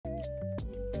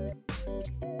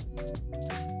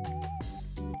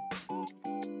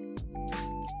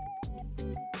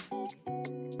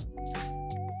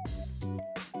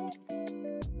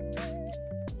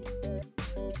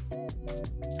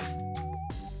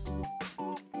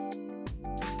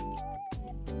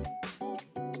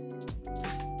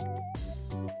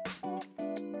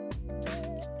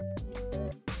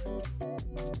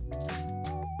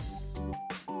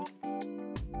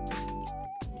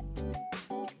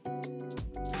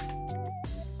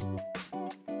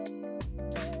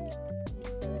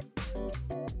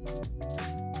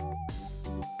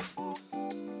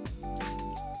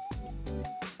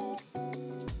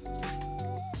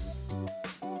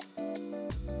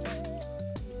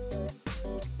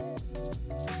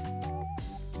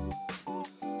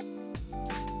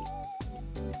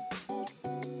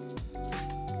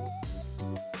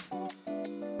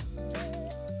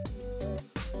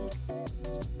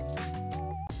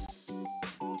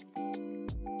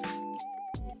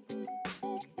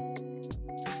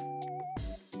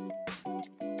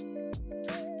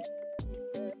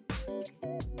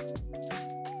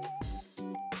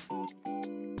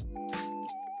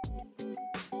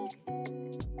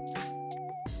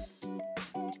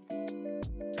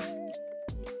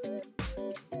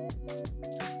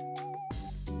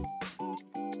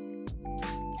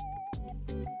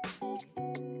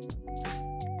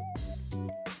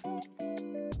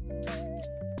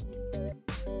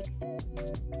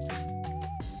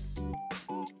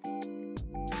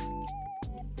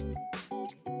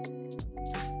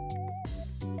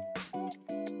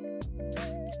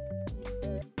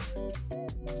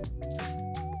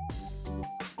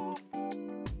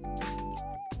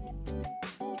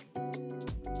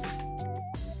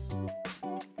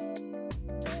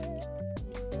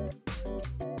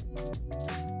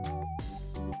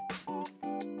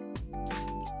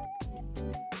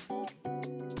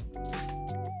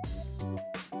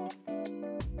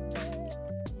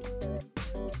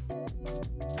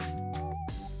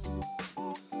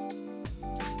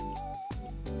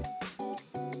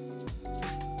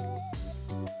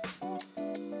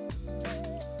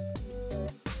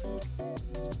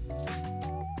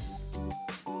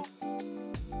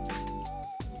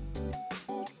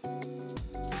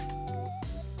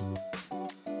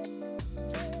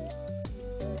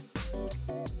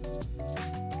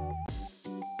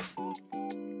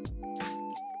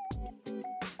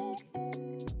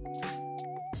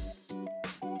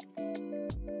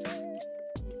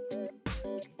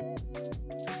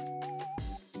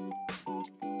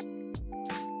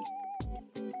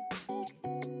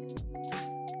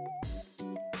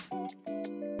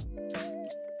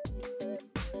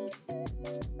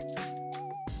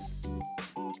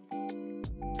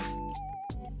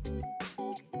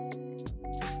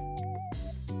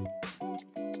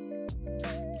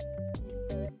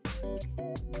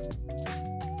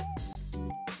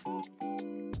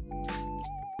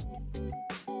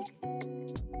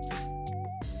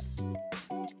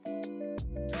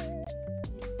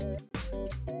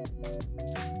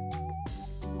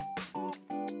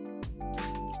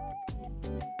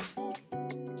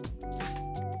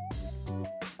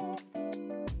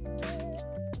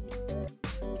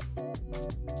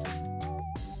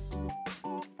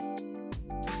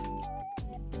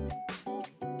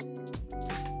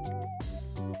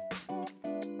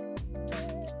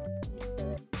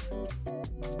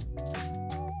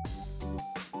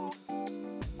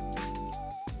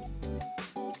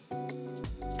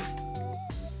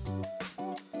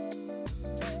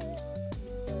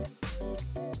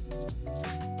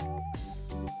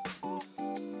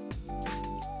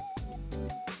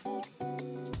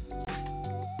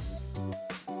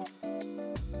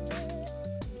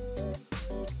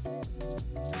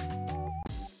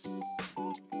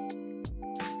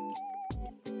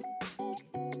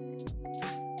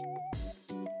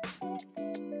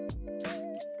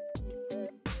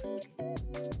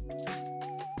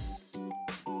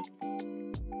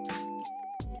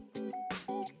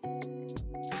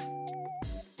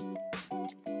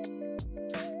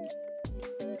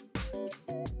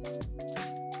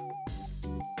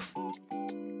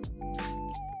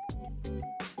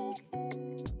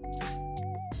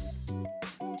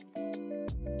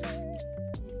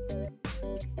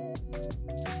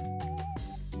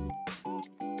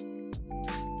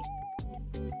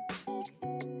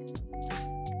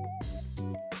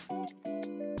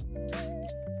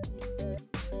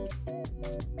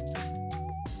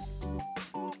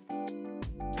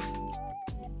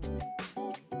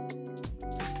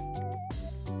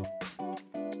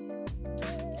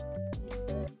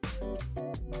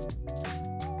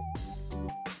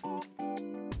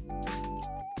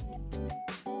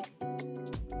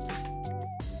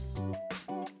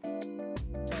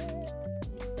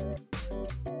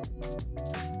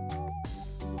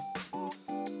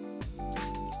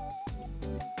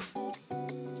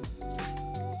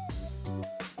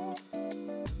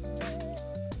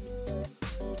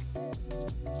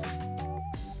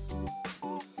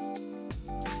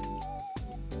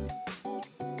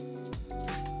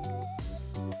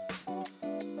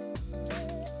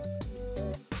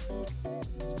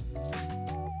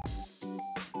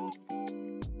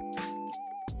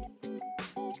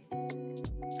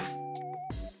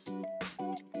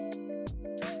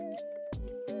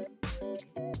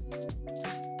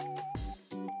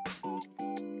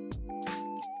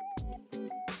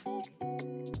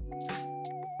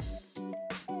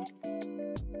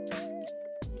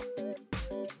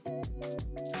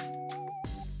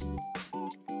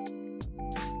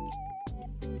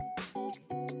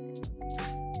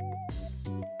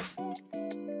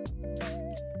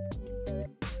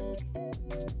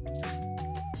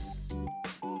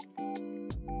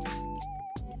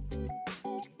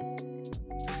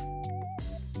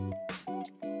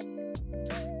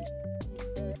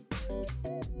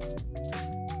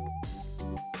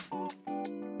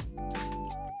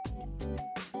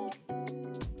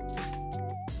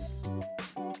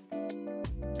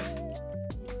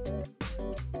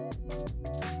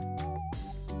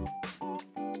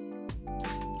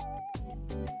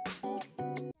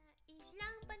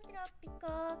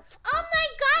Oh my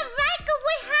god, Raika,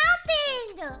 what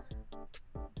happened?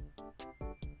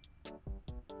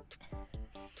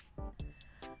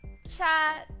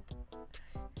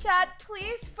 Chat,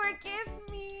 please forgive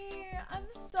me. I'm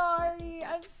sorry.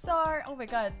 Oh my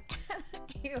god.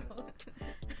 Ew.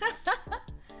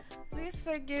 Please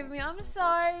forgive me. I'm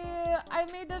sorry. I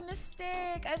made a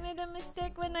mistake.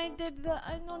 When I did the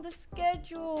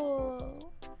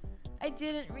schedule. I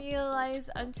didn't realize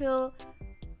until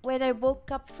when I woke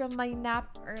up from my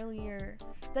nap earlier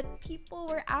that people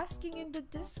were asking in the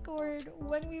Discord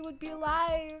when we would be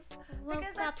live.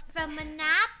 Woke up from a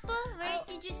nap? Where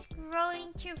did you scroll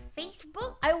into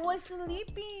Facebook? I was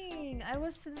sleeping.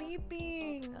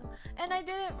 And I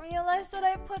didn't realize that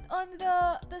I put on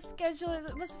the schedule.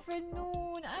 It was for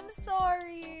noon. I'm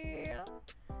sorry.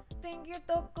 Thank you,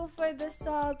 Toko, for the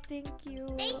sub. Thank you.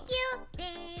 Thank you.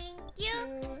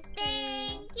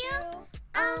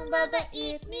 Ang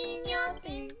babait ninyo.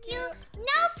 Thank you.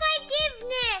 No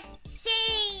forgiveness.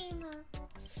 Shame.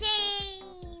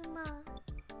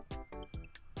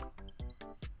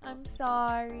 I'm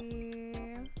sorry.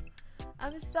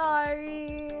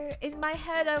 In my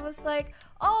head, I was like,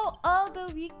 oh, all the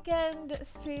weekend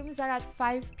streams are at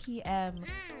 5 p.m.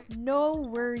 No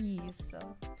worries.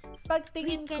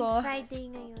 Pagtingin ko... Weekend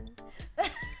Friday ngayon.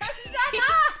 Shut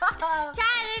up! Child,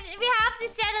 we have to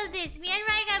settle this. Me and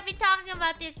Raika have been talking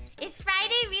about this. Is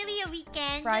Friday really a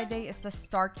weekend? Friday is the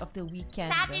start of the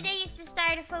weekend. Saturday is the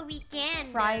start of a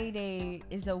weekend. Friday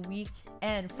is a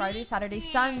weekend. Friday, Saturday,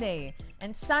 Sunday.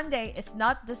 And Sunday is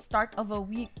not the start of a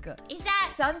week. Is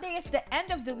that... Sunday is the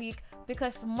end of the week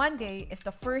because Monday is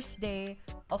the first day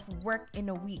of work in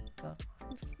a week.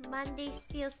 Mondays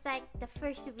feels like the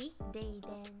first weekday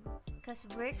then. Because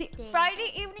work See, day. Friday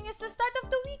evening is the start of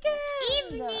the weekend.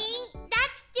 Evening?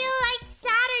 That's still like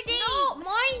Saturday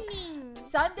morning.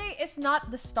 Sunday is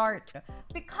not the start.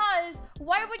 Because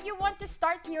why would you want to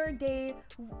start your day...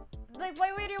 Like,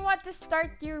 why would you want to start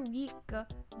your week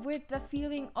with the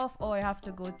feeling of, oh, I have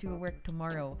to go to work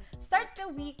tomorrow? Start the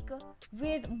week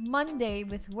with Monday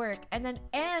with work and then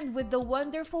end with the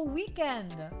wonderful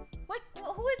weekend. What?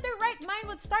 Who in their right mind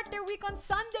would start their week on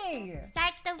Sunday?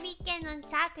 Start the weekend on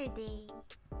Saturday.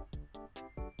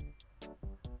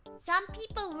 Some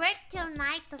people work till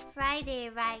night to Friday,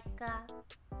 Raika.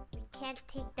 We can't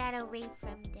take that away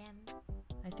from them.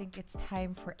 I think it's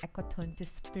time for Ecotone to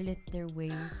split their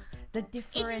ways. The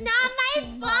difference It's not is my too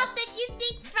fault much. that you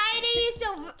think Friday is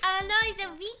a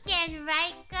weekend,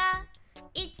 Raika.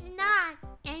 It's not,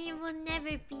 and it will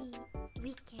never be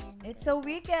weekend. It's a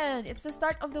weekend. It's the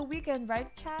start of the weekend, right,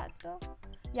 chat?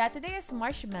 Yeah, today is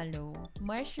Marshmallow.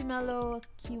 Marshmallow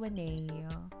Q&A.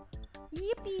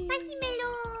 Yippee!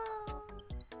 Marshmallow!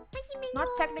 Marshmallow! Not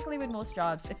technically with most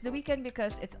jobs. It's the weekend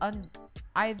because it's on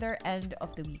either end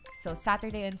of the week. So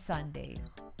Saturday and Sunday.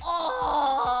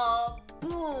 Oh!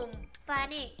 Boom!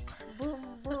 Punish. Boom,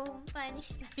 boom.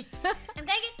 Punish, punish. I'm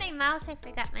gonna get my mouse. I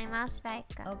forgot my mouse,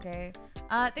 Raika. Okay.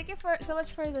 Thank you so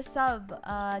much for the sub.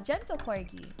 Gentle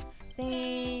Corgi.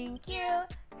 Thank you.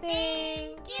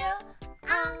 Thank you.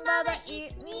 Ang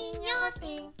babait ninyo.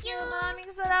 Thank you.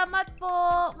 Maraming salamat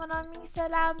po. Maraming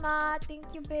salamat.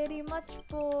 Thank you very much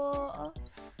po.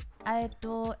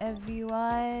 Ito,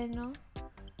 everyone.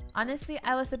 Honestly,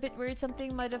 I was a bit worried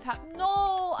something might have happened.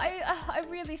 No!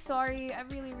 I'm really sorry. I'm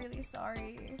really, really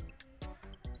sorry.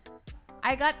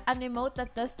 I got an emote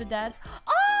that does the dance.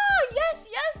 Oh! Yes,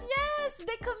 yes, yes!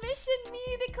 They commissioned me!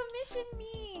 They commissioned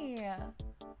me!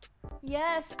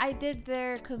 Yes, I did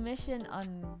their commission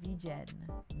on VGen.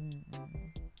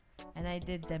 And I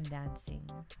did them dancing.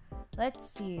 Let's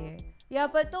see. Yeah,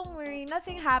 but don't worry,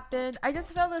 nothing happened. I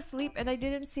just fell asleep and I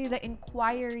didn't see the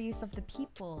inquiries of the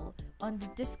people on the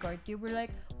Discord. They were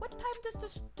like, what time does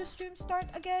the stream start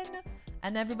again?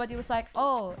 And everybody was like,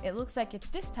 oh, it looks like it's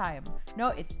this time. No,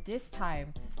 it's this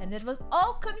time. And it was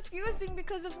all confusing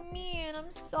because of me, and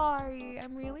I'm sorry.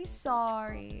 I'm really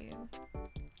sorry.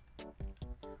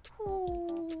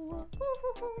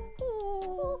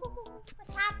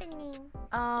 What's happening?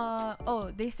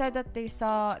 Oh, they said that they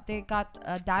got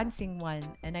a dancing one,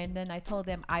 and then I told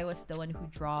them I was the one who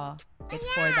draw it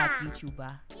for that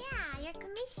YouTuber. Yeah, your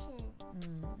commission.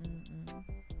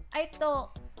 I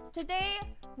thought today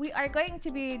we are going to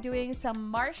be doing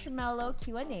some Marshmallow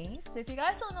Q&As. So if you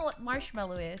guys don't know what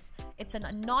Marshmallow is, it's an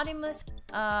anonymous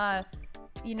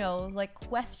like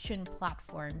question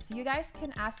platform. So you guys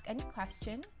can ask any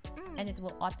question and it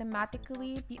will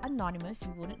automatically be anonymous.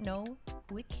 You wouldn't know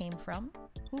who it came from,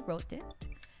 who wrote it.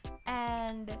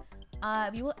 And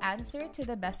we will answer to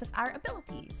the best of our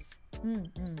abilities.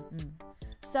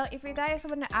 So if you guys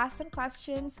want to ask some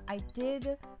questions, I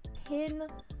did pin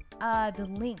the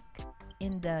link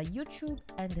in the YouTube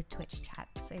and the Twitch chat.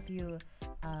 So if you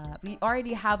we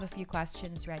already have a few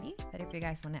questions ready, but if you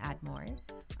guys want to add more,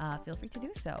 feel free to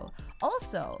do so.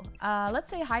 Also, let's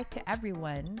say hi to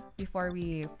everyone before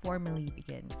we formally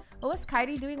begin. What was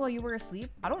Kairi doing while you were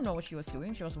asleep? I don't know what she was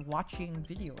doing. She was watching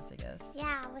videos, I guess.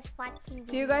 Yeah, I was watching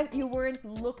videos. So you guys, you weren't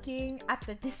looking at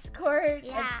the Discord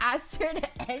and answered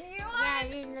anyone? Yeah, I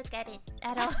didn't look at it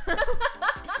at all.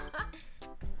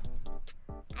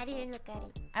 I didn't look at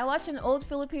it. I watched an old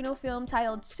Filipino film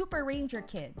titled Super Ranger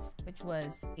Kids, which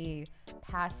was a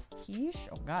pastiche.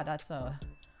 Oh god, that's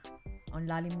ang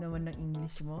lalim naman ng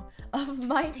English mo. Of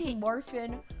Mighty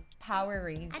Morphin Power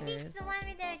Rangers. I think it's the one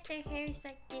with their hair is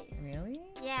like this. Really?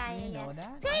 Yeah, you yeah. know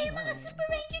that? Kaya yung mga Super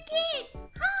Ranger Kids!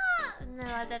 Ha!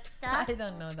 No, that stuff. I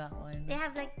don't know that one. They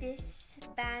have like this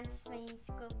bands may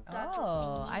scope.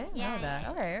 Oh, I didn't know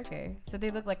that. Yeah. Okay. So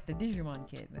they look like the Digimon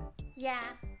kid. Yeah.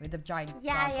 With the giant dog.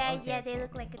 Yeah. They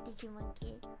look like a Digimon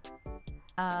kid.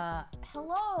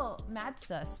 Hello,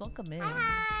 Madsus. Welcome in.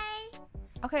 Hi.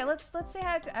 Okay, let's say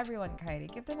hi to everyone, Kairi.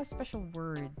 Give them a special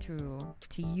word to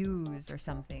use or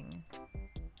something.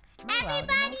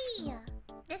 Everybody!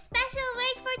 The special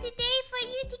word for today for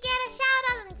you to get a shout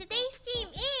out on today's stream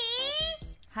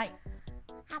is... Hi.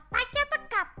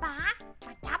 Hapa-chapa-kapa,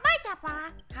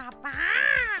 pa-chapa-chapa, hapa.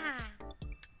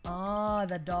 Oh,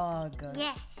 the dog.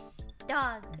 Yes.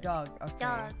 Dog. Dog. Okay.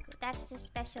 Dog. That's the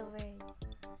special word.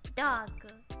 Dog.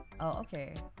 Oh,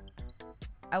 okay.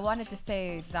 I wanted to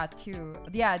say that too.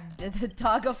 Yeah, the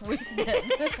dog of wisdom.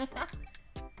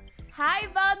 Hi,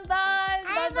 Bon Bon.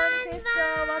 Hi, Bon Bon Bon Crystal.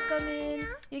 Bon. Welcome in.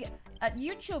 At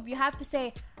YouTube, you have to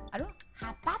say, I don't.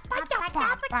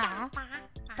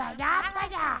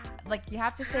 Like, you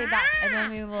have to say that, and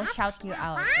then we will shout you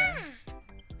out.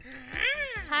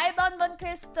 Hi, Bon Bon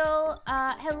Crystal.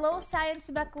 Hello, Science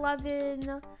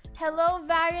Backlovin. Hello,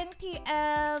 Varian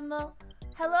TM.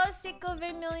 Hello, Siko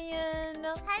Vermilion.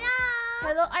 Hello.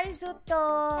 Hello,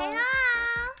 Arzuto. Hello.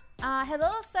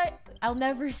 Hello, Sword. I'll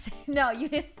never say no. You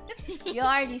you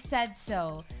already said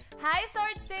so. Hi,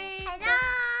 Sword Sage. Hello.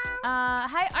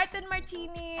 Hi, Arton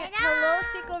Martini. Hello. Hello,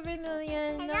 Siko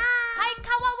Vermilion. Hello. Hi,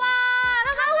 Kawawa.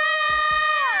 Kawawa.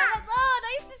 Hello,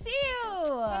 nice to see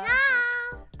you. Hello.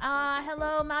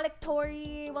 Hello, Malik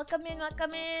Tori. Welcome in,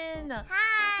 welcome in.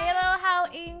 Hi. Hello, How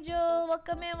Angel.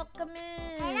 Welcome in, welcome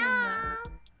in.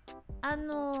 Hello.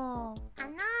 Ano?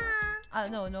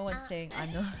 Ano? No one's saying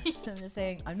ano. I'm just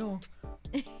saying ano.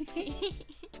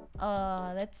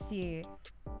 Let's see.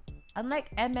 Unlike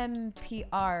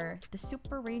MMPR, the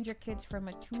Super Ranger kids from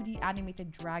a 2D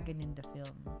animated dragon in the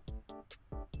film.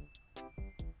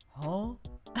 Huh?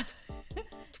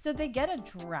 So they get a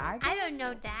dragon? I don't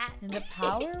know that. In the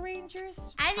Power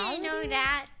Rangers? I didn't know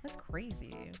that. That's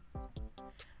crazy.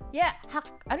 Yeah,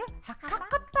 ano?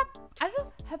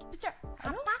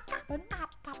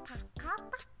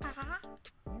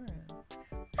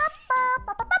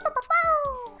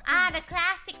 The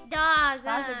classic dog.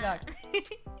 Classic dog.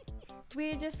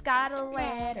 We just got a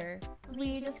letter.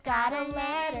 We just got a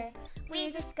letter. We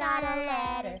just got a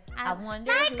letter. I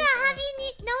wonder. Raika, have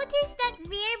you noticed that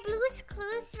we're Blue's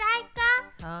Clues, Raika?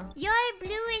 Huh? You're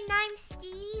Blue and I'm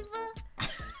Steve.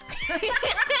 Have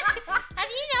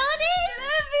you noticed?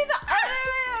 Should it be the other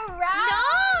way around? No,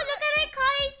 look at our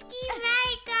color scheme,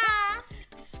 Raika.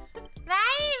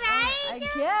 Right? I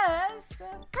guess.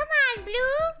 Come on,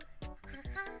 Blue.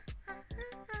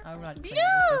 I'm not Blue,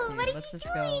 playing. what are Let's you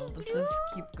just doing, go. Let's Blue? just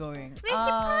keep going. Where's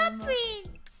your paw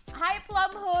prints? Hi,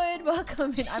 Plumhood.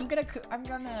 Welcome in. I'm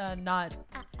gonna not.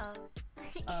 Uh-oh.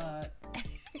 I'm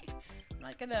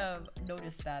not gonna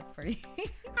notice that for you.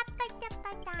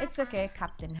 It's okay,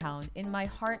 Captain Hound. In my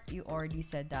heart, you already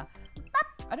said that.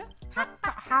 Ano?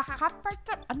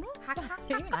 Ano?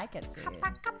 Even I can say it.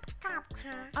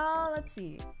 Let's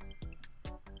see.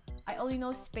 I only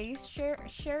know Space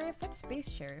Sheriff. What's Space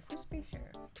Sheriff? Who's Space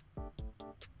Sheriff?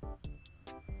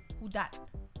 Who that?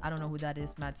 I don't know who that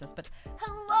is, Madsus. But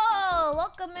hello!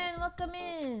 Welcome in, welcome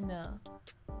in.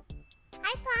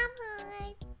 Hi,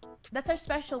 Plumhood. That's our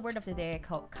special word of the day,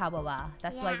 kawawa.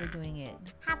 That's why we're doing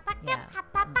it. Yeah.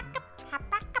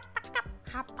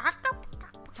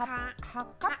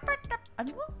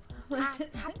 Ano?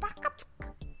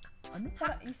 Ano?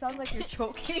 You sound like you're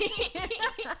choking.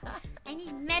 I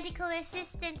need medical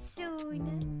assistance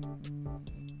soon.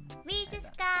 We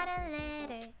just got a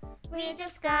letter. We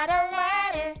just got a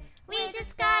letter. We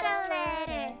just got a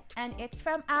letter. And it's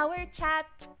from our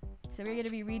chat. So we're gonna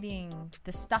be reading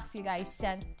the stuff you guys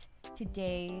sent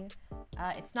today.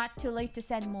 It's not too late to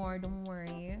send more, don't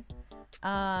worry.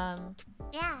 Yeah.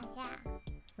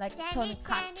 Like Send it,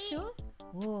 tonkatsu?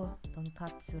 Oh,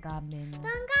 tonkatsu ramen.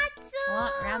 Tonkatsu!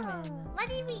 Ramen. What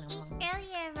did we eat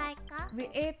earlier, Raika? We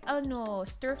ate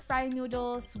stir-fry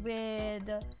noodles with...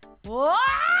 Whoa!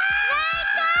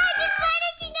 Raika! I just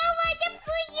wanted to know what the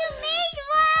food you made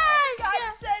was!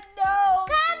 God said no!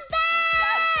 Come back!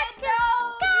 God said no!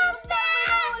 Come You back!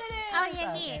 never know what it is! Oh,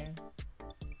 you're here.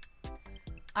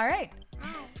 Alright.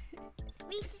 Hi.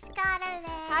 We just got a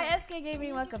letter. Hi, SK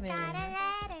Gaming. Welcome in. We just got a letter.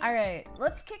 Alright,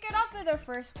 let's kick it off with our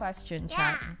first question,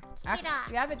 chat. Kick it off.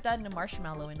 We haven't done the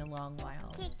marshmallow in a long while.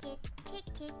 Kick it.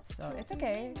 So it's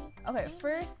okay. Okay,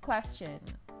 first question.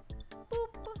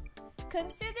 Boop.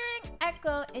 Considering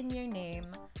Echo in your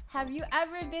name, have you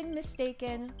ever been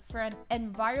mistaken for an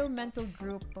environmental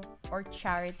group or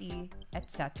charity,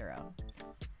 etc.?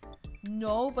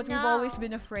 No, but we've always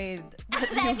been afraid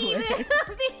that we would.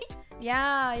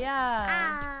 Yeah.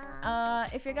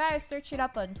 If you guys search it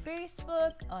up on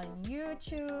Facebook, on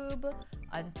YouTube,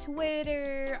 on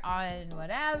Twitter, on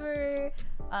whatever,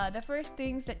 the first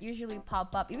things that usually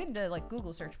pop up, even the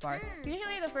Google search bar,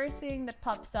 usually the first thing that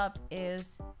pops up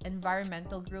is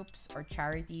environmental groups or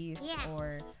charities,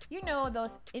 or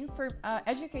those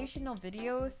educational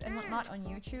videos and whatnot on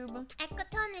YouTube.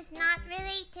 Ecotone is not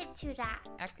related to that.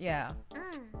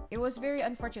 It was very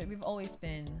unfortunate. We've always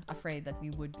been afraid that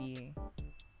we would be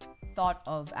thought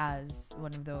of as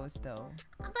one of those though.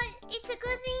 But it's a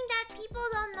good thing that people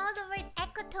don't know the word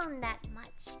ecotone that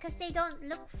much because they don't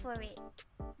look for it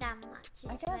that much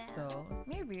I as guess well. so.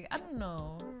 Maybe. I don't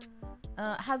know.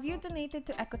 Have you donated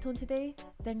to Ecotone today?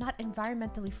 They're not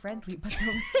environmentally friendly, but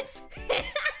hey,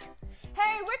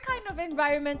 we're kind of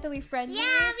environmentally friendly.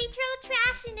 Yeah, we throw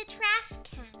trash in the trash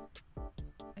can.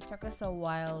 It took us a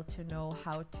while to know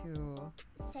how to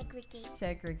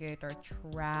segregate our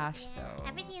trash, though.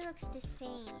 Everything looks the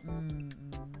same. Mm-mm.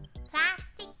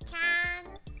 Plastic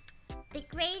can,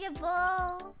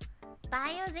 degradable,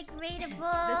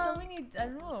 biodegradable. There's so many. I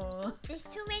don't know. There's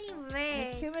too many words.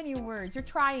 There's too many words. You're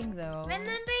trying though.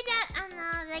 Remember that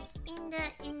like in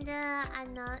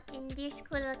their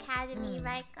school academy,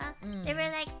 Raika, there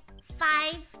were like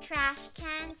 5 trash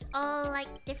cans, all like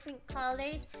different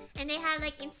colors, and they had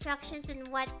like instructions on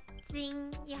what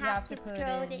thing you have to put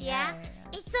throw. in. Yeah.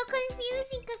 It's so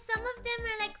confusing because some of them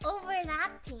are like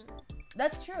overlapping.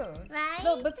 That's true. Right?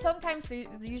 No, but sometimes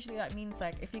usually that means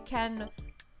like if you can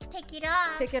Take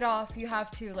it off. you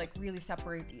have to like really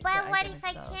separate the Well, what item if I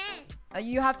itself. can't?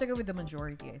 You have to go with the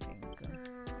majority, I think.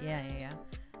 Yeah.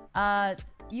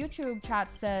 YouTube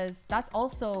chat says that's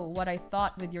also what I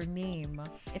thought with your name.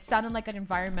 It sounded like an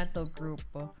environmental group.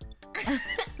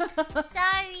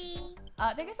 Sorry.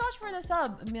 Thank you so much for the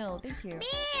sub, Mil. Thank you.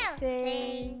 Mil.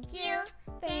 Thank you.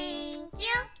 Thank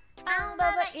you. Ang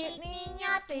babait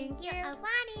ninyo. Thank you. I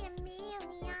wanted a million.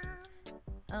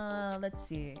 Let's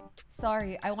see.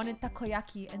 Sorry, I wanted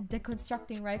takoyaki and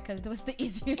deconstructing Raika was the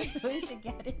easiest way to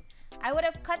get it. I would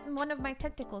have cut one of my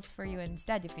tentacles for you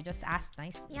instead if you just asked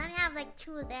nicely. You only have like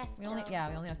 2 left. We only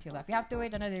have 2 left. You have to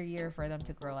wait another year for them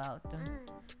to grow out.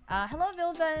 Hello,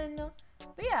 Vilvan.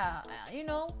 But yeah,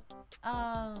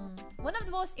 one of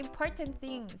the most important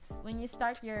things when you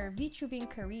start your VTubing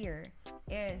career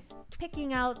is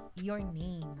picking out your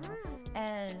name.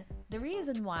 And the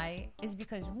reason why is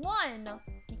because one,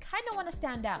 you kind of want to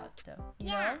stand out. You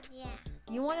know?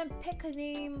 You want to pick a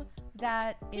name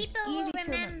that is People easy will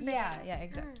to remember. remember. Yeah,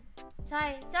 exactly.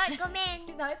 Sorry, go man.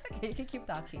 No, it's okay. You can keep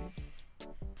talking.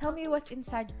 Tell me what's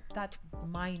inside that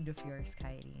mind of yours,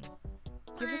 Kairi.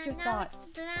 Give us your now thoughts.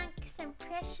 It's blank 'cause I'm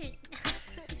pressured.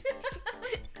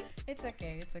 It's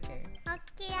okay. Okay,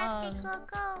 ate,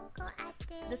 go,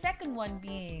 ate. The second one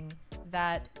being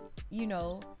that you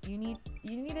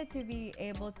needed to be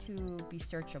able to be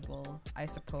searchable, I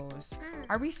suppose.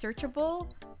 Are we searchable?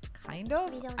 Kind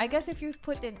of. I guess if you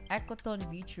put in Ecotone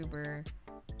VTuber,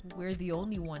 we're the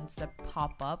only ones that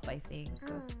pop up, I think.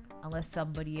 Unless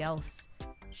somebody else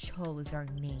chose our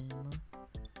name.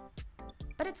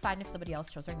 But it's fine if somebody else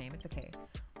chose our name. It's okay.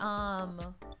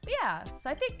 But yeah, so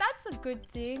I think that's a good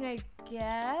thing, I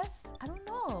guess. I don't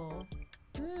know.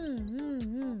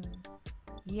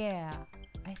 Yeah,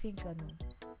 I think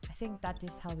that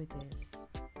is how it is.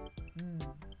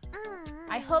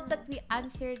 I hope that we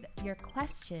answered your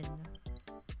question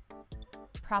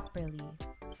properly,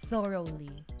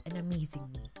 thoroughly, and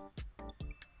amazingly.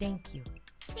 Thank you.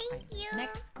 Thank you.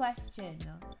 Next question.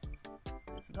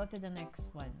 Let's go to the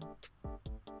next one.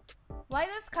 Why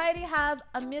does Kairi have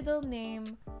a middle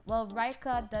name while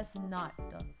Raika does not?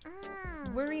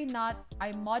 Worry not,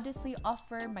 I modestly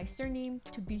offer my surname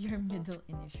to be your middle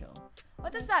initial.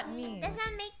 What does that mean? Does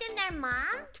that make them their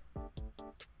mom?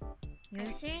 Your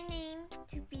surname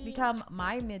to become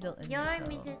my middle initial. Your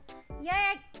middle.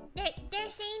 They're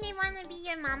saying they want to be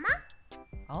your mama?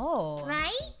 Oh.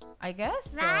 Right? I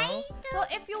guess so. Right? So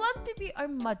if you want to be our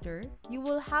mother, you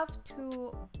will have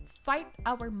to fight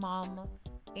our mom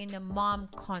in a mom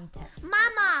contest.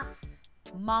 Mom off.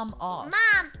 Mom off.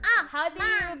 Mom off. How do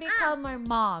you become our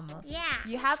mom? Yeah.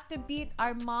 You have to beat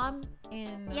our mom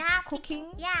in cooking.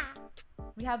 Yeah.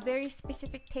 We have very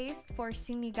specific taste for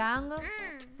sinigang,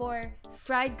 for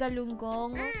fried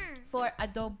galunggong, for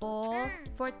adobo,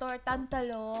 for tortang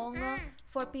talong,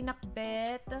 for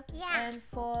pinakbet, and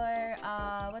for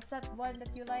what's that one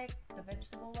that you like? The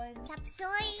vegetable one? Chop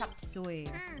suey. Chop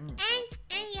suey.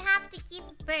 And you have to give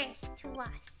birth to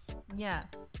us. Yeah.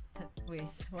 Wait,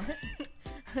 what?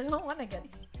 I don't want to get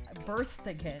birthed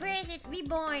again. Birthed,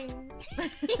 reborn.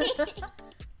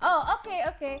 Oh,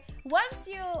 okay. Once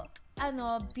you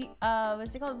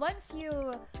what's it called? Once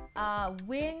you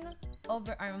win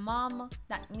over our mom,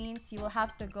 that means you will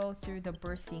have to go through the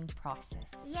birthing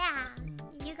process. Yeah.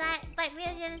 But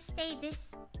we're gonna stay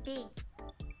this big.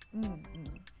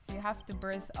 So you have to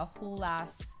birth a whole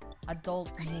ass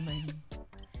adult woman.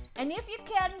 And if you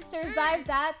can survive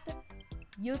that,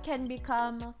 you can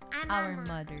become our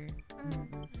mother.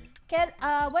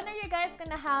 When are you guys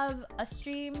gonna have a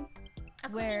stream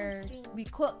where we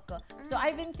cook? So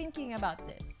I've been thinking about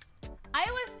this. I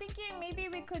was thinking maybe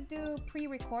we could do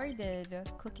pre-recorded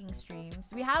cooking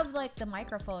streams. We have like the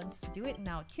microphones to do it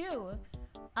now too.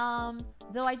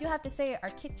 Though I do have to say our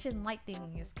kitchen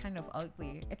lighting is kind of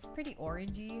ugly. It's pretty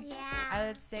orangey. Yeah. I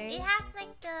would say. It has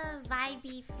like the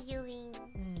vibey feeling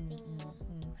thingy.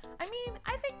 I mean,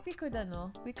 I think we could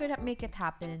make it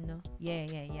happen.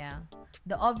 Yeah.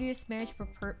 The obvious marriage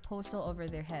proposal over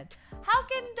their head. How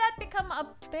can that become a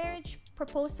marriage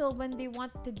proposal when they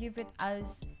want to give it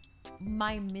as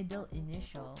my middle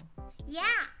initial? Yeah.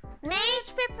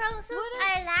 Marriage proposals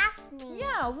are last names.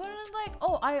 Yeah, wouldn't like,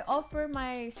 oh, I offer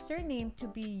my surname to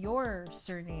be your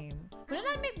surname. Wouldn't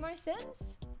that make more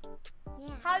sense?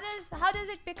 Yeah. How does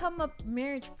it become a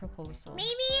marriage proposal?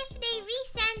 Maybe if they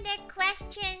resend their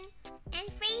question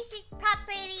and phrase it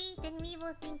properly, then we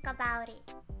will think about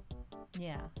it.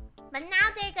 Yeah. But now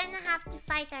they're gonna have to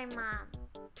fight our mom.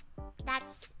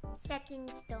 That's set in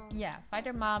stone. Yeah, fight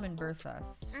our mom and birth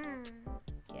us.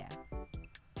 Yeah.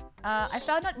 I Yeah.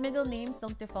 found out middle names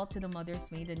don't default to the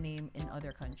mother's maiden name in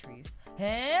other countries.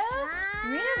 Huh?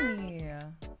 Really?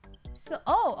 So,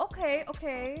 okay.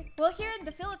 Well, here in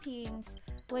the Philippines,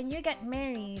 when you get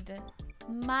married,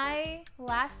 my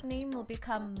last name will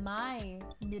become my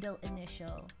middle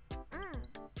initial.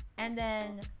 And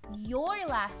then your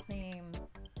last name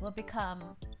will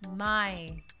become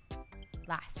my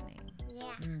last name.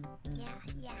 Yeah.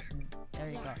 There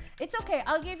you go. It's okay.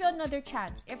 I'll give you another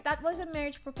chance. If that was a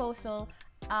marriage proposal,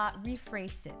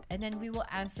 rephrase it. And then we will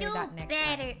answer that next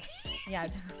better. time. Yeah.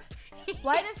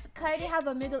 Why does Kairi have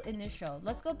a middle initial?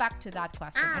 Let's go back to that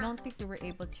question. I don't think we were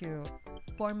able to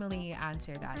formally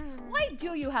answer that. Why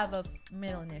do you have a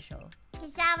middle initial?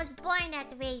 Because I was born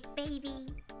that way, baby.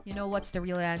 You know what's the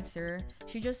real answer?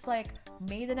 She just like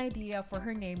made an idea for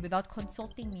her name without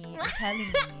consulting me and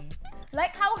telling me.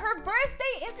 Like how her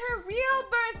birthday is her real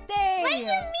birthday. What do you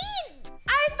mean?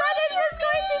 I thought it was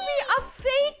going to be a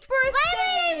fake birthday. Why did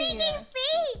I make it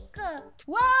fake?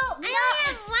 Well, I only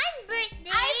have one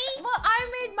birthday. I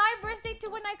made my birthday too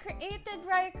when I created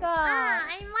Raika.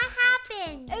 And what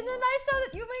happened? And then I saw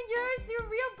that you made yours your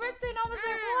real birthday, and I was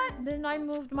like, what? Then I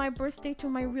moved my birthday to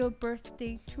my real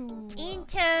birthday too.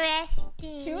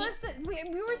 Interesting.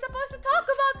 We were supposed to talk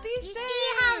about these You things.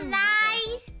 see how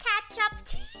lies catch up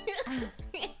to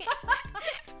you?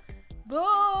 Boo!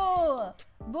 I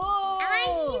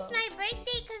want to use my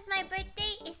birthday because my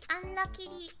birthday is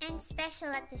unlucky and special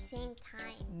at the same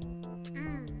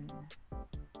time.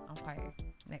 Okay,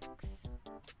 next.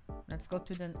 Let's go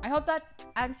to the... I hope that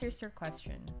answers your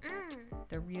question.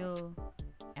 The real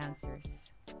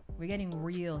answers. We're getting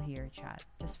real here, chat.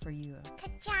 Just for you.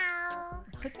 Ka-chow.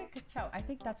 Ka-chow. I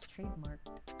think that's trademarked.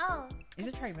 Oh. Is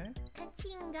it trademarked?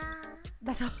 Ka-chinga.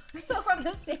 That's also from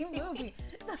the same movie.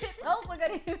 So it's also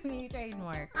gonna be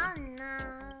trademarked. Oh no.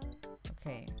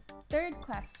 Okay. Third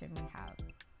question we have.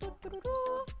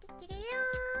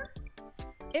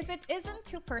 If it isn't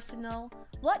too personal,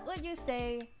 what would you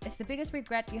say is the biggest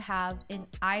regret you have in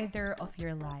either of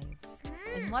your lives?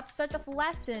 And what sort of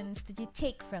lessons did you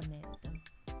take from it?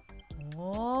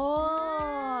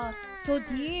 Oh, so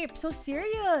deep, so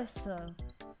serious.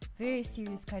 Very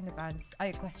serious kind of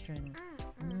question.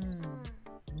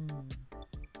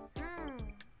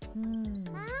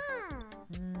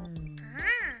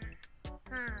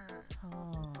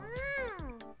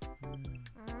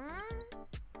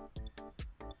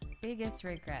 Biggest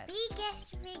regret.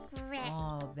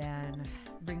 Oh man,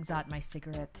 brings out my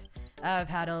cigarette. I've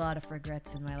had a lot of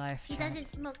regrets in my life. She doesn't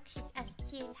smoke. She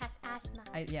has asthma.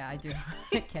 I do.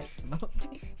 I can't smoke.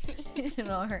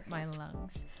 It'll hurt my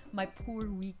lungs. My poor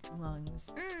weak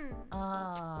lungs.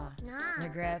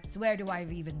 Regrets. Where do I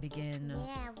even begin?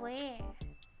 Yeah, where?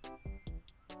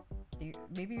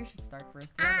 Maybe you should start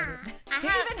first. Do you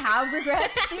even have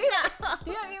regrets? Do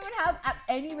you even have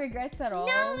any regrets at all?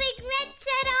 No regrets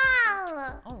at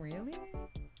all. Oh, really?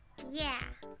 Yeah.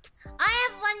 I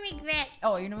have one regret.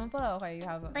 Oh, you know pala. Okay, you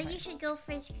have. But you should go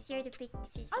first because you're the big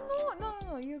sister.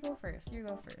 No. You go first.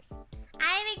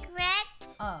 I regret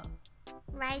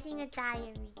writing a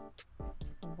diary.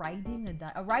 Writing a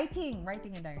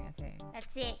diary. Okay.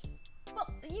 That's it. Well,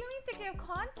 you need to give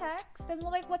context and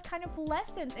like what kind of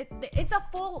lessons. It's a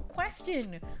full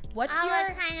question. What's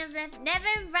what kind of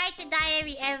never write a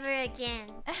diary ever again.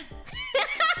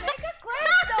 Make a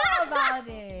question about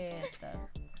it.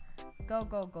 Go.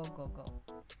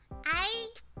 I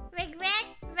regret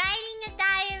writing a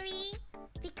diary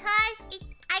because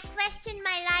I questioned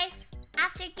my life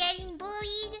after getting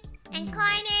bullied and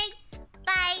cornered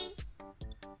by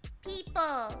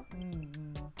people.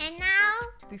 And now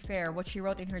be fair, what she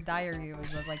wrote in her diary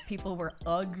was like people were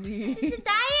ugly. This is a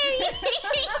diary.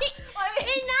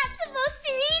 You're not supposed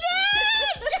to read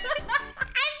it.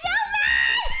 I'm so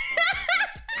mad.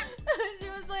 She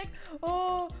was like,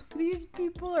 oh, these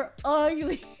people are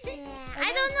ugly. Yeah,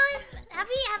 I don't know if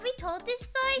have we told this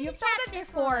story You've to told chat it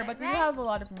before, but right? we have a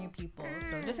lot of new people.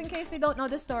 So just in case they don't know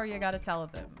the story, you gotta tell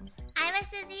them. I was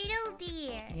a little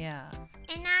deer. Yeah.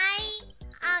 And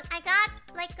I got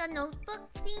like a notebook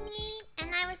thingy,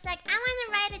 and I was like, I want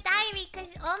to write a diary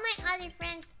because all my other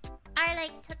friends are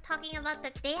like talking about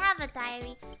that they have a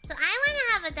diary, so I want to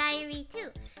have a diary too.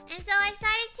 And so I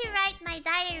started to write my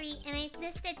diary, and I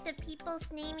listed the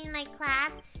people's name in my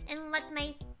class and what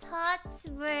my thoughts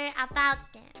were about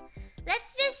them.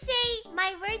 Let's just say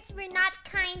my words were not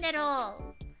kind at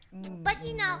all. But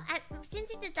you know, since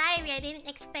it's a diary, I didn't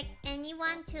expect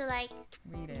anyone to like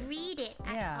read it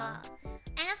at all.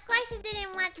 And of course, I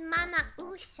didn't want Mama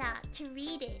Usa to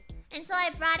read it. And so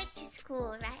I brought it to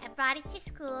school, right? I brought it to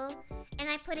school and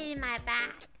I put it in my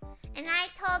bag. And I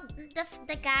told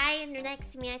the guy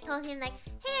next to me, I told him like,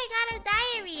 hey, I got a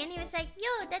diary. And he was like,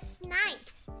 yo, that's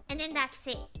nice. And then that's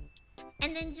it.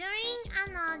 And then during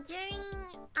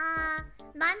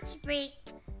lunch break,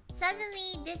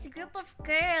 suddenly this group of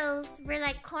girls were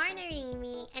like cornering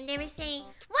me, and they were saying,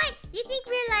 what? You think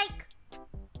we're like,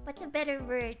 what's a better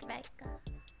word, Raika?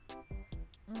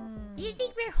 You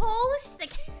think we're hoes?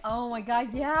 Like, oh my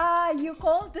god, yeah, you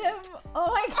called them.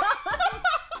 Oh my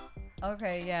god.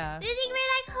 Okay, yeah. Do you think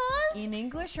we're like hoes? In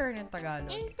English or in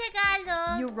Tagalog? In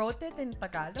Tagalog. You wrote it in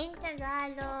Tagalog? In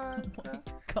Tagalog. Oh my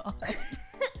god.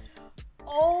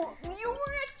 Oh, you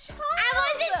were a child! I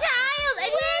was a child! I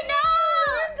didn't know!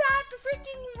 That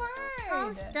freaking word!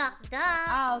 Homestuck, duh.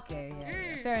 Ah, okay,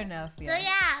 yeah. Fair enough, yeah. So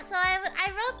yeah, so I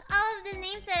wrote all of the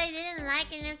names that I didn't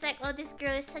like, and it was like, oh, this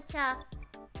girl is such a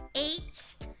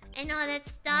H and all that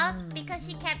stuff, because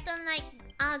she kept on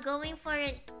like going for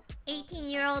an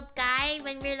 18-year-old guy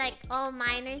when we're like all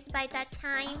minors by that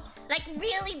time. Like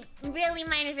really, really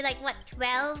minors. We're like what,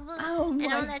 12? Oh my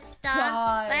and all that stuff.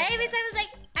 God. But anyways,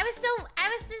 I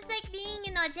was just like being,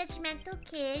 you know, a judgmental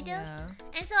kid. Yeah.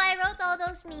 And so I wrote all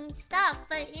those mean stuff,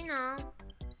 but you know,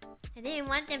 I didn't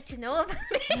want them to know about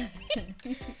it.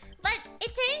 But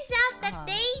it turns out that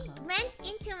they went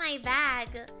into my bag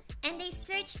and they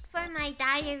searched for my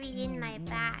diary in my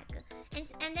bag.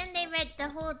 And then they read the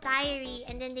whole diary,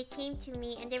 and then they came to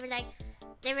me and they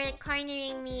were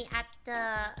cornering me at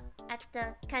the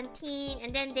canteen,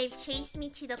 and then they chased me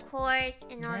to the court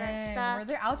and all that stuff. Were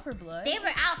they out for blood? They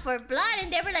were out for blood,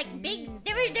 and they were like big.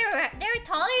 They were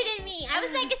taller than me. I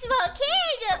was like a small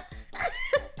kid.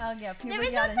 Oh yeah, they were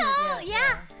so tall.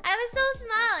 Yeah, I was so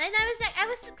small, and I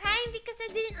was crying because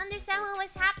I didn't understand what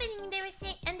was happening. They were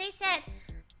saying, and they said,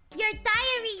 "Your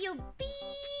diary, you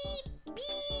beep,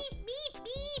 beep, beep,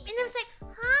 beep," and I was like,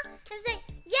 "Huh?" I was like,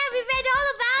 "Yeah, we read all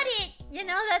about it, you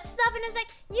know, that stuff." And I was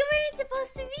like, "You weren't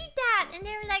supposed to read that," and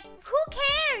they were like, "Who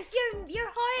cares? You're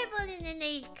horrible," and then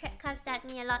they cussed at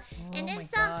me a lot. And then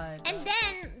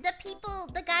then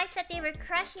the guys that they were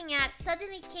crushing at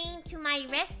suddenly came to my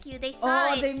rescue. They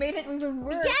saw it. Oh, they made it even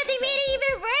worse. Yeah, they made it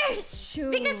even worse.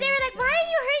 Shoot. Because they were like, "Why are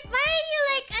you hurt? Why are you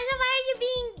like? I know. Why are you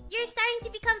being? You're starting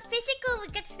to become physical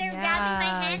because they're grabbing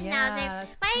my hand now.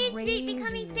 Why are you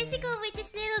becoming physical with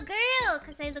this little girl?"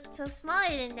 Because I looked so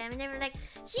smaller than them, and they were like,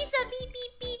 "She's a beep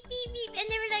beep beep beep beep," and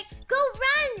they were like, "Go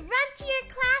run to your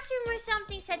classroom or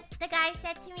something." The guy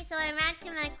said to me, so I ran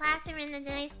to my classroom, and then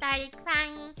I started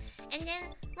crying. And then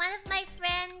one of my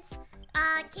friends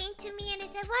came to me and they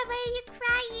said, why are you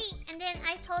crying? And then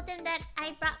I told them that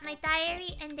I brought my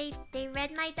diary, and they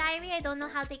read my diary. I don't know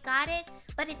how they got it,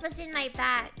 but it was in my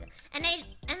bag. And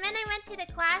when I went to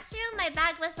the classroom, my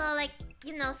bag was all like,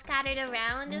 you know, scattered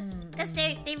around because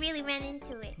they really went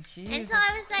into it. Jesus and so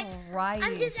I was like, Christ.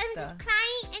 I'm just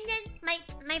crying. And then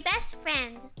my best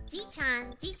friend,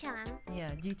 Ji-chan.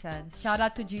 Yeah, Ji-chan. Shout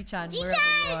out to Ji-chan.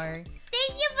 Ji-chan!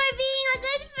 Thank you for being a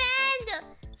good friend.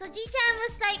 So Ji-chan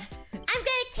was like, I'm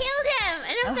gonna kill him.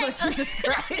 And I was like, Jesus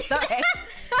Christ. Okay.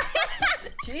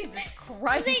 Jesus Christ.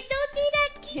 I was like, don't do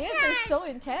that, Ji-chan. Kids are so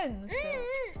intense.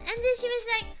 And then she was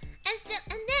like,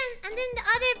 and then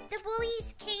the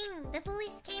bullies came. The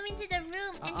bullies came into the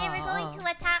room, and they were going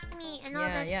to attack me and all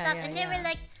that stuff. And they were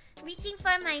like reaching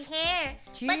for my hair.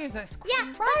 Jesus Christ.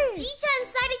 Yeah, but Ji-chan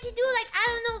started to do like, I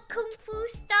don't know, kung fu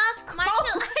stuff,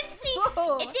 martial arts thing.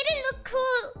 It didn't look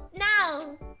cool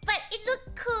now, but it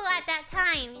looked cool at that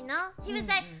time, you know? She was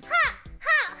like, ha,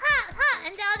 ha, ha, ha.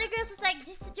 And the other girls was like,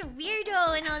 this is such a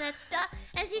weirdo and all that stuff.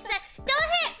 And she said, don't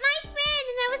hit my friend.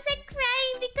 And I was like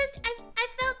crying because I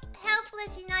felt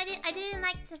helpless, you know? I didn't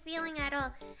like the feeling at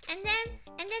all. And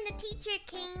then the teacher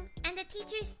came, and the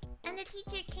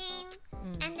teacher came,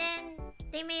 and then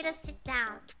they made us sit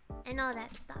down and all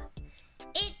that stuff.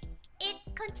 It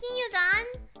continued on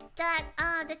that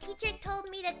the teacher told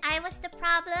me that I was the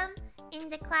problem in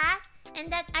the class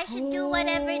and that I should do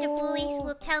whatever the bullies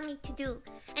will tell me to do.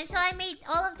 And so I made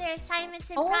all of their assignments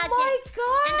and projects. My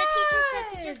God! And the teacher said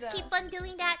to just keep on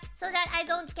doing that so that I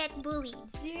don't get bullied.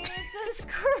 Jesus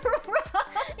Christ!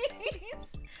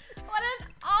 What an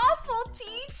awful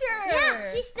teacher! Yeah,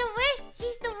 she's the worst.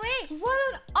 She's the worst. What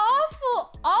an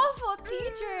awful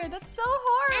teacher! That's so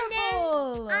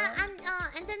horrible.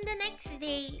 And then the next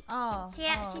day,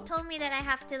 she told me that I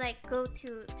have to like go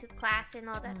to class and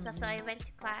all that stuff. So I went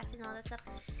to class and all that stuff.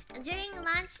 And during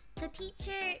lunch, the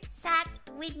teacher sat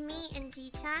with me and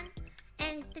Ji-chan,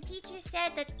 and the teacher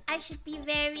said that I should be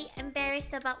very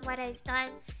embarrassed about what I've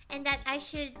done, and that I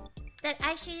shouldn't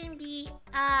be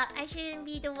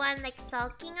the one like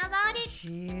sulking about it.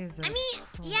 Jesus. I mean,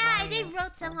 yeah, they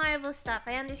wrote some horrible stuff.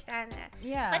 I understand that.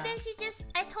 Yeah. But then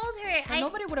I told her,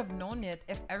 nobody would have known it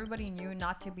if everybody knew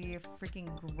not to be freaking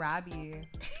grabby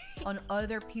on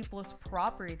other people's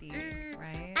property,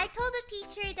 right? I told the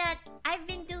teacher that I've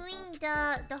been doing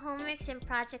the homeworks and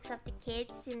projects of the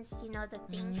kids since the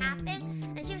thing happened,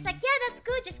 and she was like, "Yeah, that's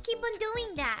good. Just keep on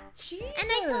doing that." Jesus. And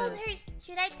I told her,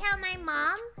 "Should I tell my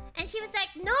mom?" And she was like,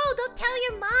 "No, don't tell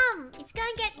your mom. It's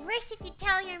gonna get worse if you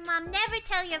tell your mom. Never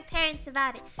tell your parents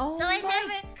about it." Oh so I my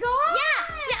never. God!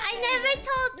 Yeah, I never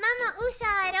told Mama Usa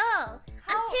at all.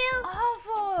 Until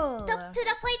awful. to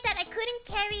the point that I couldn't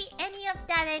carry any of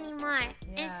that anymore.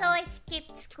 Yeah. And so I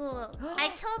skipped school. I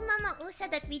told Mama Usa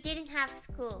that we didn't have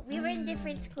school. We were in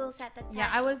different schools at the time. Yeah,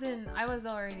 I was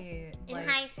already in like,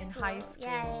 high school. In high school.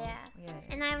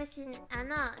 Yeah. And I was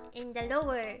in the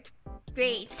lower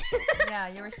grades. Yeah,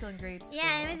 you were still in grade school.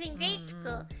 Yeah, I was in grade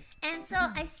school. And so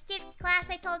I skipped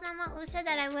class. I told Mama Usa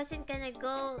that I wasn't gonna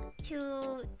go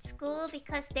to school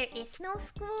because there is no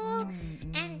school,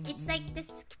 and it's like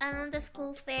this the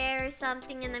school fair or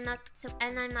something, and I'm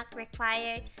not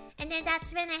required. And then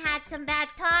that's when I had some bad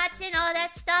thoughts and all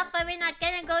that stuff. But we're not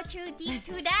gonna go too deep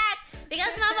to that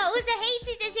because Mama Usa hates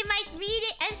it, and she might read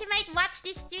it and she might watch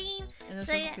this stream. And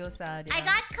so feel sad. Yeah. I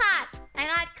got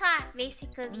caught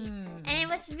basically, and it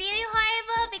was really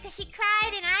horrible because she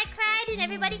cried and I cried and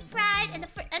everybody cried, and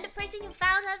the person who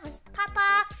found out was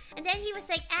Papa, and then he was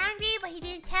like angry, but he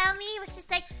didn't tell me. He was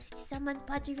just like, "Is someone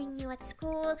bothering you at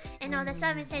school?" and all that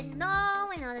stuff. And said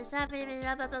no, and all that stuff, and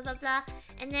blah blah blah blah blah.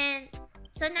 And then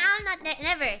so now I'm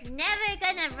never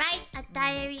gonna write a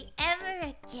diary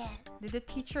ever again. Did the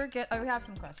teacher get? Oh, we have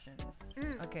some questions.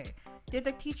 Okay. Did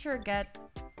the teacher get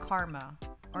karma?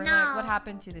 Or no. Like, what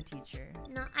happened to the teacher?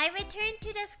 No, I returned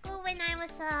to the school when I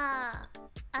was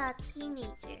a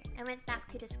teenager. I went back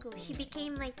to the school. She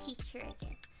became my teacher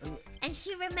again. And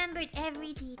she remembered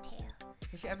every detail.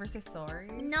 Did she ever say sorry?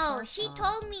 No, she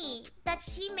told me that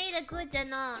she made a good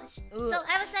anosh. So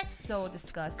I was like, so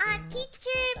disgusting.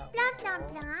 Teacher, blah blah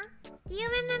blah. Do you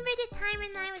remember the time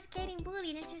when I was getting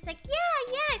bullied? And she was like,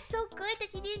 yeah, it's so good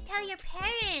that you didn't tell your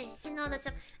parents and all that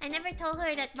stuff. I never told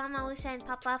her that Mama Usa and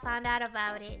Papa found out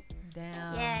about it.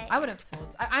 Damn. Yeah. I would have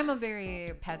told. I'm a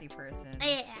very petty person.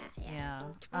 Yeah.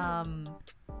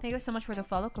 Thank you so much for the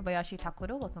follow, Kobayashi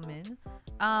Takuro. Welcome in.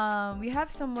 We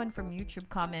have someone from YouTube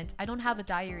comment. I don't have a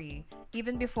diary.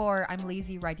 Even before I'm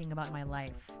lazy writing about my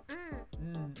life.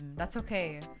 That's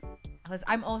okay. Because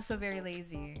I'm also very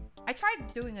lazy. I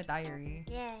tried doing a diary.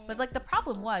 Yeah. But like the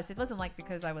problem was, it wasn't like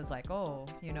because I was like, oh,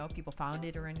 people found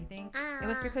it or anything. It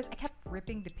was because I kept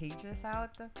ripping the pages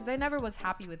out. Because I never was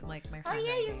happy with like my handwriting.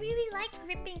 Oh yeah, you really like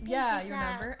ripping pages out. Yeah, you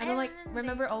remember? And then like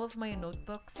remember all of my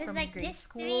notebooks from like grade this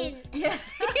school? thin. Yeah.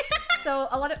 So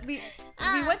a lot of we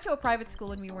went to a private school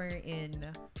when we were in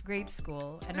grade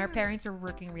school, and our parents were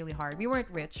working really hard. We weren't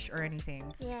rich or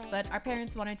anything, but our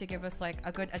parents wanted to give us like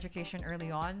a good education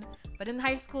early on. But in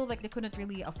high school, like they couldn't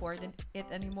really afford it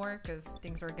anymore because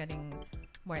things were getting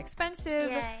more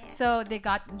expensive. So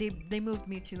they moved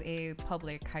me to a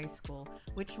public high school,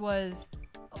 which was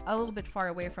a little bit far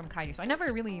away from Kairi. So I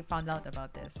never really found out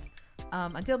about this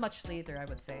until much later, I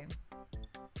would say.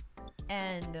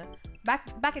 And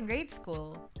back in grade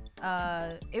school,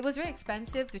 it was very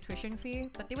expensive, the tuition fee,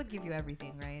 but they would give you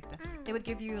everything, right? They would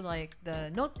give you like the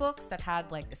notebooks that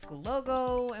had like the school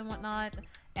logo and whatnot,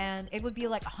 and it would be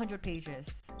like 100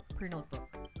 pages per notebook,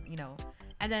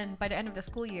 And then by the end of the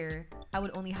school year, I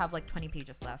would only have like 20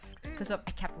 pages left because I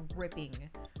kept ripping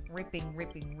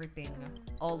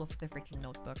all of the freaking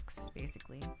notebooks,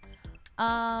 basically.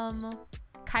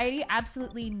 Kairi,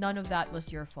 absolutely none of that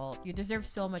was your fault. You deserve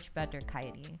so much better,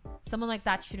 Kairi. someone like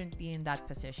that shouldn't be in that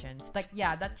position. It's like,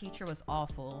 yeah, that teacher was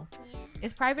awful. Yeah.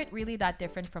 Is private really that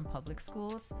different from public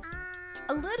schools?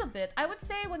 A little bit. I would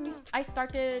say when I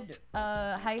started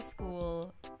high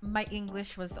school, my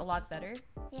English was a lot better.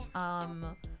 Yeah.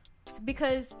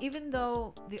 Because even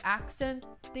though the accent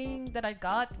thing that I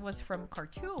got was from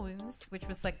cartoons, which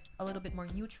was like a little bit more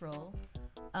neutral,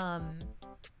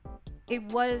 it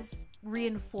was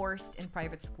reinforced in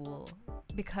private school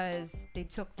because they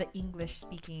took the English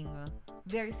speaking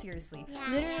very seriously. Yeah,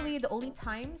 Literally, the only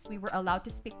times we were allowed to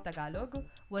speak Tagalog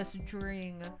was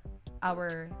during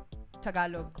our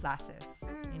Tagalog classes,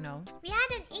 you know? We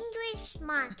had an English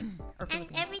month. Or And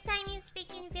Filipino. every time you speak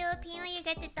in Filipino, you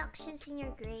get deductions in your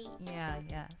grade.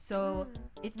 Yeah. So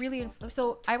it really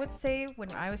so I would say when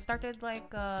I was started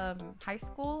like high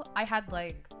school, I had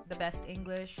like the best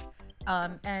English,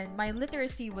 and my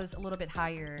literacy was a little bit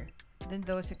higher than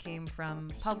those who came from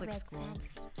public read school.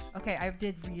 fanfic. Okay, I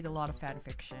did read a lot of fan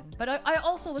fiction, but I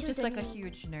also was just like a Pseudonym.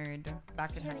 huge nerd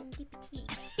back in high. Serendipity.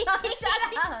 Shut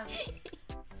up.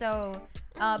 So,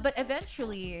 but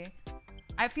eventually,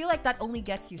 I feel like that only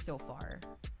gets you so far.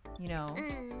 You know,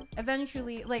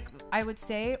 eventually, like I would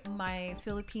say, my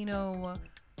Filipino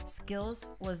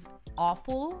skills was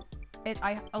awful. It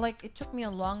took me a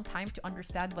long time to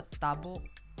understand what tabo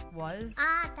was.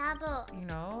 Tabo. You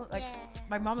know, like Yeah.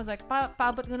 my mom was like,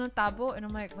 "Paabot nga ng tabo," and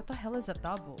I'm like, "What the hell is a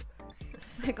tabo?"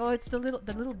 It's like, "Oh, it's the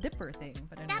little dipper thing."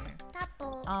 But anyway,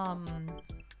 Tapo.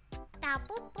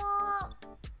 Tapo po.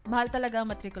 mahal talaga ang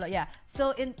matrikula. Yeah.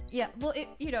 So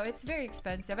it's very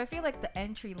expensive. I feel like the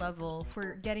entry level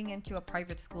for getting into a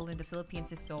private school in the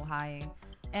Philippines is so high.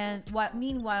 And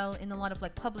meanwhile, in a lot of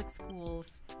like public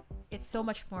schools, it's so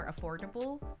much more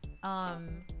affordable.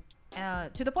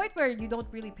 To the point where you don't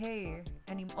really pay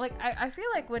anymore. Like I feel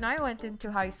like when I went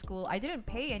into high school, I didn't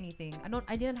pay anything.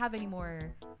 I didn't have any more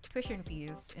tuition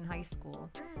fees in high school.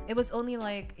 It was only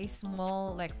like a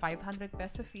small like 500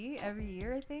 peso fee every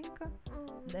year, I think.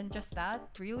 Then just that,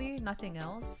 really, nothing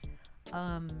else.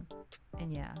 And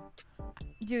yeah.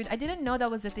 Dude, I didn't know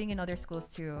that was a thing in other schools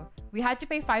too. We had to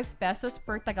pay 5 pesos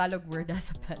per Tagalog word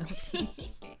as a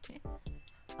penalty.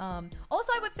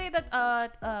 Also, I would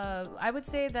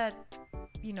say that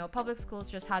you know, public schools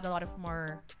just had a lot of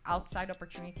more outside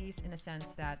opportunities in a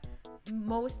sense that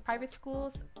most private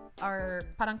schools are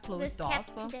parang closed off.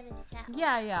 Kept to themselves.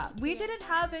 Yeah. We didn't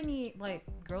have any like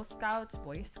Girl Scouts,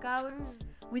 Boy Scouts.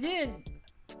 We didn't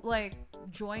like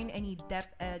join any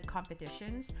dep ed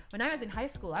competitions. When I was in high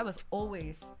school, I was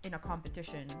always in a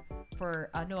competition for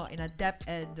in a dep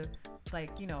ed, like,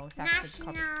 you know,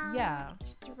 National yeah.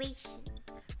 situation.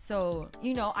 So,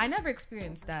 you know, I never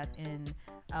experienced that in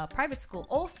private school.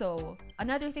 Also,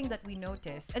 another thing that we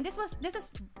noticed, and this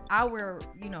is our,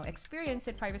 you know, experience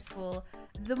in private school,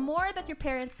 the more that your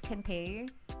parents can pay,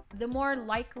 the more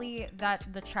likely that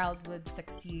the child would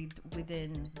succeed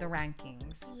within the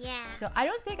rankings. Yeah. So I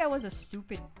don't think I was a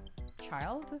stupid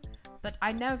child, but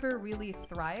I never really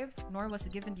thrived, nor was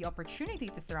given the opportunity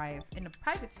to thrive in a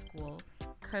private school,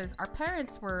 because our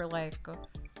parents were like,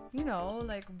 you know,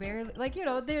 like barely, like, you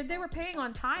know, they were paying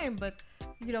on time, but,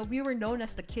 you know, we were known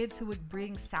as the kids who would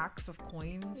bring sacks of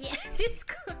coins. Yeah, this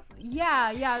school.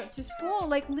 Yeah, to school,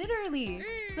 like literally.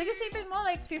 Like it's even more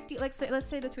like 50, like let's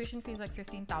say the tuition fee is like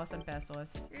 15,000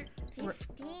 pesos.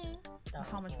 15.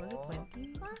 How much was it?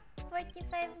 20? Huh?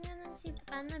 45 na nun si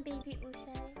Baby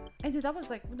Usay. And that was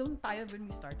like, doon tayo when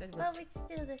we started. It was, But it's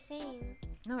still the same.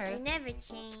 no They worries. never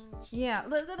change. Yeah,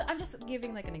 I'm just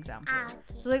giving like an example.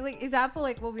 Okay. So like example,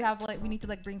 like we have like we need to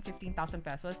like bring 15,000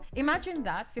 pesos. Imagine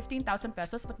that 15,000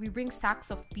 pesos, but we bring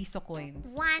sacks of piso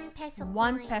coins. 1 peso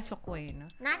One coin. peso coin.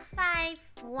 Not 5,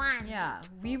 1. Yeah,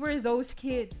 we were those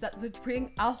kids that would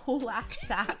bring a whole ass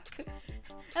sack.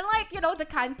 And like, you know, the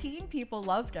canteen people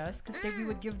loved us because we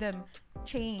would give them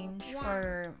change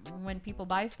for when people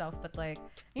buy stuff. But like,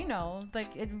 you know, like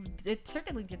it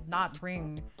certainly did not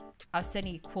bring us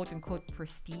any quote unquote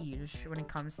prestige when it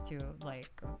comes to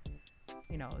like,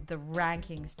 you know, the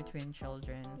rankings between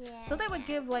children. Yeah, So they would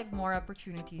give like more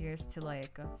opportunities to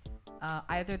like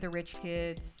either the rich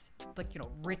kids, like, you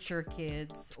know, richer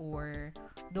kids, or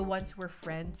the ones who were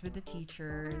friends with the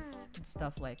teachers and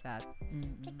stuff like that.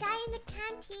 The guy in the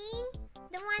canteen,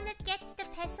 the one that gets the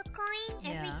peso coin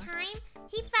every Yeah. time,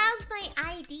 he found my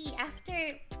ID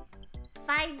after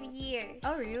 5 years.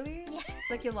 Oh really? Yeah.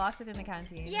 Like you lost it in the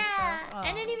canteen. Yeah. And, stuff?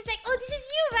 And then he was like, "Oh, this is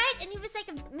you, right?" And he was like,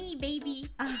 "Me, baby."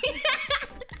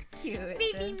 Cute.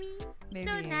 Baby me. Maybe,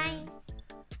 So yeah.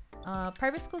 nice.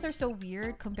 Private schools are so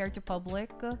weird compared to public.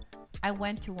 I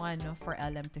went to one for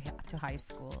LM to high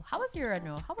school. How was your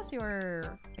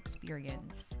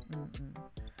experience?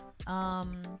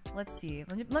 Let's see.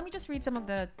 Let me just read some of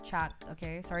the chat,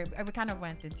 okay? Sorry, we kind of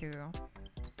went into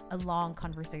a long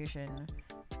conversation.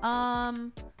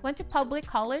 Went to public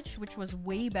college, which was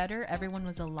way better. Everyone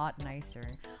was a lot nicer.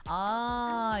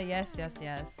 Yes.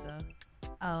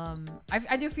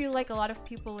 I do feel like a lot of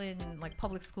people in like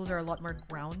public schools are a lot more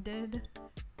grounded,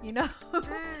 you know,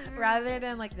 rather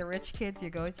than like the rich kids you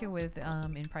go to with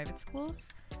in private schools.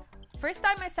 First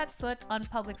time I set foot on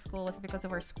public school was because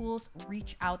of our school's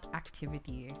reach out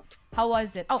activity. How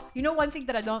was it? Oh, you know one thing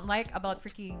that I don't like about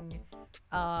freaking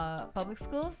public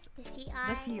schools? The CR.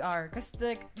 The CR.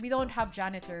 Because we don't have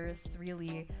janitors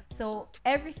really. So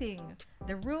everything,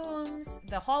 the rooms,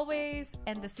 the hallways,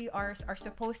 and the CRs are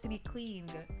supposed to be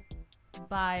cleaned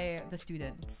by the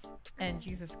students. And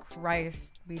Jesus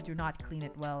Christ, we do not clean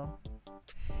it well.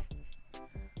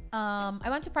 I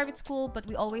went to private school, but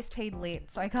we always paid late,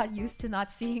 so I got used to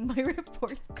not seeing my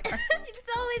report card. It's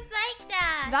always like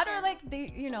that. That or like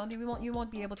you won't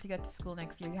be able to get to school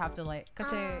next year. You have to like,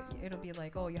 cause it'll be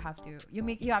like, oh, you have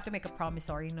to make a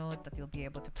promissory note that you'll be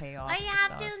able to pay off. Or you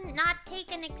have to not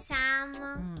take an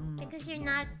exam because you're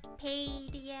not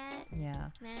paid yet.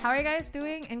 Yeah. Man. How are you guys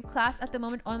doing in class at the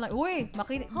moment? Online. Uy,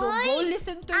 go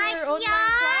listen to your RTR. online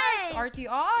class.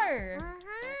 RTR.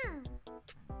 Uh-huh.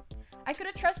 I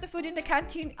couldn't trust the food in the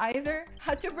canteen either.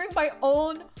 Had to bring my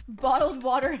own bottled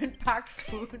water and packed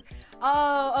food.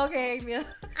 Oh, okay.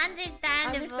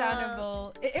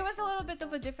 Understandable. It was a little bit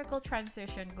of a difficult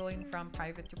transition going from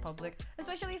private to public,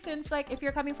 especially since like if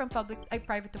you're coming from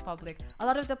private to public, a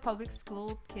lot of the public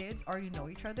school kids already know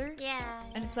each other. Yeah.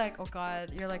 And it's like, oh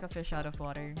god, you're like a fish out of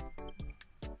water.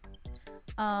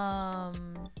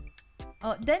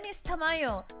 Dennis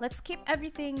Tamayo, let's keep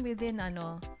everything within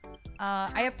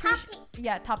I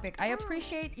appreciate topic. I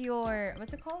appreciate your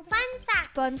what's it called?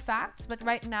 Fun facts, but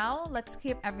right now let's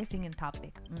keep everything in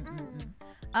topic.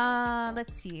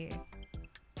 Let's see.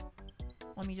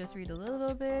 Let me just read a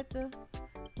little bit.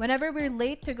 Whenever we're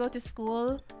late to go to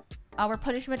school, our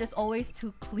punishment is always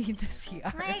to clean the CR.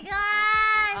 Oh my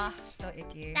gosh! So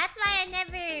icky. That's why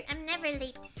I'm never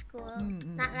late to school.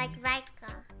 Not like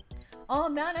Raika. Oh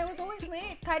man, I was always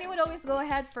late. Kairi would always go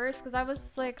ahead first because I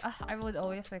was like, I would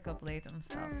always wake up late and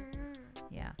stuff.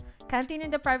 Yeah. Canteen in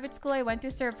the private school I went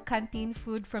to served canteen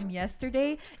food from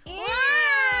yesterday. Ew!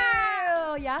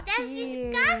 Wow!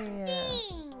 Yucky! That's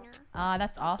disgusting!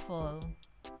 That's awful.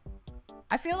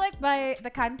 I feel like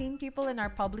the canteen people in our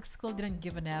public school didn't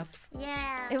give an F.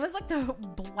 Yeah. It was like the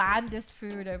blandest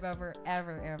food I've ever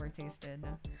tasted.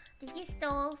 Did you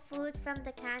stole food from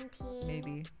the canteen?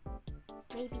 Maybe.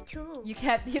 Maybe two. You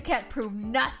can't prove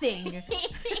nothing.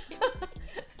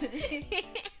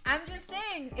 I'm just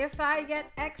saying, if I get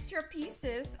extra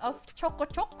pieces of choco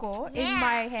choco in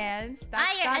my hands,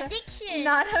 that's your addiction.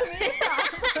 Not a big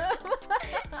problem.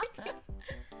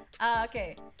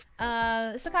 Okay.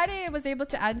 Sakari was able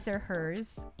to answer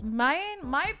hers.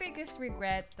 My biggest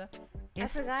regret is... I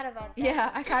forgot about that.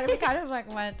 Yeah, we kind of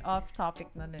like went off topic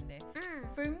na nun eh.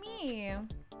 For me...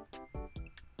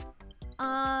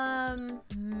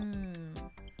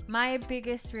 my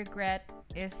biggest regret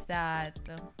is that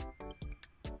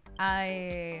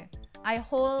I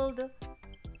hold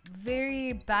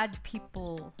very bad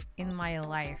people in my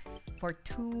life for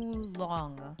too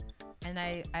long, and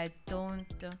I don't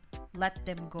let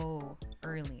them go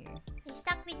early. You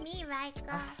stuck with me, right?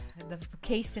 The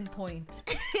case in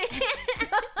point.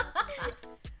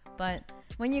 But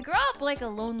when you grow up like a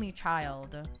lonely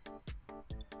child,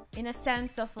 in a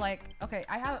sense of like, okay,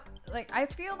 I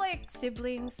feel like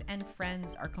siblings and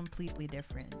friends are completely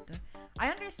different. I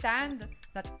understand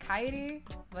that Kairi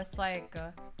was like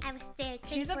I was there.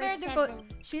 She's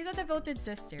a devoted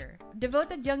sister,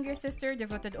 devoted younger sister,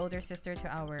 devoted older sister to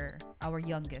our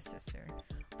youngest sister.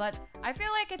 But I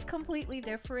feel like it's completely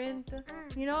different.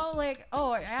 You know, like,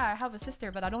 oh yeah, I have a sister,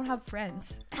 but I don't have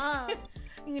friends. Oh,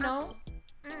 you know.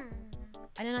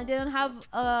 And then I didn't have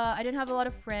a lot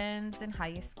of friends in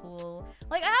high school.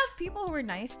 Like, I have people who were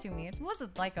nice to me. It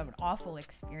wasn't like an awful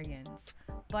experience,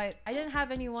 but I didn't have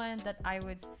anyone that I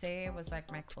would say was like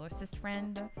my closest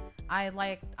friend. I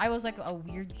was like a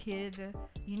weird kid,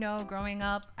 you know, growing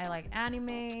up. I like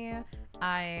anime.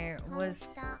 I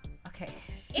was okay.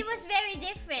 It was very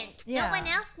different. Yeah. No one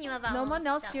else knew about. No one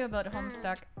else knew about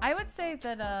Homestuck. I would say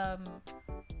that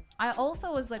I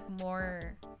also was like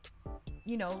more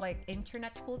you know, like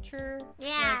internet culture.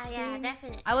 Yeah, like, yeah, thing.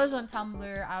 definitely. I was on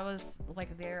Tumblr. I was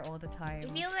like there all the time.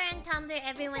 If you were on Tumblr,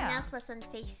 everyone Yeah. else was on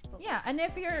Facebook. Yeah, and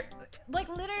if you're like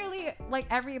literally like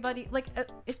everybody, like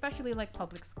especially like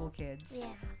public school kids, Yeah.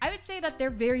 I would say that they're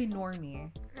very normie.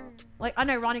 Like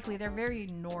unironically, they're very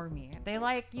normie. They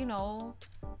like, you know,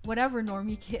 whatever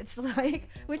normie kids like,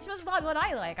 which was not what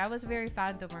I like. I was very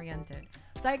fandom oriented.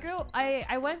 So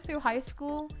I went through high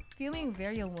school feeling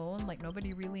very alone. Like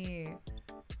nobody really,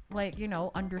 like, you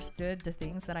know, understood the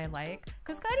things that I like.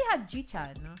 Cause Kairi had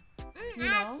G-chan. You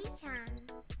know? G-chan.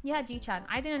 Yeah, G-chan.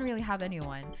 I didn't really have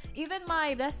anyone. Even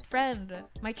my best friend,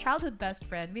 my childhood best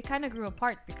friend, we kind of grew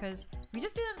apart because we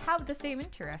just didn't have the same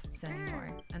interests anymore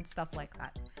and stuff like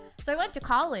that. So I went to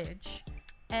college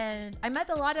and I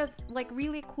met a lot of like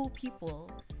really cool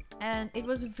people, and it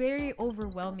was very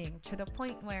overwhelming to the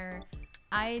point where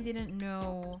I didn't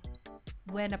know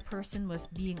when a person was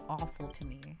being awful to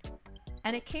me.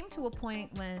 And it came to a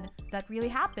point when that really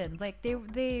happened. Like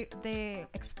they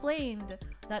explained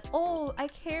that, oh, I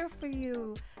care for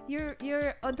you. You're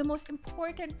the most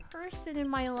important person in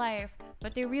my life.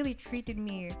 But they really treated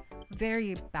me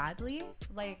very badly.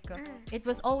 Like it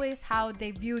was always how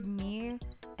they viewed me,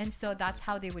 and so that's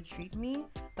how they would treat me.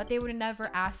 But they would never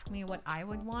ask me what I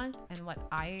would want and what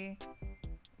I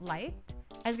liked.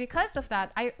 And because of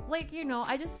that, I like, you know,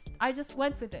 I just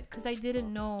went with it because I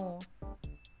didn't know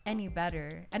any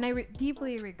better, and I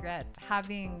deeply regret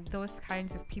having those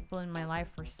kinds of people in my life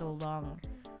for so long.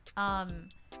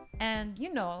 And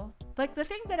you know, like the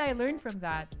thing that I learned from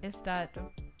that is that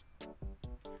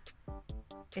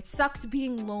it sucks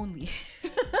being lonely.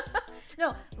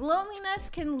 No, loneliness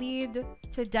can lead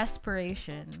to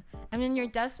desperation, and when you're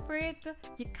desperate,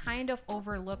 you kind of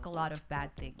overlook a lot of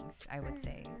bad things, I would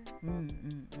say.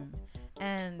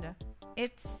 And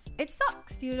it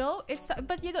sucks, you know.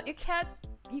 But you know, you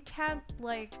can't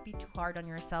like be too hard on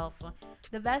yourself.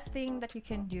 The best thing that you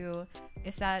can do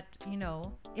is that, you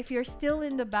know, if you're still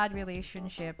in the bad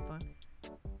relationship,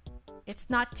 it's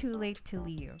not too late to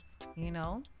leave, you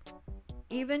know.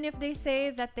 Even if they say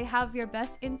that they have your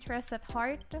best interests at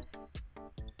heart,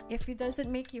 if it doesn't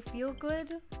make you feel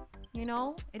good, you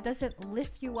know, it doesn't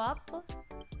lift you up,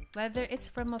 whether it's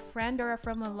from a friend or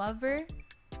from a lover,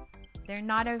 they're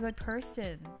not a good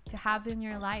person to have in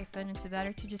your life, and it's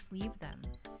better to just leave them.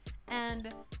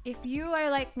 And if you are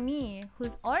like me,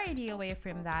 who's already away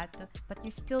from that, but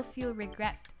you still feel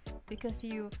regret because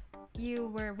you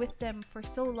were with them for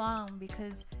so long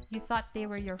because you thought they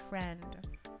were your friend,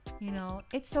 you know,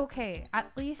 it's okay.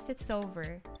 At least it's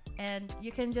over, and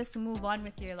you can just move on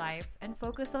with your life and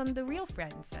focus on the real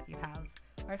friends that you have.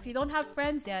 Or if you don't have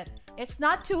friends yet, it's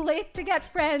not too late to get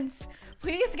friends.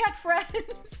 Please get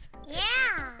friends.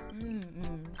 Yeah.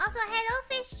 Also, hello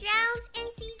Fish Drowns and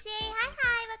CJ.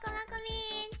 Hi, welcome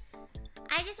in.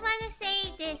 I just want to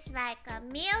say this, Raika.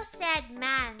 Meal said,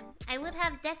 man, I would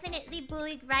have definitely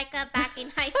bullied Raika back in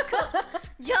high school.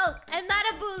 Joke, I'm not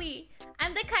a bully.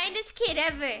 I'm the kindest kid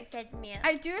ever, said Meal.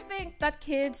 I do think that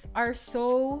kids are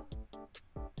so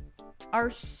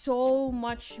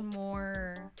much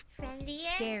more Friendlier?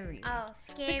 scary. Oh,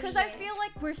 scary. Because I feel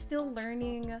like we're still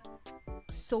learning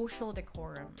social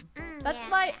decorum. That's yeah,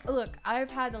 why, yeah. look, I've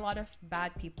had a lot of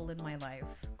bad people in my life.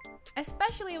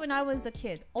 Especially when I was a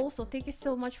kid. Also, thank you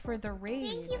so much for the raid.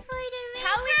 Thank you for the raid.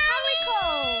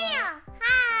 Calico!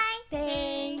 Hi.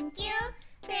 Thank you.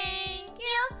 Thank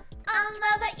you.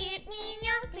 Mabait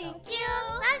ninyo. Thank you.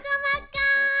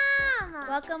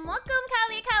 Welcome. Welcome,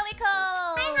 Calico!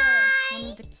 Hi.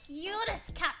 One of the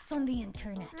cutest cats on the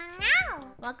internet. Meow.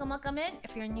 Welcome in.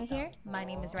 If you're new here, my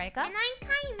name is Raika. And I'm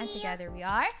Kairi. And together we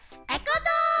are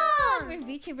Ecotone. We're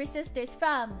Vtuber Sisters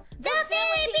from The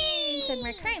Philippines. and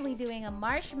we're currently doing a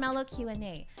Marshmallow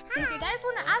Q&A. So if you guys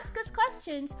want to ask us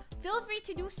questions, feel free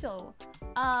to do so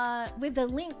with the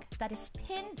link that is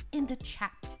pinned in the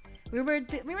chat. We were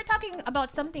talking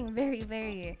about something very,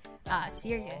 very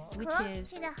serious, which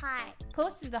Close to the heart.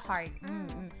 close to the heart.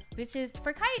 Which is,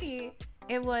 for Kairi,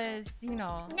 it was, you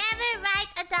know, Never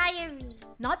write a diary.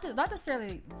 not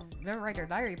necessarily write your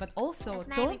diary, but also That's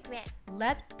my don't regret.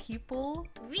 let people.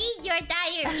 Read your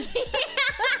diary.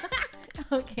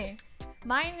 Okay,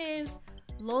 mine is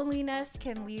loneliness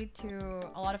can lead to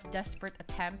a lot of desperate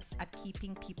attempts at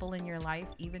keeping people in your life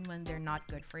even when they're not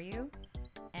good for you,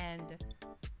 and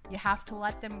you have to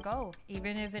let them go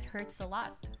even if it hurts a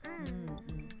lot.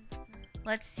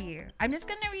 Let's see. I'm just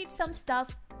gonna read some stuff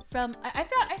from I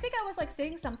think I was like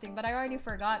saying something, but I already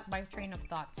forgot my train of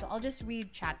thought. So I'll just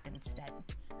read chat instead.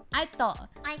 I thought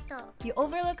you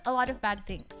overlook a lot of bad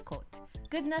things. Quote.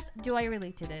 Goodness, do I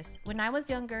relate to this? When I was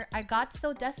younger, I got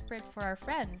so desperate for our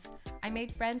friends. I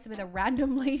made friends with a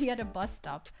random lady at a bus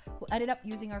stop who ended up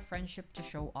using our friendship to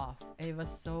show off. It was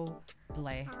so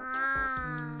bleh.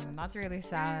 That's really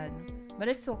sad. But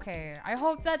it's okay. I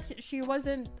hope that she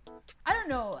wasn't... I don't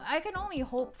know. I can only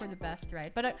hope for the best,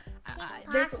 right? But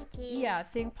there's... Yeah,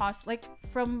 think positive. Like,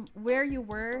 from where you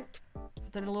were,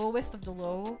 the lowest of the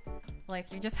low...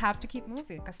 Like, you just have to keep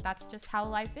moving because that's just how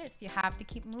life is. You have to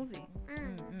keep moving.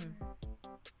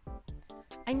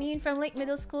 I mean, from late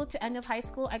middle school to end of high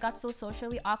school, I got so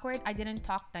socially awkward, I didn't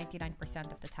talk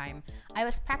 99% of the time. I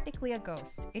was practically a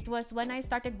ghost. It was when I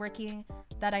started working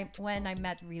when I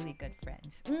met really good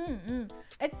friends.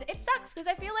 It sucks because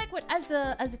I feel like as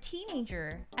a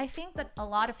teenager, I think that a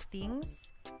lot of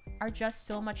things are just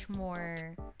so much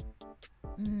more...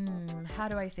 how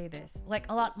do I say this? Like,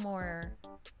 a lot more...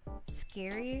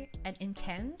 scary and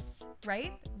intense,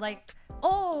 right? Like,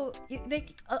 oh,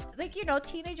 like you know,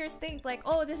 teenagers think like,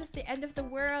 oh, this is the end of the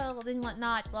world and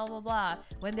whatnot, blah blah blah,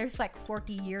 when there's like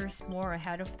 40 years more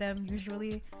ahead of them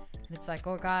usually, and it's like,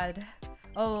 oh god,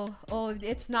 oh,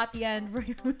 it's not the end.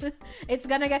 It's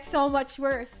gonna get so much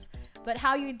worse. But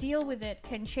how you deal with it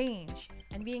can change,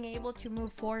 and being able to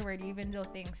move forward even though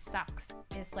things suck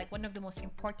is like one of the most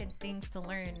important things to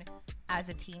learn as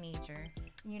a teenager.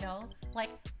 You know, like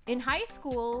in high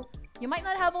school, you might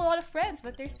not have a lot of friends,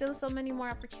 but there's still so many more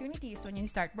opportunities when you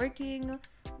start working.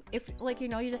 If like, you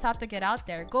know, you just have to get out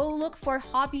there, go look for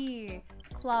hobby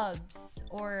clubs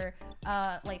or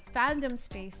like fandom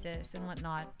spaces and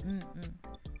whatnot.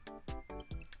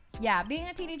 Yeah, being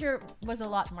a teenager was a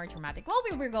lot more traumatic. Well,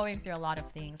 we were going through a lot of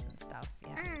things and stuff.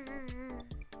 Yeah.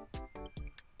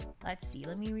 Let's see.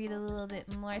 Let me read a little bit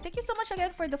more. Thank you so much again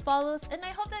for the follows, and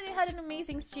I hope that you had an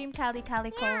amazing stream, Cali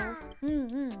Calico. Yeah.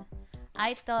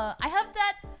 I hope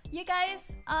that you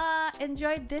guys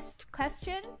enjoyed this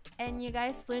question and you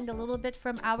guys learned a little bit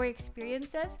from our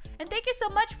experiences. And thank you so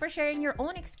much for sharing your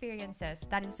own experiences.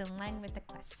 That is in line with the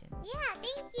question. Yeah,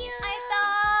 thank you.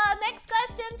 Next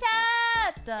question,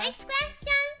 chat. Next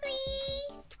question,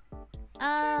 please.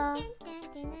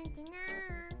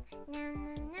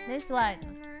 This one.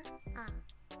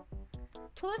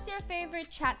 Who's your favorite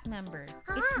chat member?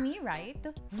 It's me, right?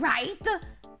 Right?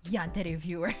 Yante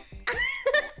reviewer.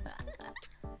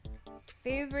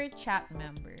 Favorite chat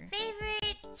member.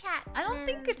 I don't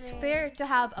think it's fair to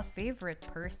have a favorite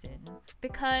person,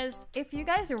 because if you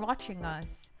guys are watching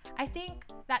us, I think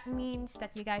that means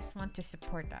that you guys want to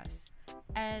support us,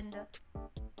 and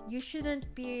you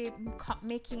shouldn't be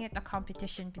making it a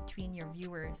competition between your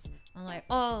viewers. I'm like,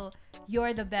 oh,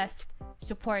 you're the best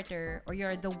supporter or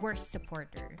you're the worst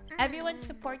supporter. Everyone's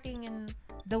supporting in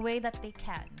the way that they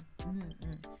can.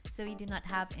 So we do not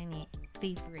have any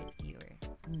favorite viewer.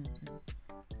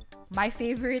 My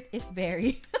favorite is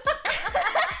Barry.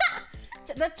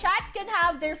 The chat can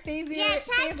have their favorite. Yeah,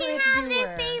 chat favorite can have viewer.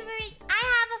 their favorite. I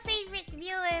have a favorite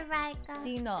viewer, Raika.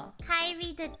 Sino?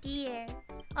 Kairi the deer.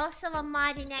 Also a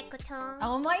mod in Ecotone.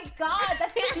 Oh my god,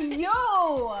 that's just you!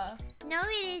 No,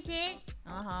 it isn't.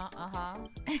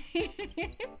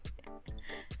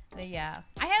 But yeah,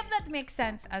 I hope that makes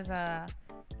sense as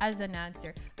an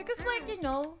answer, because like, you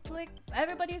know, like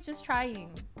everybody's just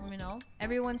trying, you know,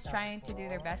 everyone's trying to do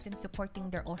their best in supporting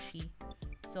their oshi.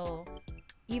 So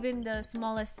even the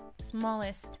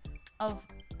smallest of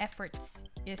efforts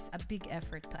is a big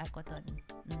effort to Ecotone.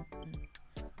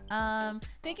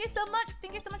 Thank you so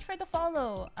much for the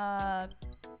follow.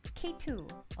 K2,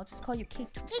 I'll just call you K2.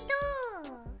 K2!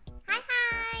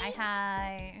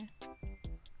 Hi!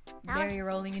 Barry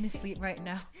rolling in his sleep right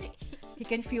now. He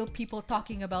can feel people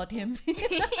talking about him.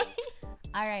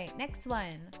 Alright, next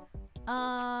one.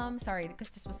 Sorry, because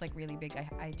this was like really big,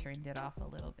 I turned it off a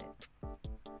little bit.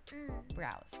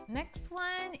 Browse. Next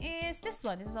one is this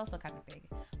one. This is also kind of big.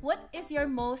 What is your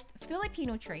most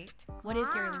Filipino trait? What is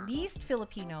your least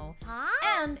Filipino?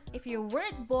 And if you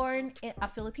weren't born a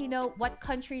Filipino, what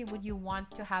country would you want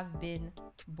to have been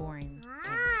born in?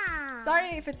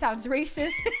 Sorry if it sounds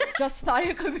racist. Just thought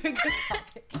it could be a good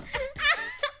topic.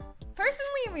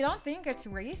 Personally, we don't think it's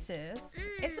racist.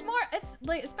 It's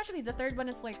like, especially the third one,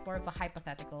 it's like more of a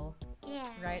hypothetical. Yeah.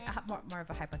 Right? Yeah. More of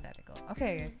a hypothetical.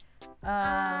 Okay.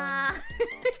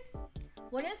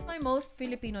 What is my most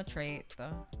Filipino trait?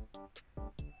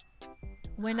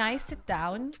 When I sit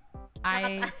down,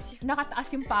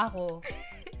 nakataas yung pa ako.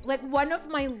 Like, one of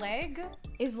my leg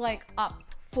is like up,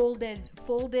 folded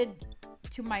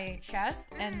to my chest,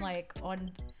 and like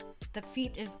on the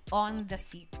feet is on the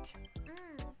seat.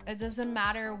 It doesn't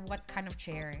matter what kind of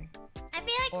chair I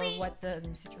feel like or what the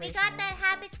situation we got is. that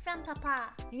habit from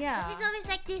Papa. Yeah. 'Cause he's always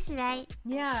like this, right?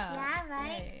 Yeah. Yeah,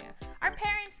 right? Yeah. Our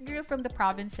parents grew from the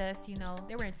provinces, you know.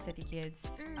 They weren't city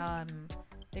kids.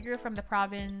 They grew from the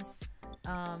province.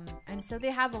 And so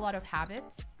they have a lot of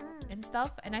habits and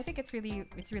stuff. And I think it's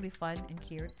really fun and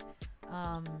cute.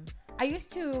 I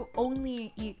used to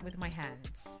only eat with my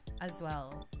hands as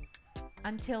well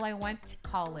until I went to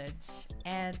college,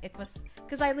 and it was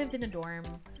because I lived in a dorm,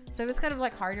 so it was kind of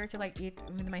like harder to like eat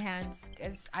with my hands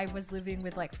as I was living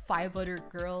with like 5 other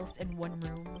girls in one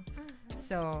room.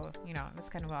 So you know, it's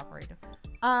kind of awkward.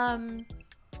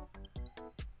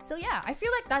 So yeah, I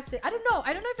feel like that's it. I don't know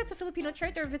if it's a Filipino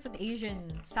trait or if it's an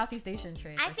Southeast Asian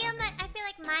trait. I feel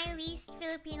like my least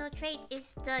Filipino trait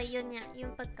is the yung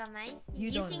pagkamay.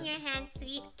 Using your hands to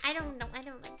eat. I don't know. I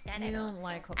don't like that. You don't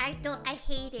like. I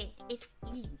hate it. It's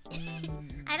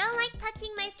I don't like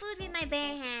touching my food with my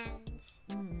bare hands.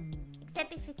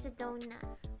 Except if it's a donut.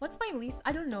 What's my least?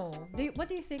 I don't know. What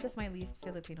do you think is my least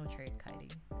Filipino trait,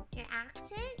 Kairi? Your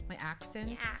accent? My accent?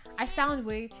 Your accent? I sound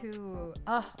way too,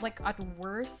 like at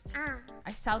worst,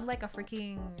 I sound like a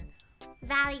freaking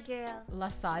Valley girl. La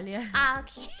Salia.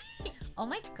 Okay. Oh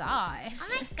my god. Oh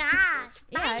my gosh.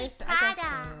 Yeah, Buy I me guess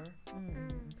Prada. so.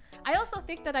 I also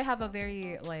think that I have a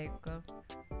very like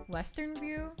Western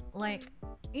view. Like,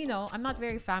 you know, I'm not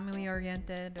very family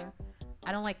oriented.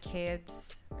 I don't like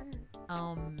kids.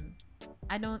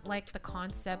 I don't like the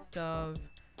concept of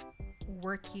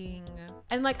working,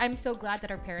 and like I'm so glad that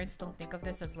our parents don't think of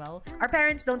this as well. Our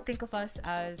parents don't think of us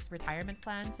as retirement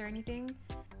plans or anything,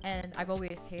 and I've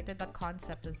always hated that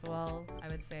concept as well. I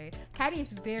would say Kairi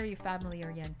is very family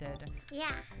oriented.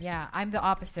 Yeah, I'm the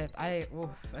opposite. I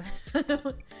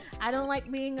don't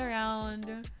like being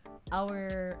around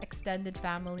our extended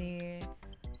family.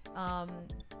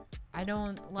 I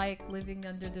don't like living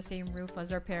under the same roof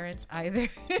as our parents either.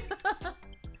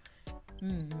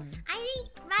 I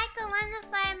think Raika, one of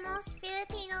our most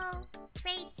Filipino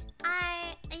traits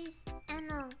is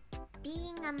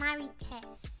being a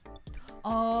marites.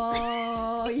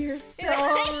 Oh, you're so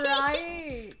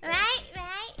right. Right.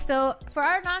 So for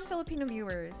our non-Filipino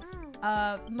viewers,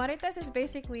 marites is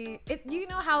basically it. You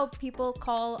know how people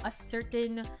call a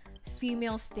certain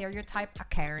female stereotype a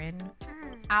Karen?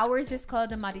 Ours is called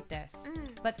the marites.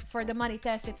 But for the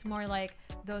marites, it's more like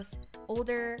those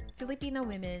older Filipino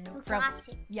women who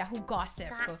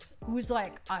gossip. Who's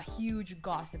like a huge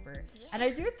gossiper. Yeah. And I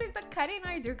do think that Kairi and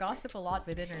I do gossip a lot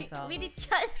within ourselves.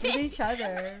 With each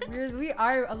other. We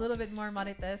are a little bit more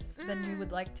marites than we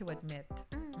would like to admit.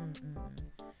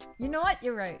 You know what?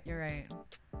 You're right.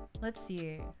 Let's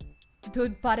see.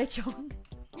 Dude, pare chong.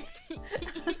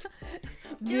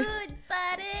 Dude,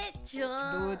 pare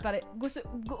chong.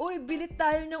 Uy, bilit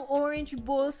tayo ng orange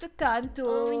balls sa kanto.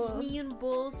 Orange neon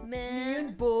balls,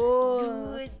 man. Neon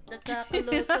balls. Dude,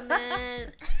 nakakaloka,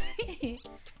 man.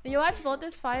 You watch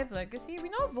Voltes 5 Legacy? We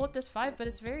know Voltes 5, but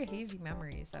it's very hazy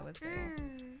memories, I would say.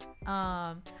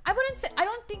 I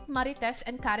don't think Marites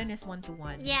and Karen is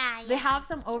one-to-one. Yeah. They have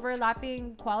some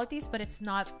overlapping qualities, but it's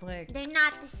not like... They're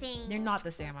not the same. They're not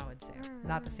the same, I would say.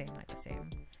 Not the same.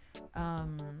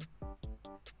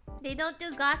 They don't do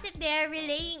gossip, they're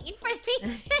relaying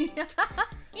information.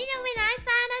 You know, when I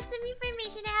found out some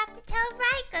information, I have to tell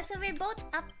Raika, so we're both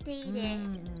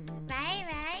updated.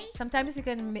 Right? Sometimes we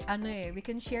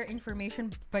can share information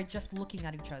by just looking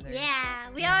at each other. Yeah,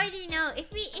 we already know.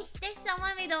 If there's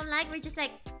someone we don't like, we're just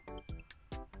like...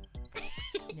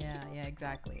 yeah,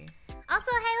 exactly.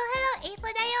 Also, hello, Efo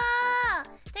dayo!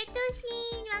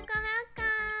 Turtushin,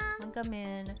 welcome.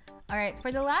 In. Alright,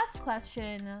 for the last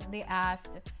question, they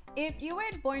asked, if you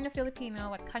weren't born a Filipino,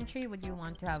 what country would you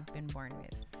want to have been born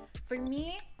with? For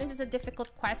me, this is a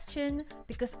difficult question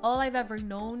because all I've ever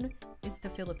known is the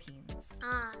Philippines.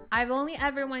 I've only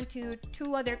ever went to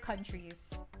 2 other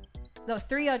countries. No,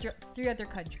 3 other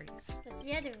countries. What's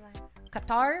the other one?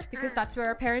 Qatar, because that's where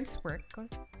our parents work.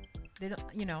 They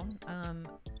don't,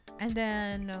 and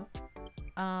then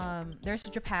there's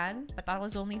Japan, but that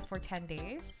was only for 10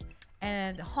 days.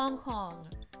 And Hong Kong,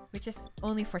 which is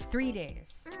only for 3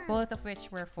 days. Both of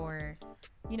which were for,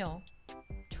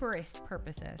 tourist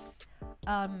purposes.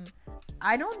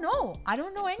 I don't know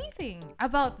anything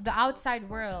about the outside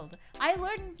world. I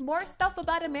learn more stuff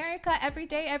about America every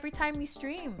day, every time we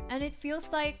stream. And it feels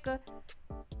like, a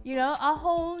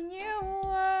whole new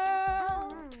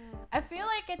world. I feel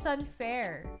like it's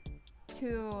unfair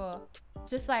to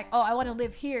just like, oh, I want to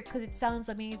live here because it sounds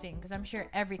amazing, because I'm sure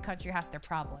every country has their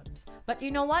problems. But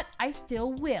you know what? I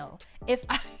still will. If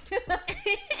I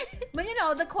But you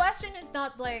know, the question is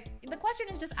not like, the question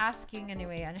is just asking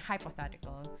anyway, and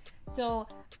hypothetical. So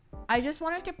I just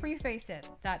wanted to preface it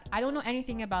that I don't know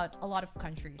anything about a lot of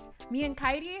countries. Me and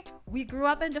Kairi, we grew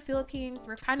up in the Philippines.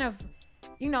 We're kind of,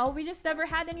 you know, we just never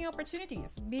had any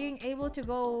opportunities. Being able to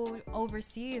go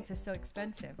overseas is so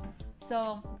expensive.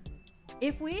 So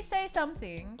if we say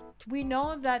something, we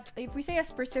know that if we say a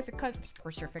specific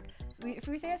if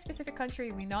we say a specific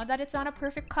country, we know that it's not a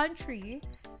perfect country,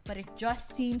 but it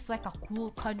just seems like a cool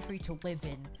country to live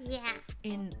in. Yeah.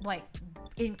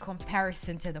 In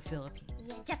comparison to the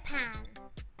Philippines. Yeah, Japan.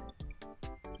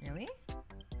 Really?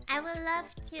 I would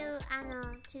love to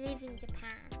live in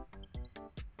Japan.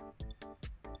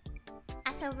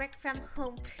 As a work from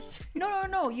home person.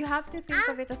 No. You have to think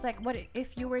of it as like, what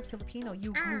if you were Filipino?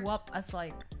 You grew up as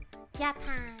like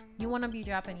Japan. You want to be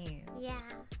Japanese. Yeah.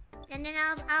 And then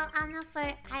I'll know for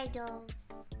idols.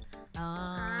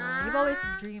 You've always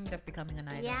dreamed of becoming an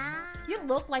idol. Yeah. You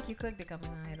look like you could become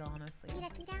an idol, honestly. Kira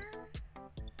kira.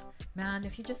 Man,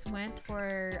 if you just went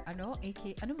for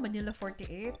Manila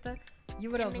 48,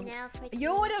 you would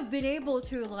have been able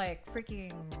to like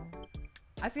freaking.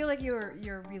 I feel like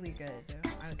you're really good.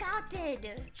 Got scouted.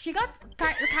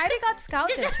 Kairi got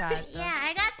scouted, chat. Yeah,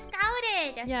 I got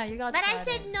scouted. Yeah, you got but scouted. I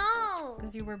said no.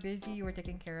 Because you were busy, you were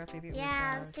taking care of baby Usa.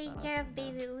 Yeah, I was taking care of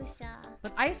baby Usa.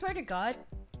 But I swear to God,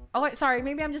 oh wait, sorry,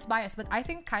 maybe I'm just biased, but I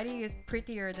think Kairi is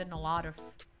prettier than a lot of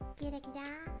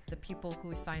the people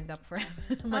who signed up for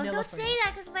Manila. Don't say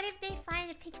that, because what if they find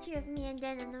a picture of me and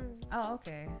then me? Oh,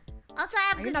 okay. Also, I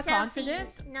have Are good you not selfies.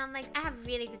 confident? No, I'm like, I have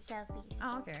really good selfies.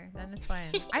 Oh, okay. Then it's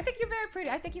fine. I think you're very pretty.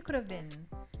 I think you could have been.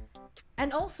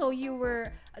 And also, you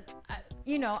were,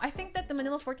 you know, I think that the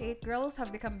Manila 48 girls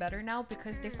have become better now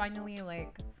because they finally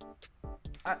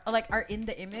are in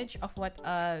the image of what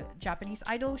a Japanese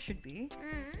idol should be.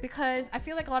 Because I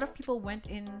feel like a lot of people went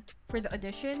in for the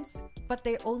auditions, but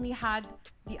they only had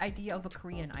the idea of a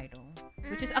Korean idol,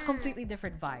 which is a completely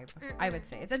different vibe. I would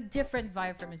say it's a different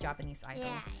vibe from a Japanese idol.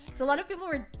 Yeah. So a lot of people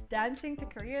were dancing to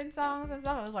Korean songs and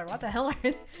stuff. I was like, what the hell are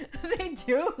they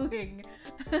doing?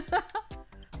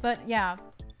 But yeah.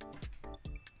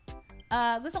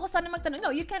 Gusto ko sana magtanong. No,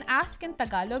 you can ask in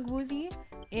Tagalog, Woozy,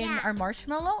 in our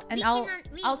Marshmallow, and I'll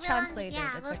translate it.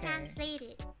 It's we'll okay. translate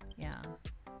it. Yeah.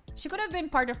 She could have been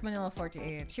part of Manila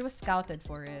 48. She was scouted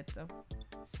for it.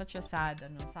 Such a sad,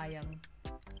 sayang.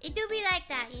 It do be like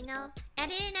that, you know? I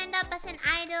didn't end up as an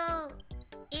idol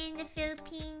in the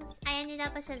Philippines. I ended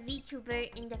up as a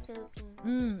VTuber in the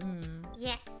Philippines.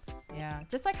 Yes. Yeah.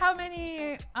 Just like how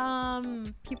many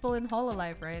people in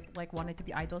Hololive, right? Like wanted to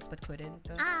be idols but couldn't.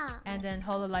 And then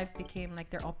Hololive became like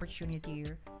their opportunity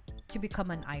to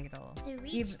become an idol. To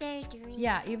reach their dream.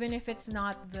 Yeah, even if it's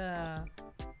not the,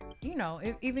 you know,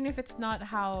 even if it's not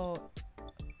how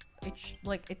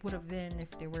it would have been if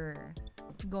they were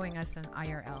going as an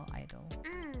IRL idol.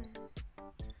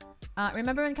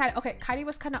 Remember when Kairi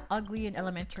was kind of ugly in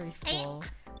elementary school,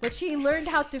 but she learned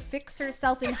how to fix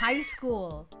herself in high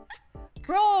school.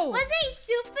 Bro! Was I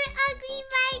super ugly,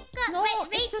 Raika? No,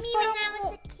 rate me when I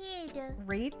was a kid.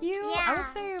 Rate you? Yeah. I would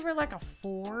say you were like a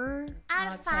 4 out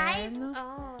of 5? 10.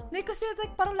 Oh. Like, kasi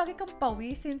like parang lagi kang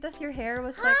pawisin, tas your hair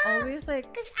was like always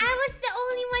like... Because I was the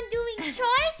only one doing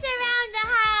chores around the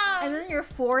house. And then your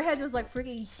forehead was like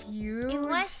freaking huge. It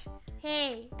was...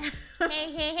 Hey.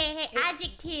 hey.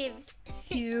 Adjectives.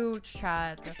 Huge,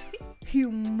 chat.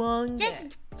 Humongous.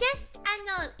 Just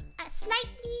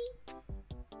slightly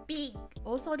big.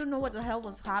 Also, I don't know what the hell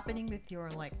was happening with your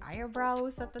like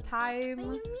eyebrows at the time.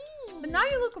 What do you mean? But now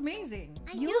you look amazing.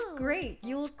 You do. look great.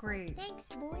 You look great. Thanks,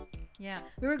 boy. Yeah,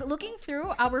 we were looking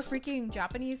through our freaking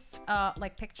Japanese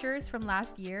like pictures from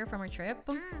last year from our trip.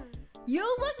 You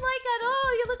look like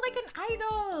you look like an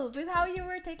idol with how you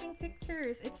were taking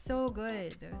pictures. It's so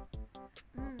good.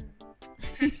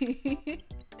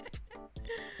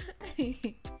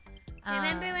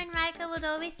 Remember when Raika would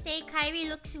always say Kairi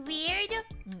looks weird?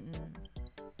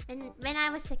 And when I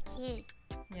was a kid.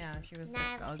 Yeah, she was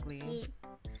like ugly.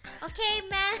 Okay,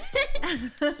 man.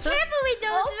 Careful with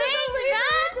those rings,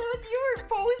 man. You were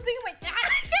posing like that.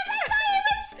 Because I thought it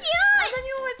was cute. And then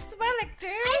you would smile like this.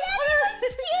 I thought it was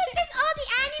cute because all the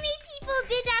anime people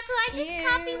did that, so I just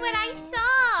copied what I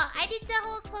saw. I did the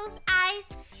whole closed eyes,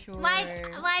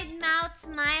 wide mouth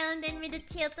smile, and then with a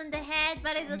tilt on the head,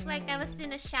 but it looked like I was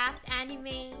in a Shaft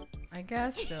anime. I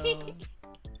guess so.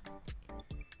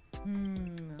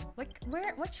 Like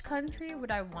which country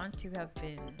would I want to have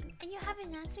been? You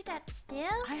haven't answered that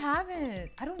still? I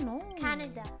haven't. I don't know.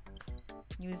 Canada.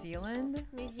 New Zealand?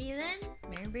 New Zealand?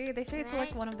 Maybe. They say it's like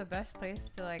Right. one of the best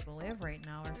places to like live right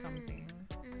now or something.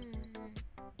 Mm.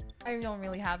 I don't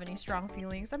really have any strong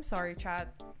feelings. I'm sorry,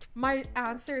 chat. My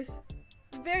answer's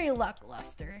very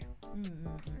lackluster.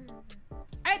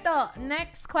 Alright,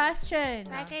 next question.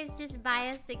 Raika is just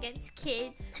biased against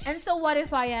kids. And so what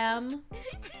if I am?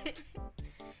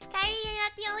 Kairi, you're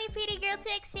not the only pretty girl to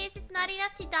exist. It's not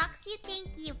enough to dox you. Thank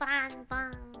you. Bang,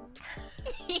 bang.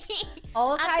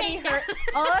 All I'll Kairi take that.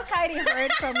 Kairi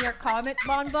heard from your comment,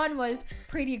 Bonbon, was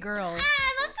pretty girl.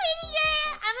 I'm a pretty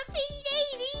girl. I'm a pretty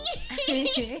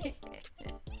lady.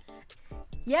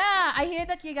 Yeah, I hear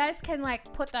that you guys can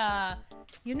like put a,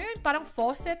 you know, parang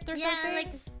faucet or Yeah, something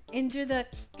like the into the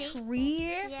steak.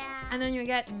 tree, Yeah. and then you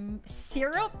get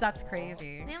syrup. That's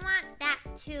crazy. We want that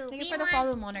too. Thank you We for the want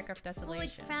follow, Monarch of food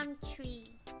Desolation. from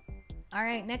tree. All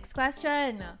right, next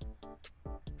question.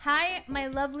 Hi, my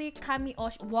lovely Kami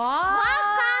Osh. Wow.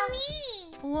 Wow,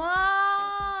 Kami!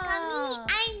 Wow. Kami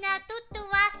ay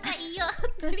natutuwa sa iyo.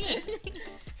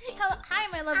 Hi,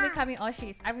 my lovely Kami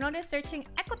Oshis. I've noticed searching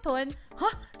Ecotone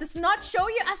does not show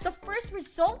you as the first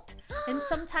result, and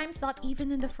sometimes not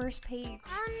even in the first page.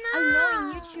 Oh I no! know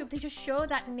in YouTube they just show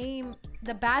that name,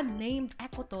 the band named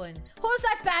Ecotone. Who's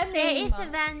that band There name? is a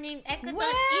band named Ecotone,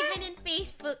 Where? even in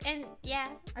Facebook, and yeah.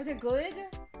 Are they good?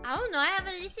 I don't know, I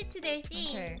haven't listened to their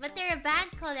thing, Okay. but they're a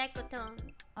band called Ecotone.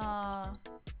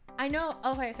 I know.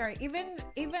 Okay, sorry. Even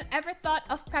ever thought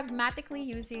of pragmatically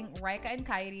using Raika and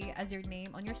Kairi as your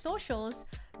name on your socials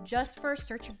just for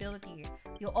searchability?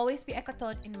 You'll always be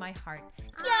Ecotone in my heart.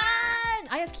 Yan!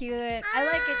 Ay, cute. I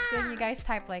like it when you guys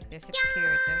type like this. It's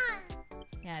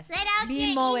cute. Yes. Let out Be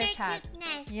your moe inner chat.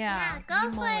 cuteness. Yeah, Go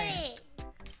be for moe. it.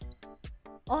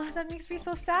 Oh, that makes me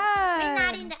so We're sad.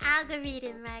 not in the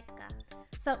algorithm, Raika.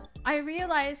 So I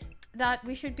realized that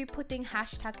we should be putting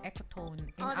hashtag Ecotone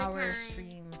in All the our time.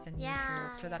 streams and Yeah,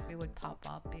 YouTube so that we would pop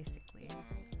up basically.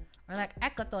 Or like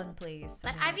Ecotone plays.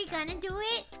 But something are like we that. gonna do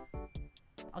it?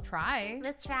 I'll try.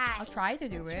 We'll try. I'll try to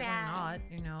do Let's it. try. Why not?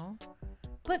 You know.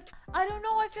 But I don't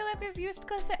know. I feel like we've used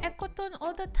kasi Ecotone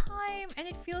all the time, and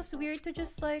it feels weird to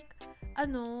just like,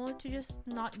 to just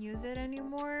not use it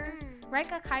anymore.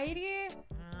 Raika Kairi?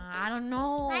 I don't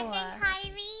know. Raika and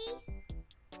Kairi?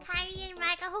 Kairi and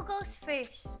Raika, who goes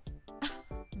first?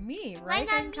 Me, Why Raika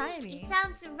not and me? Kairi. It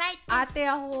sounds right. 'cause Ate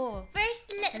ako.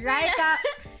 Raika,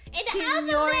 in the alphabet.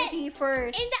 seniority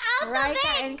first. In the alphabet.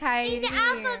 Raika and Kairi. In the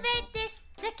alphabet,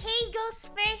 the K goes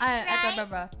first, Ah, right? ito,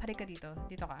 baba. Pari ka dito.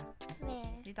 Dito ka. Where?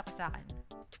 Dito ka sa akin.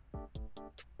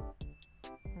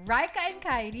 Raika and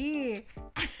Kairi.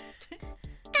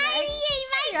 Kairi and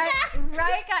Raika!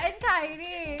 Raika and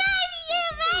Kairi. Kairi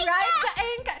and Raika! Raika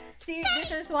and Kairi. See,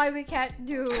 this is why we can't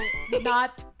do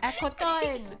not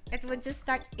Ecotone. It would just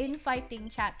start infighting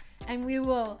chat, and we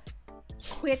will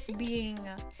quit being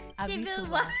a Civil VTuber.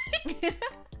 war.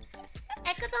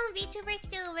 Ecotone VTuber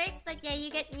still works, but yeah, you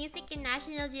get music in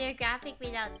National Geographic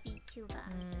without VTuber.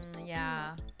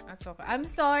 Yeah, that's okay. I'm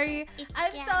sorry.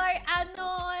 I'm yeah. sorry,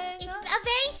 Anon. It's a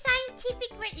very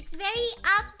scientific word. It's very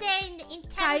out there in the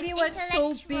Kairi went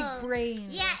so big intellectual. brain.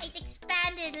 Yeah, it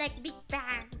expanded like Big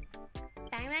Bang.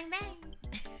 Bang, bang, bang.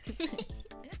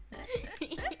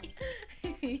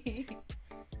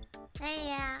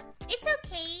 Yeah, it's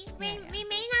okay. We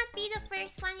may not be the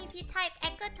first one if you type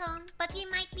Ecotone, but we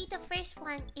might be the first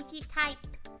one if you type.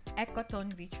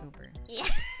 Ecotone VTuber. Yeah.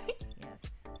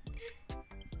 Yes.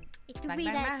 It could Bang, be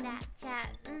bang, like bang. that, chat.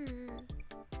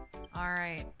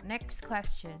 Alright, next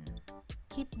question.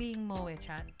 Keep being moe,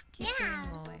 chat. Keep Yeah.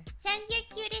 being moe. Send your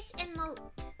cutest emote.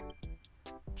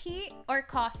 Tea or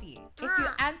coffee? If you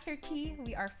answer tea,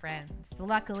 we are friends.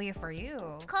 Luckily for you.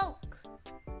 Coke.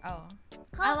 Oh.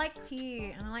 Coke. I like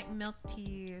tea and I like milk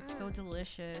tea. It's so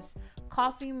delicious.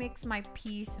 Coffee makes my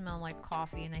pee smell like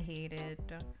coffee and I hate it.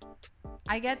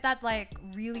 I get that like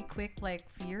really quick like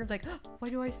fear of like, why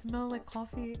do I smell like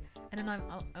coffee? And then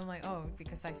I'm like, oh,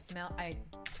 because I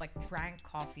like drank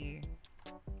coffee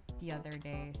the other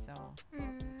day, so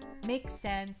makes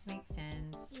sense.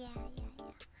 Yeah.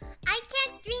 I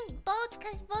can't drink both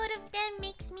because both of them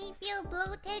makes me feel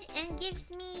bloated and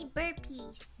gives me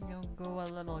burpees. You'll go a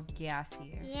little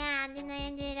gassy. Yeah, and then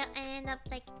I end up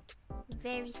like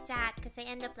very sad because I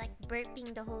end up like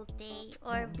burping the whole day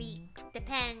or week.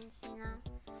 Depends, you know.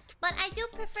 But I do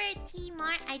prefer tea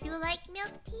more. I do like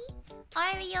milk tea,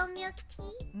 Oreo milk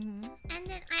tea, and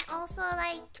then I also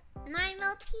like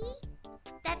normal tea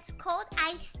that's cold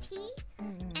iced tea.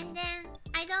 And then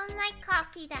I don't like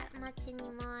coffee that much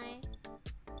anymore.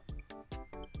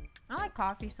 I like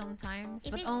coffee sometimes,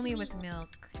 If but it's only sweet. with milk.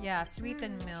 Yeah,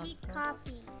 sweetened milk. Sweet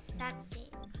coffee. That's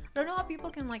it. I don't know how people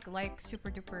can like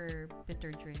super duper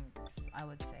bitter drinks, I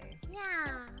would say. Yeah.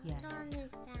 Yeah. I don't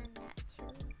understand that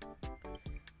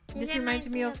too. This reminds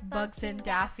me of Bugs and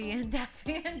Daffy and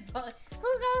Daffy and Bugs. Who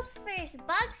goes first?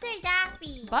 Bugs or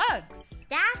Daffy? Bugs!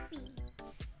 Daffy.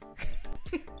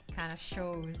 Kind of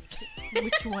shows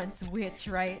which one's which,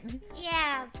 right?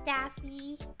 Yeah,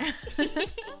 Daffy.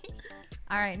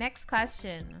 Alright, next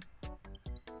question.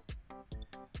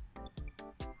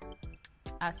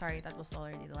 Sorry, that was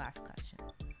already the last question.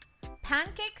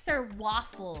 Pancakes or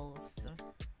waffles?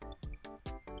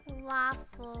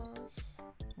 Waffles.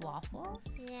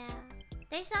 Waffles? Yeah.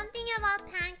 There's something about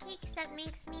pancakes that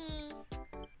makes me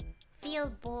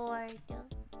feel bored.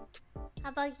 How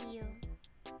about you?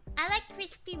 I like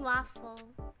crispy waffle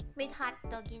with hot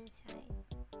dog inside.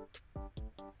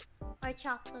 Or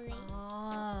chocolate.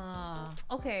 Ah,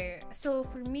 okay. So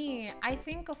for me, I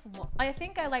think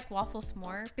I like waffles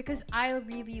more because I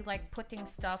really like putting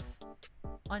stuff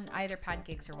on either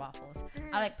pancakes or waffles.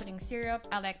 I like putting syrup,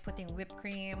 I like putting whipped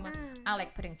cream, I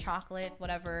like putting chocolate,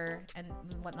 whatever, and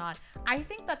whatnot. I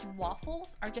think that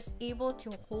waffles are just able to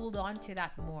hold on to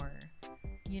that more,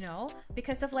 you know,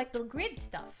 because of like the grid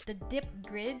stuff, the dip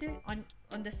grid on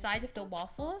the side of the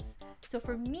waffles. So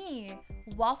for me,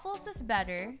 waffles is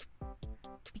better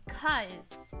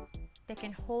because they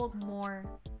can hold more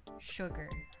sugar.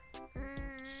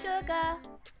 Sugar.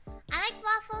 I like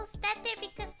waffles better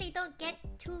because they don't get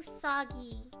too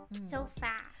soggy so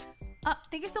fast.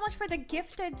 Thank you so much for the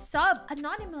gifted sub,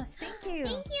 Anonymous. Thank you.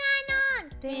 Thank you,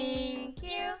 Anon. Thank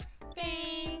you.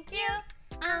 Thank you.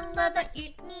 Ang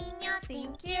babait ninyo.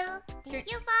 Thank you. Thank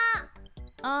you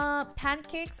po.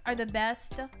 Pancakes are the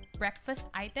best breakfast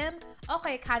item.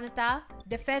 Okay, Kanata,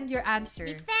 defend your answer.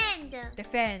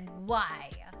 Defend. Why?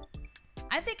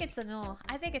 I think it's a no.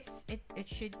 I think it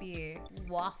should be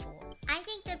waffles. I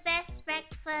think the best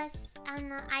breakfast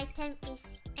item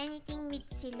is anything with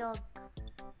silog.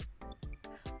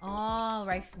 Oh,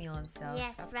 rice meal and stuff.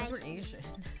 Yes, that's rice because we're meal. Asian.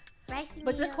 Rice meal.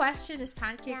 But the question is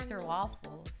pancakes or Yummy.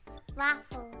 waffles?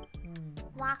 Waffle.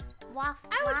 Waffle.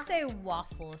 I would say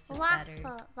waffles is better.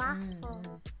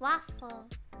 Waffle.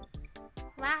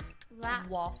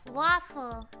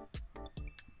 Waffle.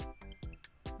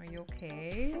 Are you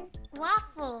okay?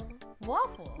 Waffle.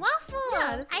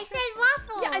 Yeah, that's I said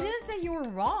waffle. Yeah, I didn't say you were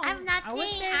wrong. I'm not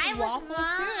saying I was waffle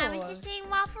wrong. too. I was just saying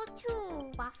waffle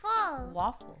too.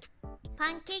 Waffle.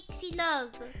 Pancake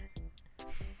silog.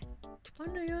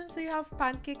 Ano yun? So you have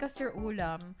pancake as your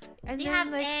ulam. And You then have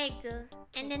like... egg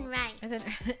and then rice. And then...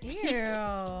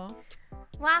 Ew.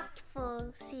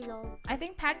 Waffle silog. I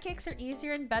think pancakes are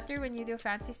easier and better when you do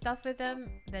fancy stuff with them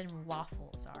than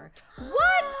waffles are.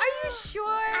 What? Are you sure?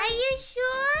 Are you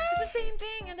sure? It's the same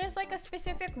thing, and there's like a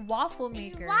specific waffle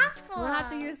maker. waffle. We'll have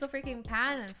to use the freaking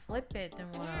pan and flip it and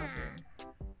whatever.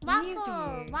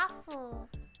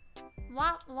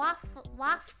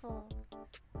 Waffle.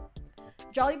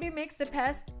 Jollibee makes the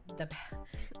best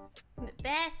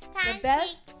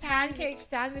pancake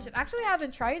sandwich. I actually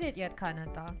haven't tried it yet,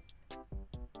 Kanata.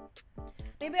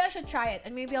 Maybe I should try it,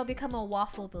 and maybe I'll become a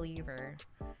waffle believer.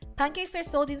 Pancakes are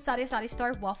sold in sari-sari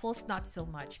store, waffles not so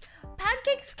much.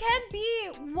 Pancakes can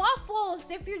be waffles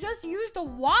if you just use the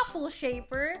waffle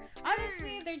shaper.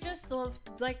 Honestly, they're just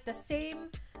like the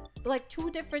same, like two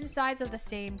different sides of the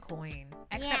same coin,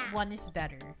 except one is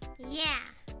better. Yeah.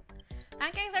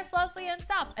 Pancakes are fluffy and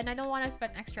soft, and I don't want to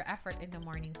spend extra effort in the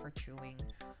morning for chewing.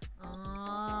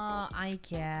 I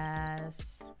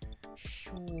guess.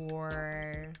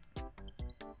 Sure.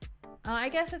 I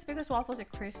guess it's because waffles are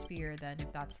crispier then,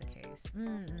 if that's the case.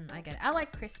 I get it. I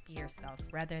like crispier stuff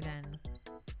rather than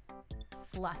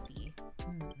fluffy.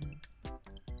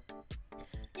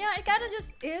 Yeah, it kind of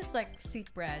just is like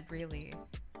sweet bread, really.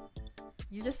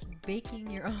 You're just baking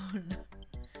your own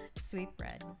sweet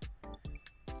bread.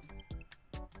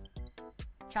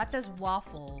 Chat says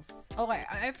waffles. Oh,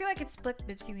 I feel like it's split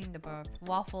between the both.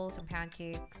 Waffles and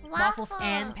pancakes. Waffles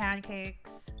and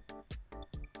pancakes.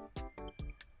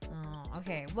 Oh,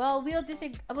 okay. Well, we'll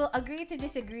agree to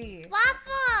disagree.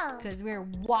 Waffle! Because we're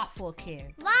waffle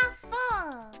kids.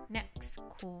 Waffle! Next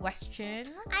question.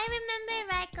 I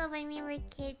remember, Raika, when we were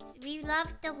kids, we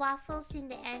loved the waffles in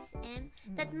the SM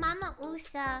that Mama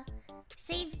Usa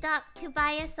saved up to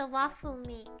buy us a waffle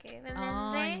maker. Remember?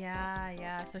 Oh,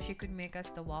 yeah. So she could make us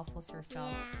the waffles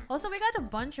herself. Yeah. Also, we got a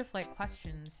bunch of like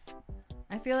questions.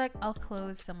 I feel like I'll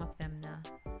close some of them now.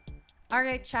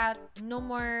 Alright, chat. No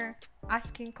more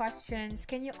asking questions.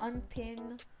 Can you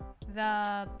unpin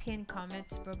the pinned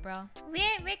comments, bro?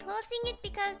 We're closing it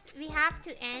because we have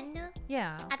to end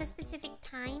at a specific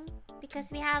time because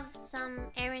we have some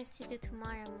errands to do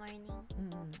tomorrow morning.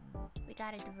 We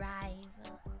gotta drive.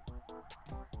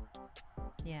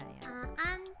 Yeah.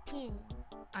 Unpin.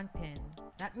 Unpin.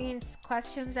 That means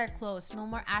questions are closed. No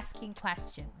more asking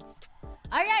questions.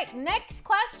 Alright, next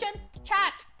question,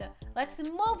 chat. Let's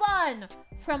move on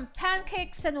from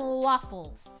pancakes and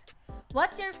waffles.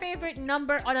 What's your favorite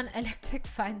number on an electric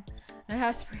fan that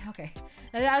has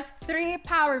that has 3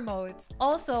 power modes?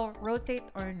 Also, rotate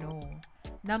or no.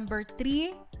 Number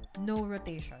 3, no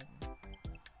rotation.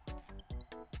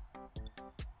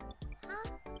 Huh?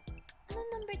 Ano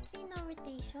number 3, no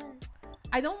rotation?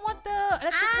 I don't want the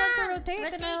electric fan to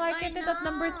rotate, and I like it at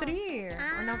number 3.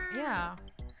 Yeah.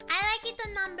 I like it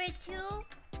on number 2,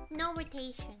 no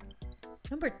rotation.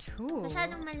 Number 2?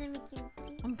 Masyadong malamig yung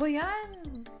 3. Ano ba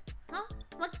yan? Huh?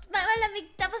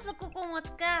 Malamig tapos magkukumot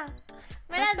ka.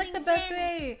 That's like the best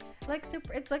way. Like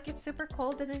it's super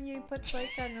cold and then you put like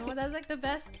that's like the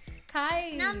best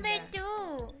kind. Number 2.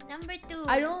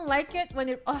 I don't like it when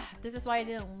it this is why I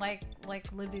didn't like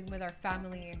living with our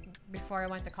family before I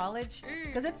went to college,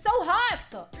 because it's so hot.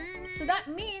 So that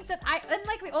means that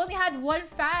we only had 1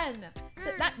 fan.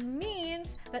 So that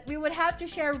means that we would have to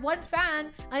share 1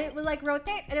 fan, and it would like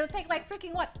rotate, and it would take like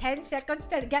freaking 10 seconds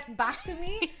to get back to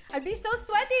me. I'd be so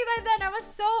sweaty by then. I was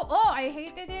so I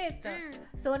hated it.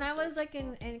 So when I was like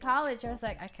in college, I was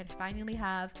like, I can finally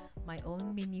have my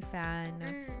own mini fan,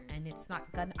 and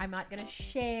I'm not gonna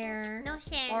share. No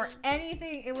sharing. Or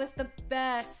anything. It was the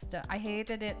best. I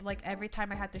hated it like every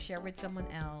time I had to share with someone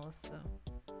else.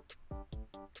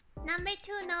 Number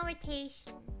 2, no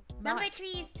rotation. Number 3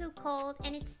 is too cold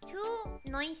and it's too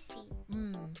noisy.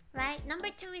 Right? Number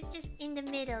 2 is just in the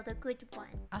middle, the good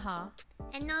one.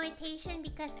 And no rotation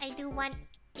because I do want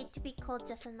it to be cold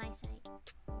just on my side.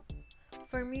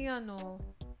 For me,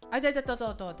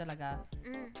 talaga.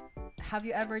 Have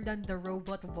you ever done the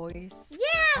robot voice?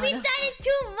 Yeah, we've done it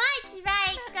too much,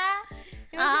 Raika.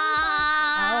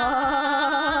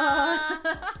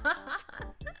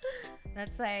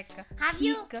 That's like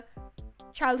peak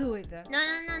childhood.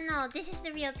 No. This is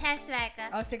the real test, Raika.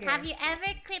 Oh, sige. Have you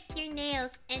ever clipped your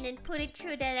nails and then put it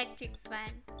through the electric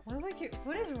fan? What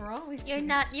is wrong with you?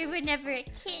 You were never a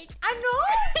kid. Ano?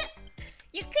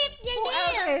 You clip your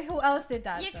nails. Who else did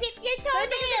that? You clip your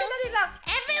toenails.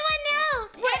 Everyone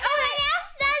else. Everyone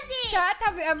else does it. Chat,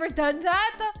 have you ever done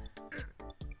that?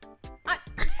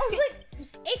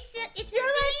 It's a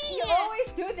thing. You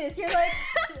always do this. You're like,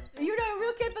 you're not a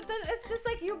real kid, but then it's just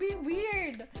like you being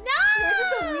weird. No. You're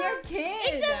just a weird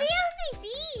kid. It's a real thing.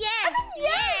 See, yes.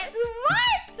 Yes. What?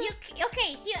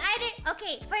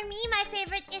 For me, my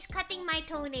favorite is cutting my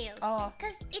toenails.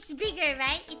 Cause it's bigger,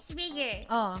 right? It's bigger.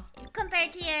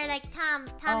 Compared to your like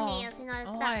thumbnails and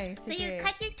all that stuff. So you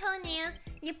cut your toenails,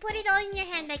 you put it all in your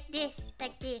hand like this.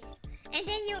 And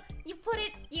then you put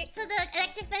it, so the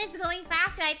electric fan is going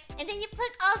fast, right? And then you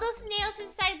put all those nails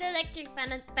inside the electric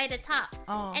fan by the top.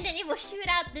 And then it will shoot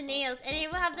out the nails, and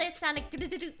it will have that sound like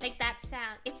that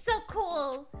sound. It's so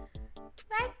cool.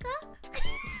 Raika?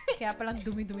 Kaya palang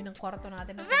dumi-dumi ng kwarto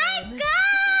natin. Raika!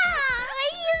 What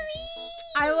do you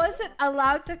mean? I wasn't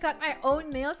allowed to cut my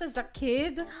own nails as a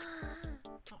kid.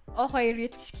 Okay,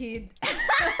 rich kid.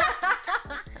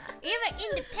 We were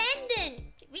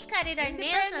independent. We cut our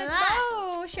nails a lot.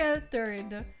 No,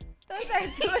 sheltered. Those are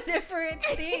 2 different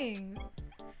things.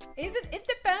 Is it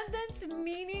independence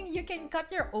meaning you can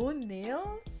cut your own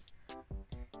nails?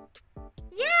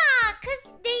 Yeah,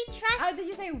 because they trust... How did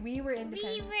you say we were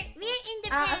independent? We're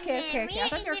independent. Okay. I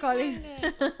thought you were calling...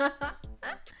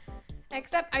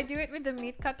 Except I do it with the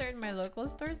meat cutter in my local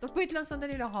stores. Wait lang,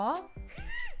 sandali lang, huh?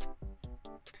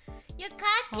 You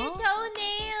cut your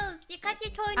toenails. You cut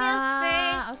your toenails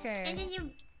first. Okay. And then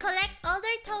you collect all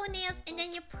their toenails and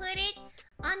then you put it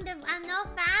on the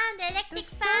fan, the electric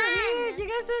fan. So weird. You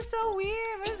guys are so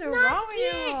weird. What is wrong with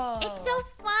you? It's so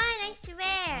fun, I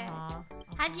swear.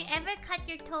 Have you ever cut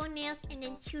your toenails and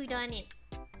then chewed on it?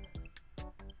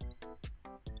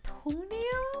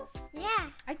 Toenails?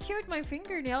 Yeah. I chewed my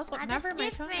fingernails, but never my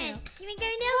toenails.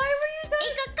 Fingernails? Why were you doing?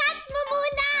 Ika-cut mo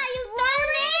muna yung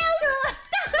toenails!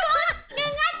 Tapos,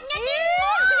 ngangat-ngatin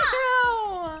mo!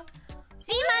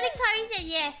 See, Manic Tori said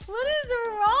yes. What is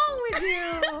wrong with you?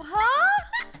 Huh?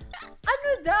 Ano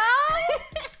daw?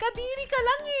 Kadiri ka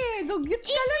lang eh. Dugyot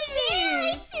ka lang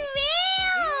eh. It's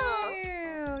real!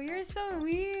 Ew, you're so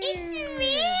weird. It's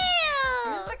real!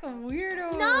 You're just like a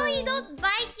weirdo. No, you don't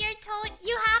bite your toe.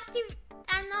 You have to, you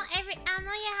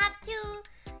have to,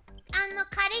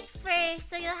 cut it first.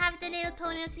 So you'll have the little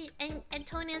toenails and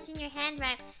toenails in your hand,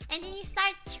 right? And then you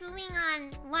start chewing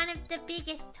on one of the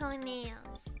biggest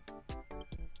toenails.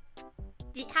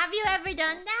 Have you ever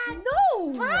done that?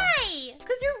 No! Why?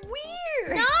 Because you're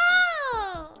weird!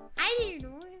 No! I didn't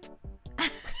know.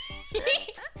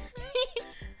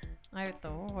 I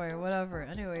don't worry, whatever.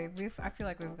 Anyway, I feel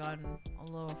like we've gotten a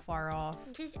little far off.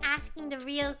 Just asking the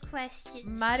real questions.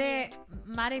 Mare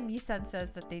Misan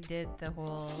says that they did the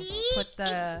whole put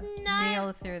the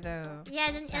nail through the the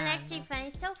fan. electric fan.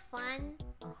 It's so fun.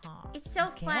 It's so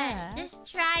fun.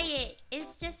 Just try it.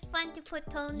 It's just fun to put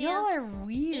toenails Y'all are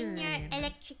weird. in your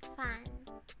electric fan.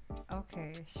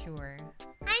 Okay, sure.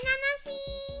 Hi, Nanasi!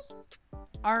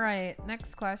 Alright,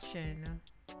 next question.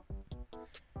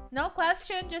 No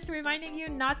question, just reminding you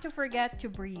not to forget to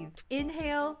breathe.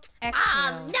 Inhale, exhale.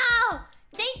 Oh, no!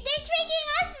 They're tricking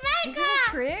us, Raika! Is this a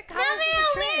trick? How is this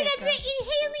a trick? That we're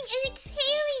inhaling and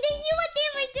exhaling. They knew what they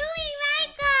were doing,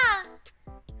 Raika!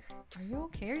 Are you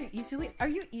okay? Are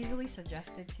you easily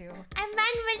suggested to? I'm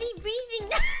manually breathing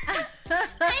now.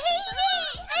 I hate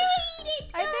it! I hate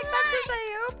it so I think that's just a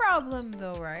you problem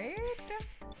though, right?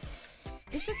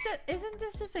 Isn't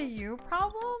this just a you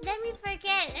problem? Let me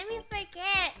forget.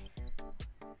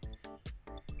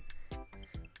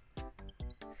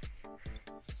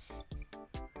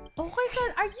 Oh my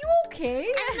god, are you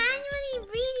okay? I'm manually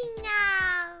breathing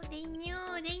now. They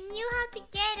knew how to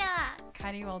get us.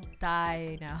 Kairi will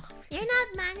die now. You're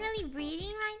not manually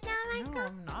breathing right now, Raika? No,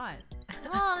 I'm not.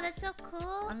 Oh, that's so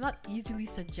cool. I'm not easily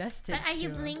suggested. But are you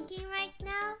blinking right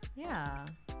now? Yeah.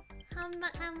 How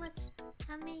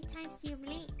many times do you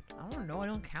blink? I don't know. I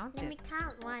don't count Let it. me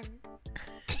count. 1,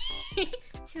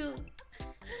 2,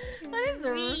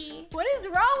 What is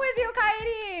wrong with you,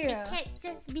 Kairi? It can't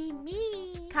just be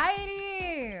me.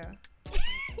 Kairi!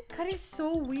 Kairi's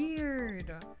so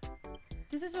weird.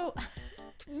 This is so...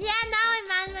 Yeah, now I'm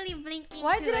manually blinking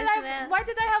Why too did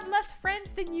I have less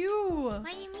friends than you? What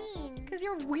do you mean? Because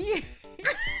you're weird.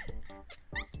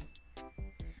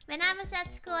 When I was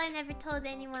at school, I never told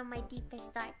anyone my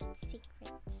deepest, darkest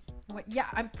secrets. What? Yeah,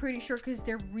 I'm pretty sure because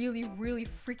they're really, really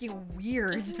freaking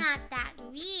weird. It's not that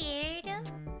weird.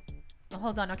 Oh,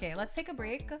 hold on, okay, let's take a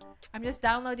break. I'm just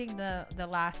downloading the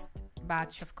last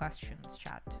batch of questions,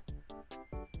 chat.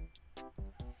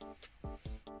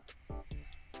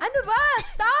 Ano ba?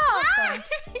 Stop!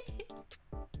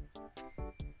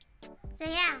 So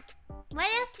yeah, what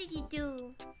else did you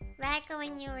do, Raika,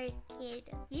 when you were a kid?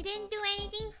 You didn't do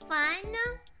anything fun?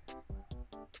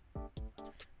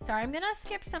 Sorry, I'm gonna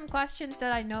skip some questions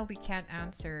that I know we can't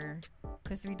answer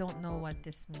because we don't know what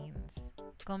this means.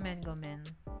 Gomen.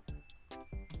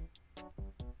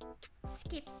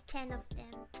 Skips 10 of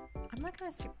them. I'm not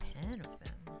gonna skip 10 of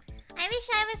them. I wish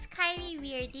I was Kairi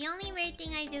weird. The only weird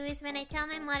thing I do is when I tell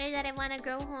my mother that I want to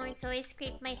grow horns, so I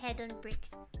scrape my head on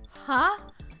bricks. Huh?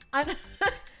 That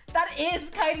is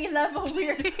Kairi level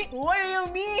weird. What do you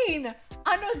mean?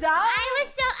 Ano daw? I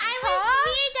was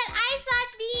weird that I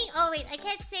thought being... Oh wait, I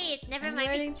can't say it. Never mind. I'm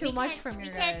learning too much from you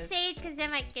guys. We can't say it because I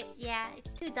might get... Yeah,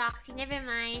 it's too doxy. Never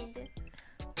mind.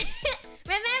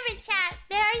 Remember, chat,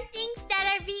 there are things that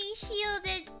are being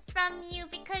shielded from you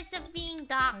because of being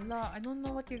doxed. I don't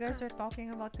know what you guys are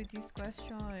talking about with these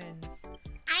questions.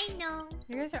 I know.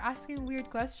 You guys are asking weird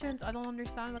questions. I don't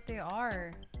understand what they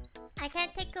are. I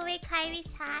can't take away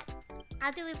Kairi's hat.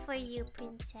 I'll do it for you,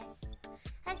 princess.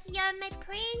 Cause you're my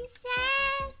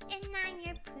princess, and I'm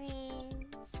your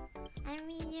prince.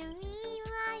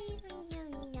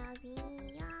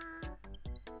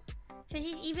 So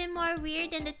she's even more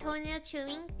weird than the toenail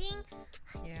chewing thing.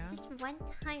 Yeah. It's just one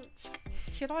time, chat.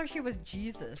 She thought she was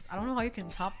Jesus. I don't know how you can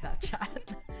top that,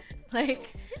 chat.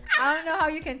 Like, I don't know how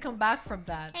you can come back from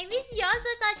that. I mean, she also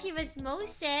thought she was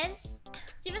Moses.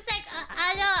 She was like,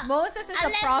 Moses is a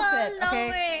prophet,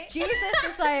 okay? Jesus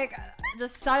is like the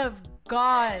son of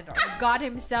God, or God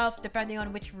himself, depending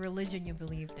on which religion you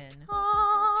believed in.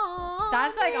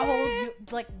 That's like a whole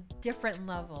like different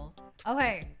level.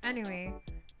 Okay, anyway,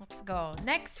 let's go.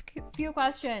 Next few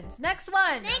questions. Next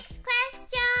one. Next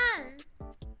question.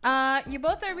 You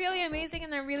both are really amazing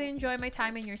and I really enjoy my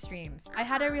time in your streams. I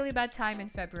had a really bad time in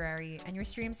February and your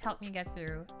streams helped me get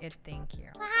through it. Thank you.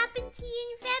 What happened to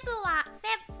you in February?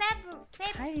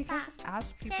 Hi, you can't just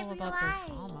ask people about their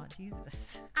trauma.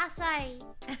 Jesus. Sorry.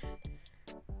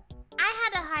 I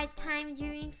had a hard time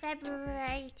during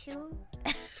February too.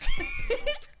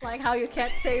 Like how you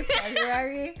can't say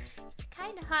February? It's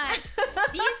kind of hard.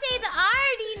 Do you say the R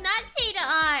or do you not say the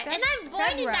R? And I'm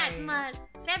born in that month.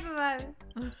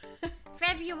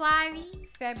 February.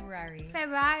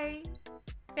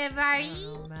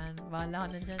 Oh man, bahala ka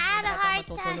na dyan. I had a hard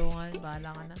time.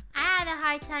 Bahala ka na. I had a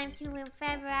hard time too in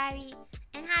February,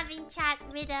 and having chat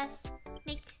with us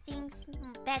makes things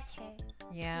better.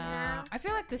 Yeah, you know? I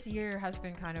feel like this year has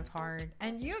been kind of hard,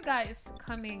 and you guys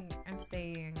coming and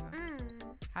staying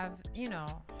have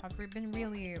been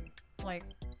really like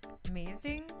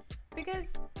amazing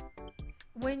because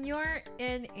when you're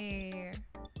in a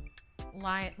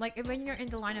line, like when you're in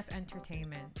the line of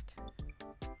entertainment,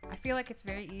 I feel like it's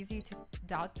very easy to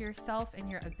doubt yourself and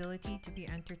your ability to be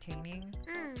entertaining.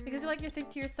 Because like you think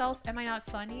to yourself, am I not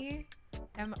funny?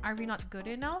 Are we not good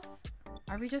enough?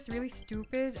 Are we just really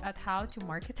stupid at how to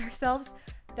market ourselves?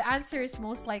 The answer is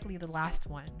most likely the last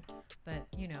one. But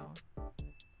you know,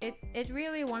 it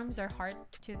really warms our heart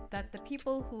to that the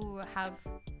people who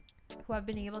have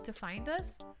been able to find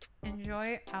us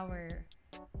enjoy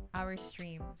our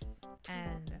streams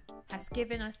and has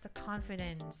given us the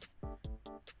confidence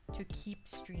to keep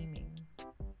streaming.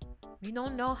 We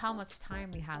don't know how much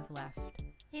time we have left.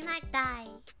 We might die.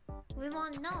 We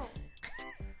won't know.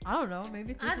 I don't know.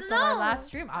 Maybe this is still our last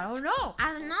stream. I don't know.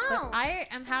 I don't know. But I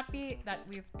am happy that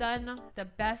we've done the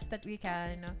best that we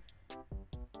can.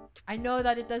 I know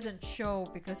that it doesn't show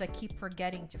because I keep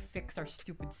forgetting to fix our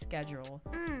stupid schedule.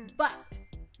 But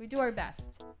we do our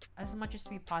best as much as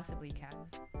we possibly can.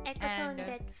 Ecotone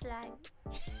dead flag.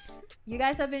 You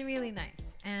guys have been really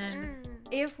nice. And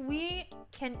if we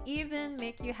can even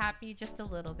make you happy just a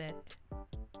little bit,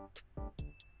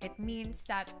 it means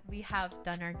that we have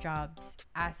done our jobs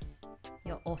as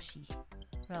your Oshi.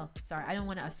 Well, sorry, I don't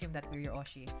want to assume that we're your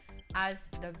Oshi. As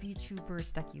the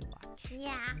VTubers that you watch.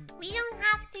 Yeah, we don't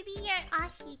have to be your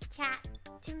Oshi chat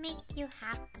to make you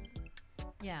happy.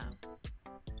 Yeah.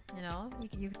 You know,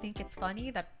 you think it's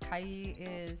funny that Kairi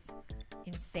is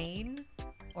insane?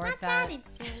 Or Not that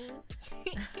insane.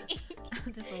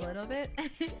 just a little bit?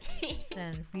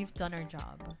 Then we've done our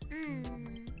job.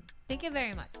 Thank you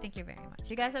very much. Thank you very much.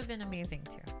 You guys have been amazing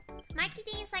too.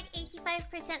 Marketing is like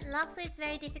 85% luck, so it's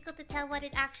very difficult to tell what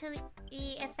is actually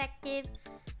effective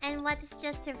and what is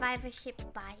just survivorship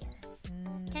bias.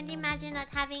 Can you imagine not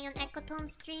having an Ecotone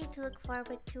stream to look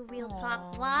forward to? Real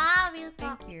talk. Wow, real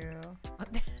talk. Thank you.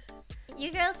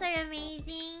 You girls are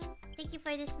amazing. Thank you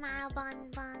for the smile,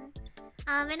 Bon Bon.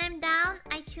 When I'm down,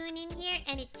 I tune in here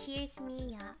and it cheers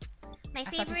me up. My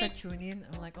favorite. I thought you said tune in.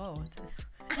 I'm like, oh.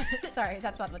 Sorry,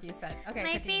 that's not what you said. Okay.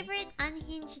 My continue. favorite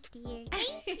unhinged deer.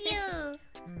 Thank you.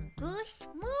 Goose.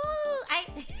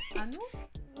 Moo. Ano?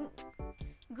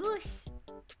 Goose.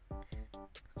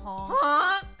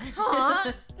 Honk.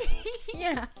 Honk.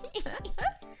 Yeah.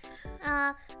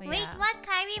 Wait, yeah. what,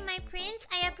 Kairi, my prince?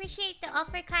 I appreciate the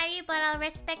offer, Kairi, but I'll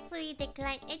respectfully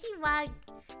decline. Eddie wag.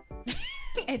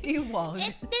 Eddie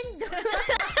wag.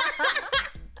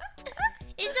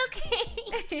 It's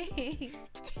okay.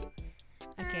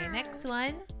 Okay, next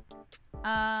one.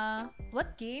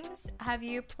 What games have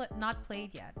you not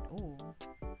played yet? Ooh.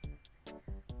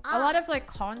 A lot of like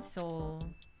console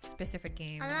specific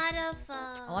games.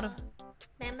 A lot of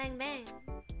bang bang bang.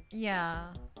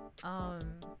 Yeah. Oh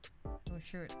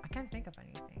shoot, I can't think of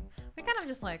anything. We kind of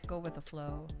just like go with the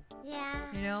flow.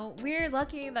 Yeah. You know, we're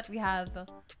lucky that we have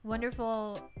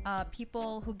wonderful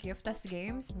people who gift us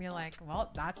games. And we're like,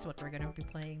 well, that's what we're gonna be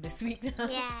playing this week.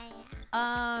 Yeah.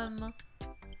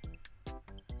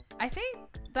 I think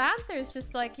the answer is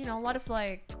just like, you know, a lot of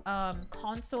like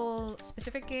console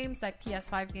specific games like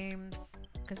PS5 games,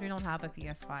 because we don't have a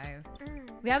PS5.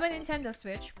 We have a Nintendo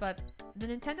Switch, but the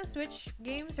Nintendo Switch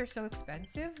games are so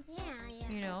expensive. Yeah.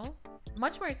 You know,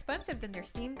 much more expensive than their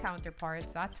Steam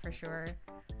counterparts, that's for sure.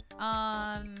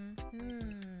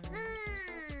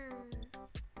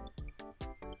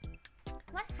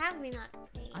 What have we not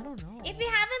played? I don't know. If we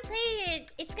haven't played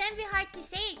it, it's gonna be hard to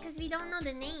say because we don't know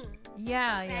the name.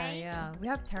 Yeah. We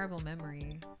have terrible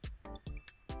memory.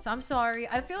 So I'm sorry.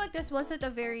 I feel like this wasn't a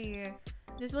very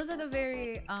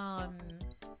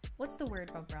what's the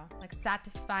word, bro? Like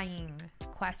satisfying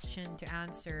question to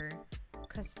answer,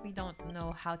 because we don't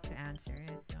know how to answer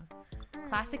it.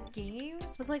 Classic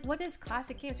games? But like, what is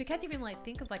classic games? We can't even like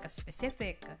think of like a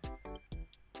specific.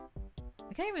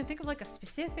 We can't even think of like a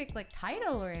specific like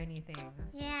title or anything.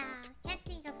 Yeah, can't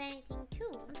think of anything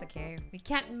too. That's okay. We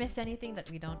can't miss anything that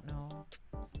we don't know.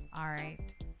 Alright.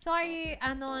 Sorry,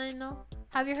 Anon.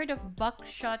 Have you heard of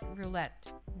buckshot roulette?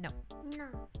 No.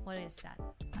 What is that?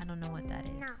 I don't know what that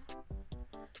is. No.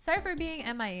 Sorry for being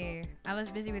MIA. I was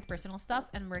busy with personal stuff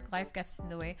and work life gets in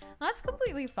the way. That's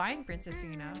completely fine, Princess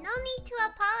Rina. No need to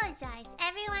apologize.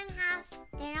 Everyone has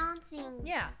their own thing.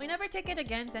 Yeah, we never take it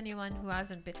against anyone who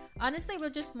hasn't been. Honestly,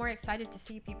 we're just more excited to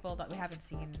see people that we haven't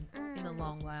seen in a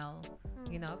long while.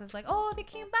 You know, because like, oh, they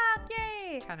came back,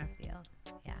 yay, kind of deal.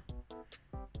 Yeah.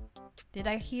 Did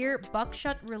I hear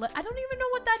buckshot roulette? I don't even know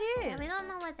what that is. Yeah, we don't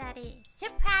know what that is.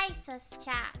 Surprise us,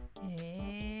 chat.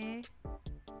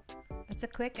 It's a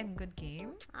quick and good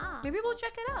game. Oh. Maybe we'll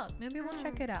check it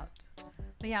out.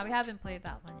 But yeah, we haven't played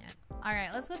that one yet.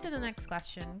 Alright, let's go to the next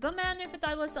question. Go man, if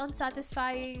that was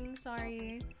unsatisfying.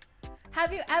 Sorry.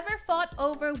 Have you ever fought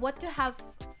over what to have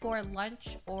for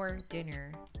lunch or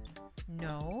dinner?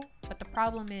 No, but the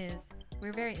problem is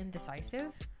we're very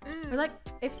indecisive. We're like,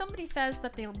 if somebody says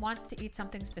that they want to eat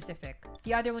something specific,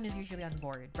 the other one is usually on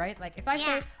board, right? Like if I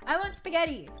say, I want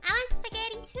spaghetti. I want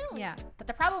spaghetti too. Yeah, but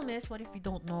the problem is, what if you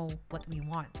don't know what we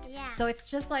want? Yeah. So it's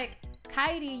just like,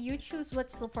 Kairi, you choose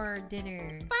what's for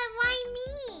dinner. But why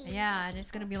me? Yeah, and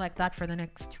it's gonna be like that for the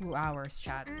next 2 hours,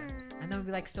 chat. And then we'll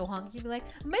be like so hungry, you'll be like,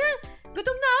 man,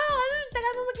 gutom na ako. Ano,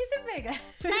 tagal mo mag-isip eh.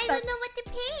 I don't know what to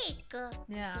pick.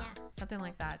 Yeah, something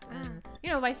like that. And, you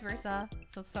know, vice versa.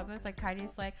 So sometimes like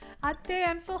Kyrie's like, Ate,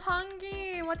 I'm so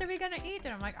hungry. What are we gonna eat?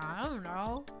 And I'm like, I don't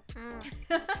know.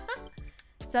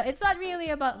 So it's not really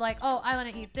about like, oh, I want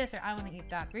to eat this or I want to eat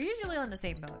that. We're usually on the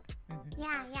same boat.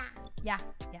 Yeah. Yeah.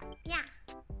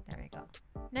 There we go.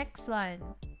 Next one.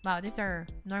 Wow, these are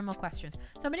normal questions.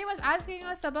 Somebody was asking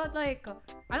us about like,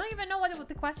 I don't even know what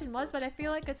the question was, but I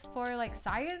feel like it's for like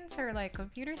science or like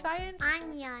computer science.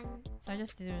 Onion. So I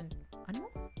just didn't.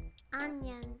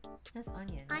 Onion. That's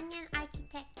onion. Onion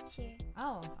architecture.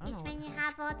 Oh, I don't It's know when what you that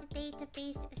have all the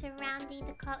database surrounding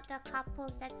the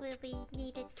couples that will be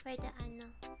needed for the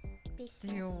business.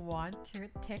 Do you want to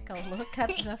take a look at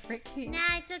the freaking?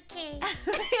 Nah, it's okay.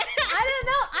 I don't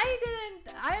know.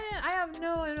 I have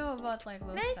no idea about like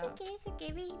those No, it's stuff. okay. It's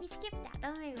okay. We skip that.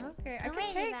 Don't worry. Okay, I Don't can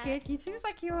worry take about it. It seems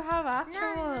like you have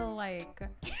actual like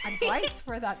advice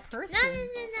for that person.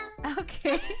 No.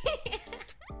 Okay.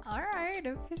 All right,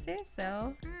 if you say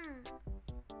so.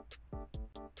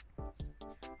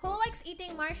 Who likes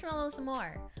eating marshmallows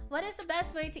more? What is the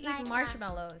best way to eat Raika.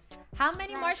 marshmallows? How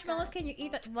many Raika. marshmallows can you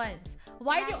eat at once?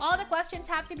 Why do all the questions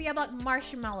have to be about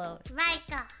marshmallows?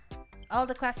 Raika. All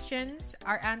the questions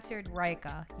are answered,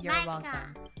 Raika. You're Raika.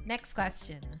 welcome. Next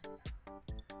question.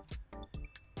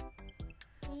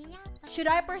 Yeah, Should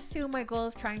I pursue my goal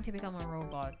of trying to become a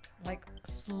robot? Like,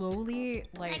 slowly,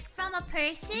 like from a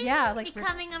person? Yeah, like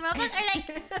becoming a robot? Or like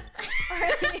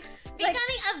becoming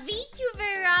becoming a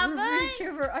VTuber robot?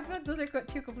 VTuber. I feel like those are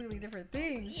two completely different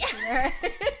things. Yeah.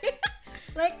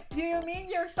 Like, do you mean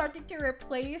you're starting to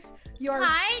replace your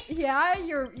Parts? Yeah,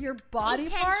 your body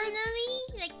parts?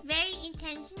 Intentionally? Like very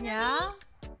intentionally?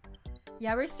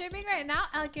 Yeah, we're streaming right now.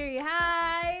 Alkiri,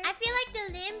 hi. I feel like the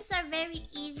limbs are very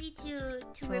easy to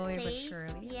Slowly but replace.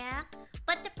 surely. Yeah.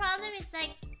 But the problem is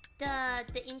like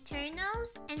the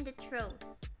internals and the throat.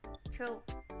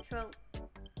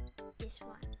 This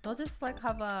one. They'll just like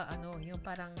have yung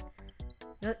parang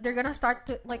they're gonna start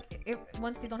to like if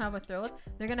once they don't have a throat,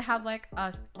 they're gonna have like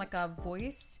a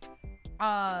voice.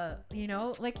 You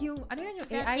know, like yung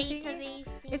AI thing.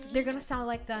 It's they're gonna sound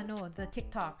like the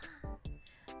TikTok.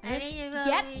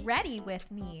 Get ready with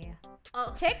me.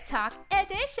 Oh. TikTok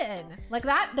edition. Like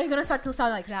that, they're gonna start to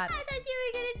sound like that. I thought you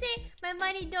were gonna say my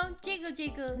money don't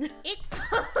jiggle. It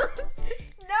falls.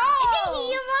 No! Is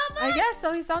he a robot? I guess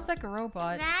so. He sounds like a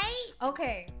robot. Right?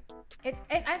 Okay.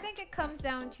 I think it comes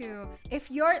down to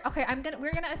if you're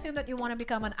we're gonna assume that you want to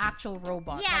become an actual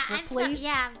robot. Yeah, like replace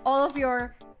all of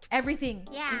your everything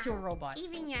into a robot.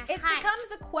 Even your It height.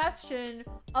 becomes a question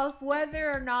of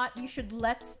whether or not you should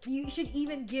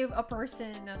even give a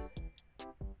person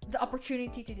the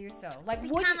opportunity to do so. Like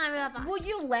become a robot. would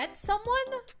you let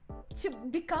someone to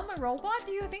become a robot?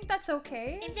 Do you think that's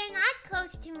okay? If they're not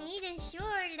close to me, then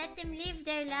sure, let them live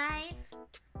their life.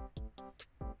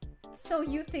 So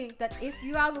you think that if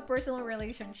you have a personal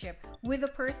relationship with a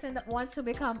person that wants to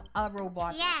become a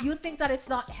robot, you think that it's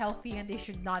not healthy and they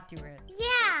should not do it?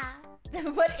 Yeah.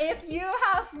 But if you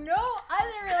have no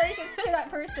other relations to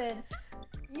that person,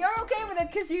 you're okay with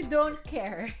it because you don't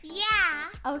care.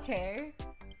 Yeah. Okay.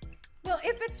 Well,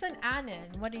 if it's an anon,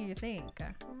 what do you think?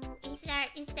 Is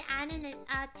the anon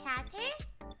a chatter?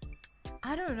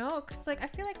 I don't know, because like I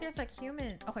feel like there's like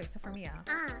human. Okay, so for me,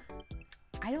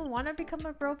 I don't want to become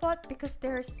a robot because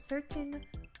there are certain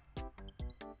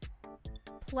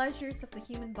pleasures of the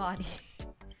human body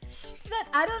that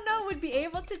I don't know would be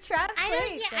able to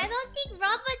translate. I don't think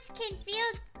robots can feel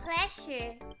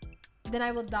pleasure. Then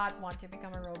I will not want to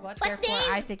become a robot. But therefore,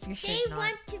 I think you should They not.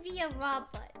 want to be a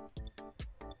robot.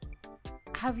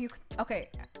 Have you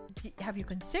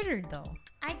considered though?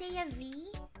 Are they a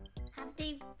V? Have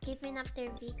they given up their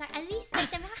V card? At least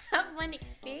let them have one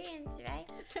experience, right?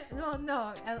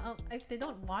 No. If they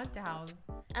don't want to have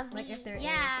A V. like if there is,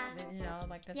 then, you know,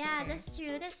 like that's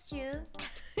okay. That's true.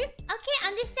 Okay,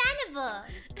 understandable.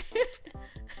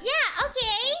 Yeah,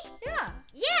 okay.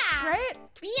 Yeah. Right?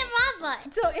 Be a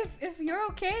robot. So if you're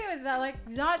okay with that, like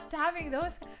not having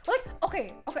those, like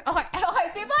okay. People are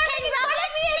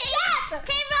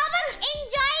Can robots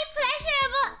enjoy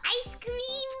pleasurable ice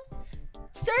cream?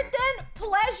 certain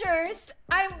pleasures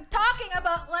I'm talking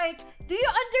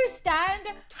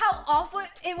awful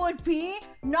it would be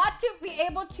not to be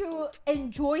able to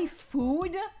enjoy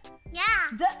food? Yeah.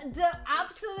 The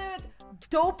absolute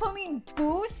dopamine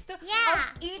boost Yeah. of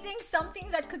eating something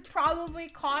that could probably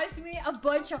cause me a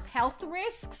bunch of health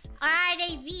risks. Or are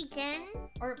they vegan?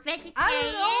 Or Vegetarian? I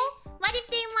don't know. What if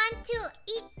they want to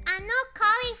eat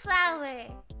cauliflower?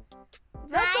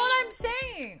 That's Right? what I'm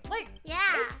saying. Like,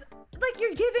 Yeah. it's like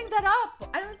you're giving that up.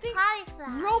 I don't think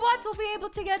Cauliflower. robots will be able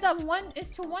to get that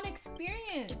 1:1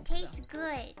 experience. It tastes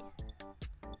good.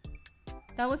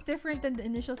 That was different than the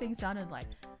initial thing sounded like.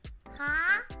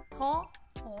 Huh? Huh?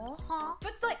 Huh?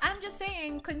 But like, I'm just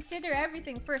saying, consider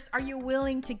everything first. Are you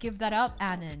willing to give that up,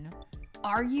 Anon?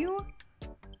 Are you?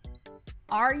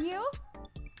 Are you?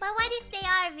 But what if they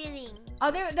are willing? Oh,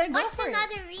 they're go What's for it.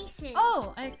 another reason?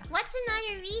 Oh, What's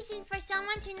another reason for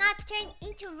someone to not turn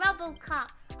into RoboCop?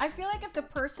 I feel like if the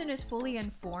person is fully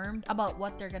informed about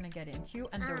what they're gonna get into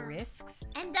and the risks,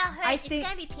 And the hurt, I it's think-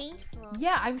 gonna be painful.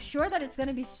 yeah, I'm sure that it's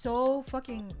gonna be so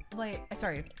fucking like.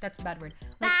 Sorry, that's a bad word.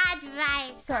 Like, Bad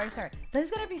vibes. sorry.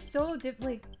 That's gonna be so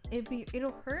like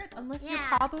it'll hurt unless you're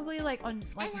Yeah. probably like on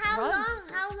like And how drugs. long?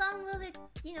 How long will it,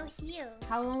 heal?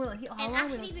 How long will it heal? How And long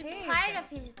will actually it be take? part of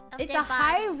his. Of It's their a body.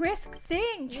 high risk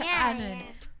thing, Yeah, Anon.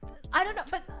 yeah. I don't know,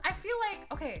 but I feel like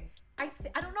okay.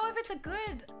 I don't know if it's a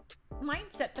good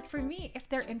mindset, but for me, if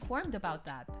they're informed about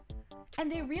that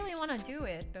and they really want to do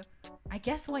it, I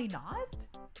guess why not?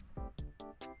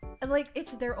 Like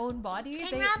it's their own body.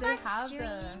 Can They robots have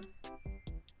dream?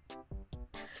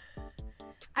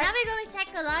 I- Now we're going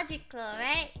psychological,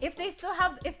 right? if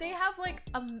they have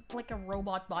like a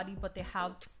robot body, but they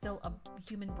have still a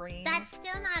human brain. That's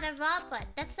still not a robot.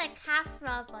 That's like half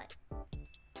robot.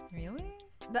 really.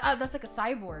 That's like a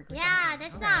cyborg. Or Yeah, something.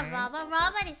 that's not a Okay. robot.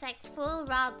 Robot is like full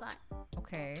robot.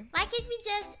 Okay. Why can't we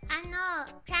just,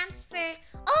 transfer?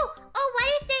 Oh, what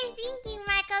if they're thinking,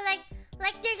 Raika, like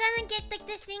they're gonna get like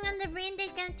this thing on the brain, they're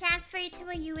gonna transfer it to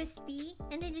a USB,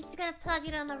 and they're just gonna plug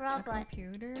it on the A robot.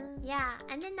 computer. Yeah,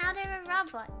 and then now they're a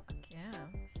robot. Yeah.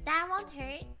 That won't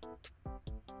hurt.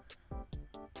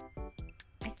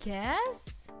 I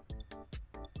guess.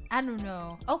 I don't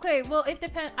know. Okay, well it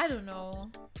depends. I don't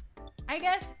know. I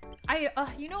guess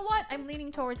you know what? I'm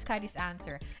leaning towards Kairi's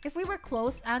answer. If we were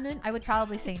close, Anon, I would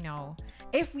probably say no.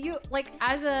 If you like,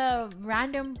 as a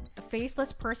random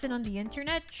faceless person on the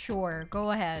internet, sure,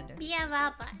 go ahead. Be a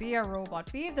robot. Be a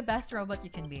robot. Be the best robot you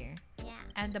can be. Yeah.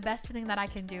 And the best thing that I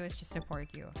can do is just support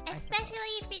you. I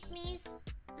Especially if it means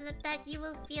that you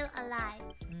will feel alive.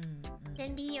 suppose.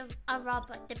 Then be a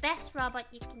robot. The best robot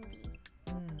you can be.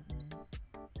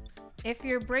 If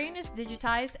your brain is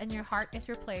digitized and your heart is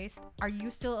replaced, are you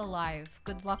still alive?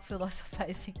 Good luck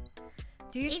philosophizing.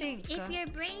 Do you think? If your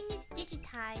brain is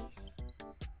digitized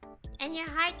and your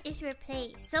heart is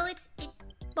replaced, so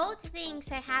both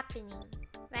things are happening,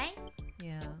 right?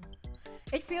 Yeah.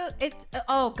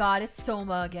 Oh god, it's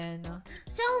Soma again.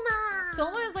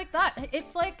 Soma is like that.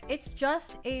 It's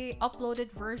just a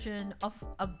uploaded version of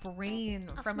a brain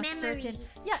Of from a certain.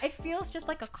 memories. Yeah, it feels just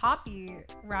like a copy,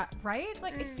 right?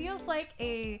 Like it feels like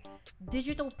a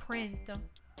digital print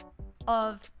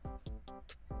of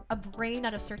a brain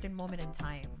at a certain moment in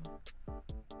time.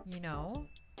 You know?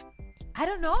 I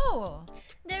don't know.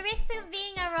 The risk of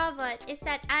being a robot is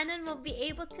that Anon will be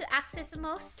able to access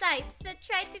most sites that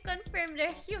try to confirm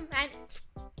their humanity.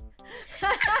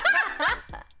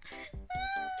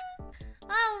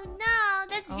 Oh no,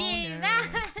 that's Oh, very no.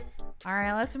 bad. All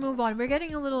right, let's move on. We're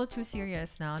getting a little too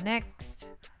serious now. Next.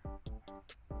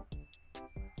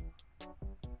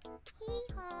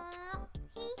 Hee-haw,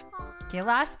 hee-haw. Okay,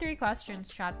 last 3 questions,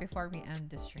 chat, before we end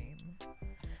the stream.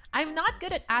 I'm not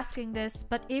good at asking this,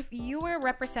 but if you were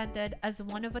represented as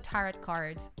one of the tarot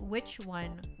cards, which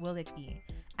one will it be?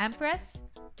 Empress?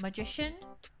 Magician?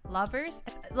 Lovers?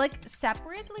 It's like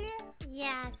separately?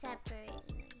 Yeah,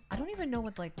 separately. I don't even know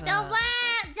what like the... The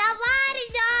world!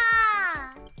 Zawarida!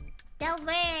 The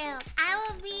world. I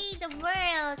will be the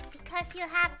world because you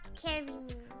have to carry me.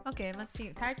 Okay, let's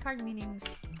see. Tarot card meanings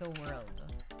the world.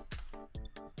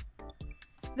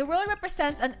 The world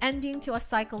represents an ending to a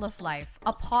cycle of life,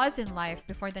 a pause in life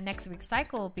before the next week's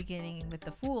cycle beginning with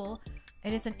the Fool.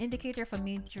 It is an indicator of a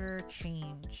major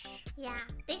change. Yeah,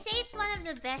 they say it's one of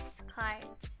the best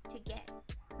cards to get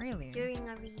Really? during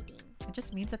a reading. It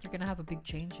just means that you're gonna have a big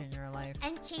change in your life.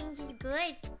 And change is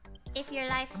good if your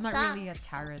life I'm sucks. not really a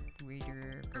tarot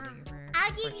reader, believer.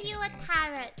 I'll give you a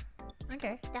unfortunately. tarot.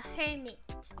 Okay. The Hermit.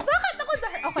 Bakit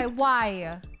ako okay,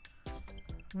 why?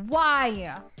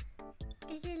 Why?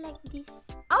 Because you're like this.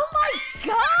 Oh my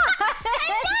god!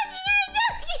 I'm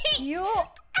joking! You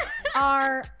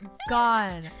are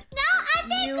gone. No, ate!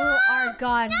 You are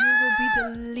gone. You will be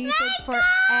deleted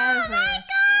forever.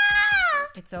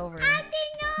 It's over.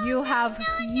 You have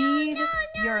heed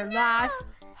your last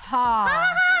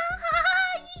ha.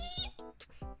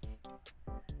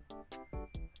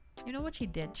 You know what she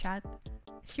did, chat?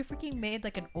 She freaking made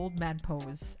like an old man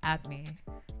pose at me.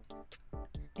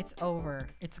 It's over.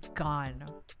 It's gone.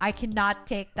 I cannot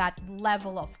take that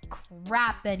level of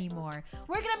crap anymore.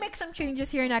 We're gonna make some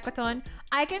changes here in Ecotone.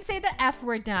 I can say the F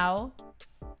word now.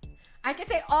 I can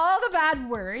say all the bad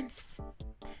words.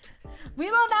 We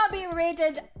will now be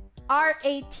rated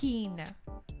R18.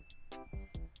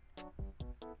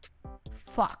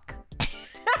 Fuck.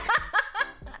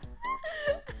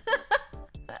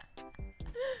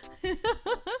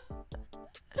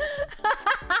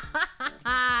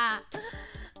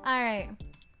 Alright.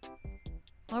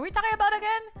 What were we talking about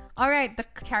again? Alright, the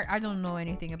tarot. I don't know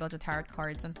anything about the tarot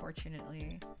cards,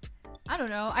 unfortunately. I don't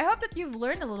know. I hope that you've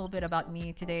learned a little bit about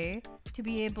me today to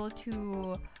be able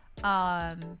to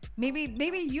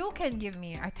maybe you can give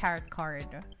me a tarot card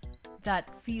that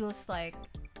feels like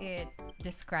it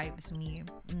describes me.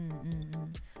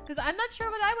 Because I'm not sure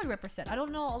what I would represent. I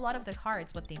don't know a lot of the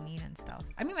cards, what they mean and stuff.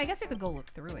 I mean, I guess I could go look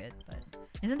through it, but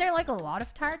isn't there like a lot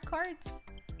of tarot cards?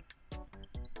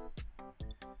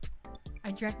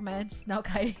 I drank meds. Now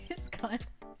Kairi is gone.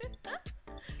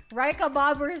 Raika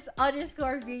Bobbers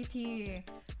 _ VT.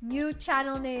 New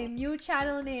channel name. New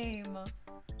channel name.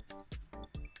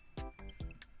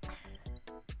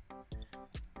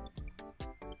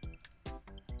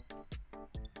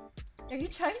 Are you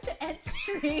trying to end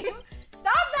stream?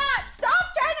 Stop that! Stop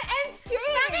trying to end stream!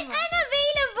 Bakit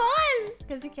unavailable?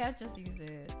 Because you can't just use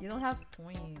it. You don't have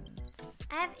points.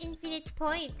 I have infinite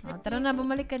points. Oh, but tara na,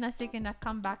 bumalik ka na. Sige na,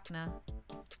 come back na.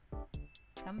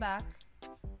 Come back.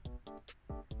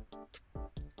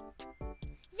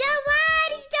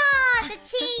 Zawarito! The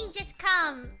change has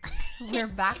come. We're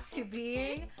back to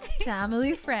being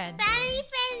family friends. Family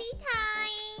friendly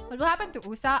time. What will happen to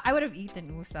Usa? I would have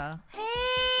eaten Usa. Hey!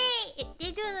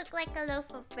 They do look like a loaf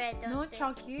of bread, don't No, they?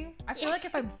 chunky. I feel like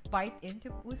if I bite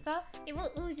into Usa, It will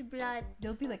ooze blood.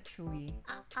 they'll be like chewy.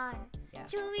 Yeah.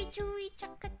 Chewy, chewy,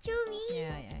 chaka chewy.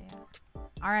 Yeah.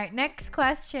 Alright, next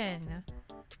question.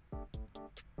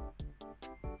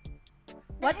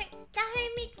 What? The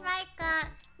Hermit Raika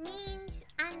means,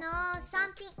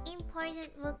 something important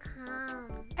will come.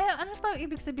 Ano pa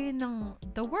ibig sabihin ng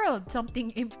the world?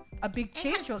 A big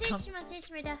change will come. Search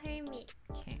mo the Hermit.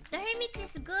 Okay. The Hermit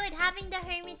is good. Having the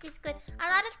Hermit is good. A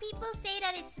lot of people say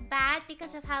that it's bad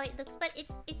because of how it looks, but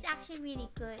it's actually really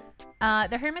good.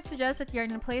 The Hermit suggests that you're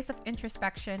in a place of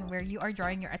introspection where you are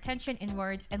drawing your attention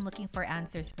inwards and looking for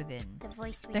answers within. The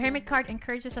voice within. The Hermit card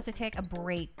encourages us to take a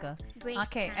break.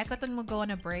 Okay, time. Ecotone will go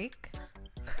on a break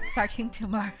starting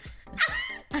tomorrow.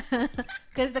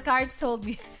 Because the cards told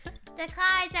me. The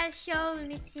cards are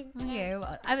shown. It's in. Okay,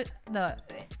 well,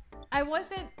 I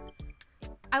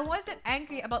wasn't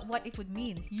angry about what it would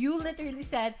mean. You literally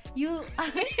said you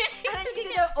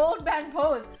did an old man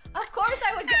pose. Of course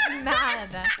I would get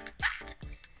mad.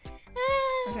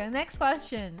 Okay, next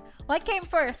question. What came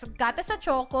first? Gatas sa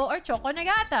choco or choco na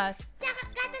gatas?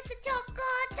 Gatas sa choco.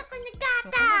 Choco na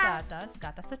Choco na gatas. gatas.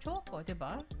 Gatas sa choco,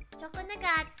 diba? Choco na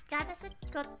gatas sa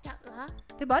choco.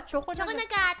 Diba? Choco Choco na na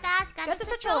gatas. Gatas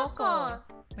sa choco.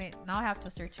 Wait, now I have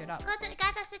to search it up.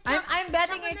 Gatas sa choco. I'm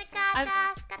betting Choco it's... na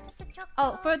gatas sa choco.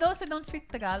 Oh, for those who don't speak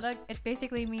Tagalog, it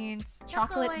basically means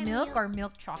Choco chocolate or milk milk. or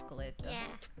milk chocolate. Yeah.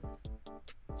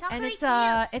 And Chocolate it's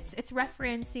milk. it's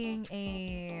referencing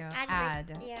a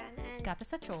ad. Yeah, an ad.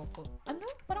 Gatas sa choco. Ano?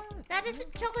 Parang Gatas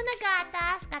choco na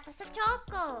gatas. Gatas sa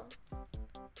choco.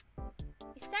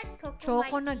 Is that Coco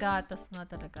choco na Martin? gatas nga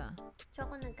talaga.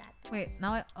 Choco na gatas. Wait,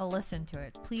 now I'll listen to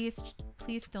it. Please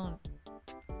don't.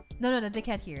 No, they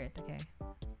can't hear it. Okay.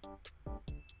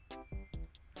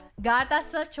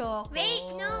 Gatas sa choco. Wait,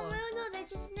 no.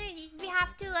 That's just no. We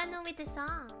have to with the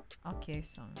song. Okay,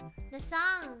 song. The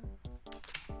song.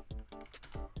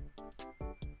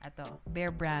 Ito,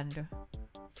 Bear Brand.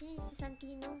 Si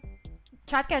Santino.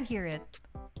 Chat can't hear it.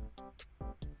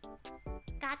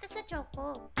 Gatas sa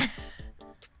choco.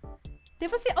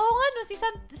 Diba si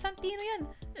Santino yan.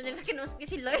 Di ba kinusap niya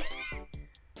si Lloyd?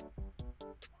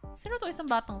 Sino to? Isang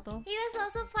batang to? He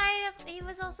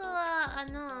was also a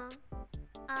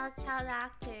child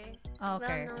actor.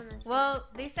 Okay. Well known as Well,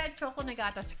 they said Choco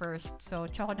Nagatas first, so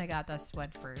Choco Nagatas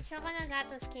went first. Choco na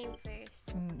gatos came first.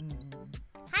 Mm-mm.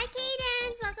 Hi,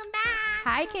 Cadence! Welcome back!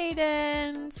 Hi,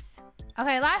 Cadence!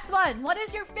 Okay, last one. What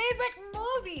is your favorite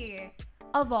movie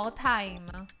of all time?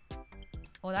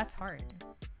 Oh, that's hard.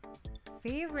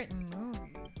 Favorite movie?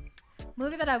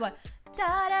 Movie that I watch.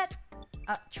 Da-da,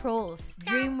 Trolls.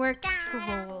 DreamWorks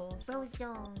Trolls.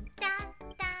 Brozone. Da, da,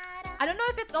 da. I don't know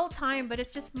if it's all time, but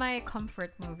it's just my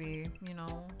comfort movie, you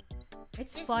know.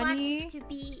 It's Just funny. watch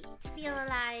it to feel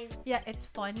alive. Yeah, it's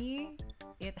funny.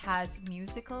 It has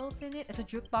musicals in it. It's a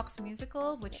jukebox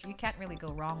musical, which you can't really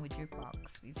go wrong with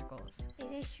jukebox musicals.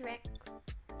 Is it Shrek?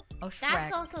 Oh, Shrek.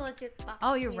 That's also a jukebox.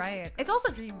 Oh, you're musical. right. It's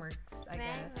also DreamWorks, I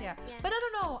guess. Right, Yeah. yeah. But I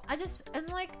don't know. And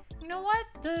like, you know what?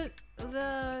 The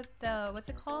what's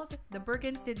it called? The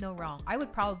Bergens did no wrong. I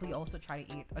would probably also try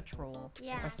to eat a troll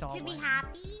Yeah. if I saw To one. be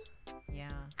happy, Yeah.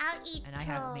 I'll eat And I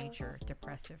have trolls. major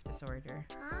depressive disorder.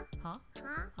 Huh? Huh?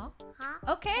 Huh? Huh?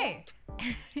 Huh? Okay.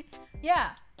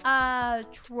 Yeah.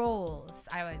 Trolls,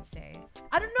 I would say.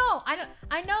 I don't know.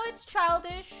 I know it's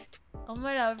childish or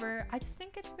whatever. I just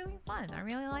think it's really fun. I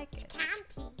really like it.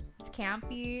 Campy. It's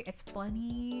campy, it's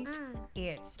funny, Mm.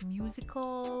 it's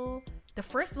musical. The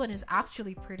first one is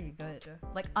actually pretty good.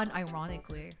 Like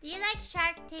unironically. Do you like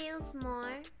Shark Tales more?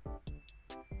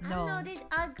 I No. don't know, they're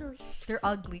ugly. They're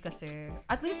ugly kasi.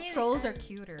 At least They're trolls are ugly.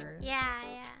 cuter. Yeah,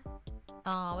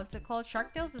 yeah. What's it called?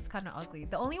 Shark Tales is kind of ugly.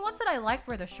 The only ones that I liked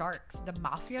were the sharks, the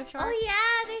mafia sharks. Oh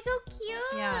yeah, they're so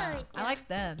cute. Yeah, I like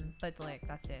them, but like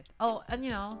that's it. Oh, and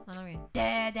you know, I mean,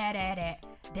 da da da da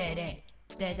da da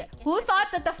da da. Who thought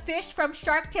that the fish from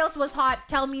Shark Tales was hot?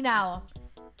 Tell me now.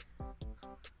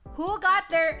 Who got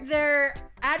their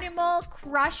animal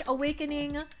crush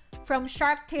awakening from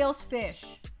Shark Tales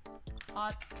fish?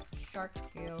 Hot Shark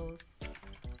Tales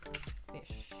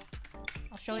fish.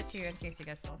 I'll show it to you in case you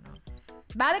guys don't know.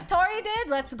 Tori did.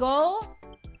 Let's go.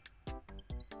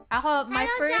 My Hello,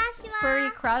 first Joshua. furry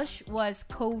crush was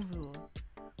Kovu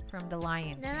from The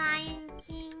Lion The King. Lion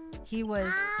King. He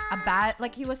was a Ah. bad,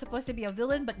 like he was supposed to be a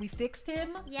villain, but we fixed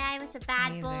him. Yeah, it was a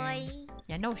bad Amazing. boy.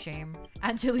 Yeah, no shame.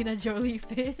 Angelina Jolie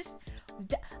fish.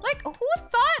 Like, who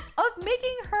thought of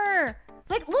making her?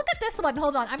 Like, look at this one.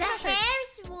 Hold on, I'm The gonna show you. hair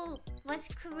swoop was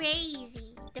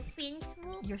crazy. The fin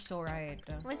swoop You're so right.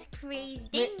 was crazy.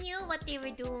 They knew what they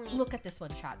were doing. Look at this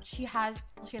one shot. She's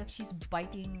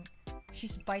biting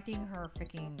her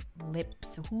freaking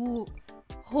lips. Who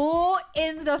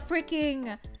in the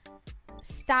freaking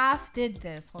staff did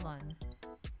this? Hold on.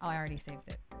 Oh, I already saved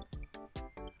it.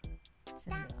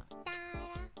 Cinda.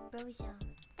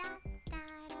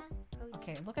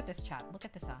 Okay, look at this chat. Look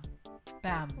at this.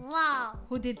 Bam. Wow.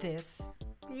 Who did this?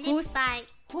 Lip Who's- bite.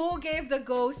 Who gave the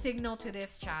go signal to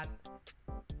this chat?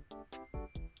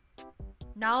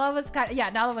 Nala was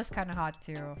kind of hot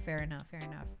too. Fair enough.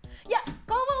 Yeah,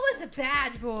 Gomo was a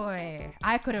bad boy.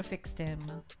 I could have fixed him.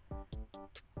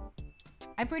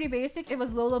 I'm pretty basic. It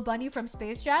was Lola Bunny from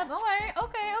Space Jam.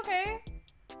 Okay.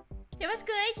 She was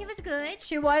good. She was good.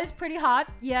 She was pretty hot.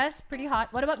 Yes, pretty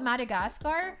hot. What about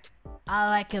Madagascar? I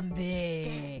like him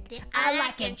big. I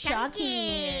like him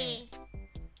chunky.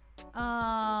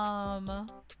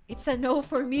 It's a no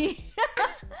for me.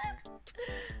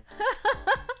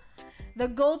 The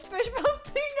goldfish from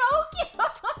Pinocchio.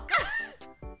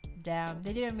 Damn,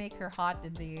 they didn't make her hot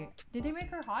in the. Did they make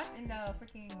her hot in the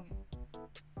freaking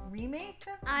remake?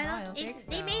 I No, don't. think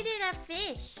They so. made it a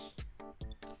fish.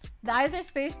 The eyes are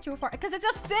spaced too far because it's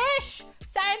a fish.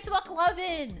 Science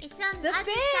McLovin. It's on The other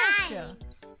fish!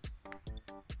 sides.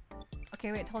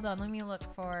 Okay, wait, hold on. Let me look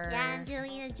for Yeah,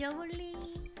 Angelina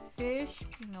Jolie. fish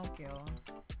Pinocchio.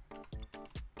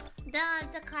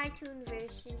 The cartoon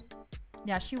version.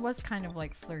 Yeah, she was kind of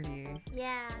like flirty.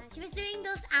 Yeah, she was doing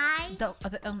those eyes.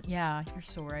 Yeah, you're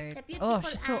so right. The Oh, beautiful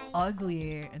she's so eyes.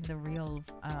 ugly in the real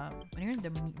when you're in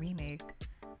the remake.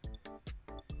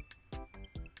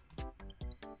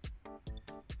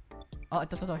 Oh,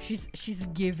 she's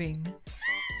giving.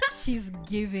 She's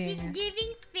giving. She's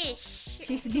giving fish.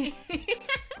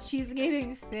 She's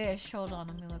giving fish. Hold on,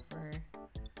 let me look for her.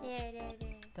 There.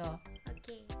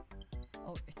 Okay.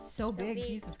 Oh, it's so big. big.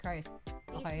 Jesus Christ.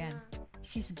 This Okay, yan. one.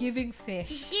 She's giving fish.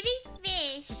 She's giving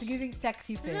fish. She's giving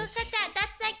sexy fish. Look at that.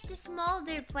 That's like the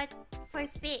smolder, but for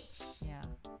fish. Yeah.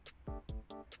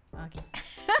 Okay.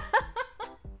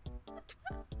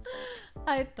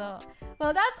 Ito.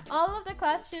 Well, that's all of the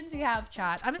questions we have,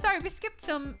 chat. I'm sorry, we skipped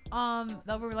some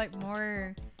that were like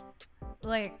more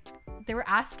like they were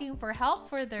asking for help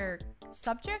for their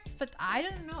subjects, but I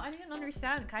don't know. I didn't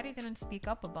understand. Kairi didn't speak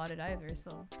up about it either,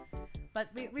 so. But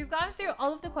we've gone through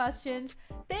all of the questions.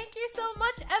 Thank you so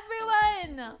much,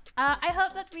 everyone! I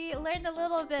hope that we learned a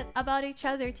little bit about each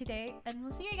other today. And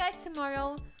we'll see you guys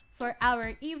tomorrow for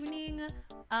our evening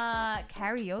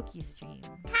karaoke stream.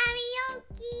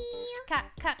 Karaoke.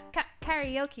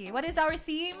 Karaoke. What is our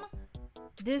theme?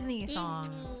 Disney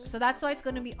songs. So that's why it's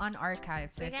gonna be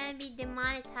unarchived. So We're gonna be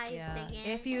demonetized again.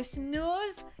 if you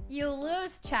snooze, you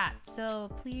lose, chat. So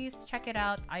please check it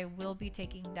out. I will be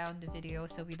taking down the video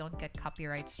so we don't get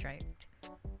copyright striked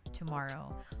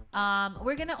tomorrow.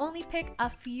 We're gonna only pick a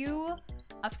few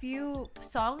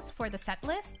songs for the set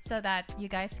list so that you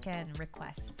guys can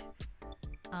request.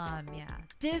 Yeah,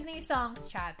 Disney songs,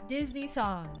 chat. Disney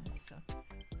songs.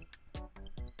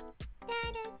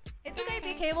 It's okay,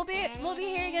 BK. We'll be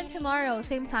here again tomorrow,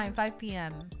 same time, 5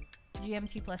 p.m.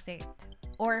 GMT +8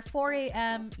 or 4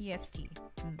 a.m. EST.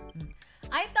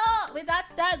 I thought. With that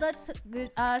said, let's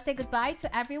say goodbye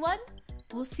to everyone.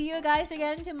 We'll see you guys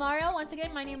again tomorrow. Once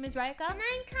again, my name is Raika, And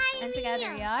I'm Kairi. and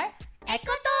together we are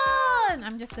Ecotone.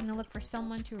 I'm just gonna look for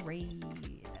someone to raid.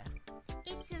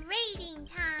 It's rating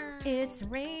time. It's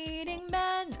raiding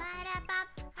men.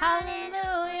 Ba-da-bop.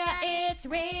 Hallelujah! It's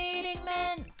raiding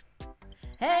men.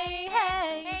 Hey,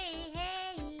 hey! Hey,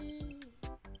 hey.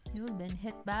 You've been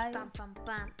hit by. Bum, bum,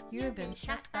 bum. You've been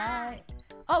shot by.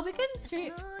 Oh, we can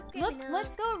stream. Smooth Look, criminal.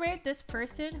 let's go rate this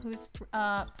person who's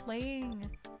playing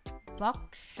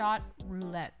buckshot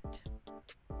roulette.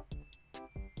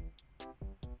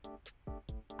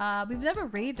 We've never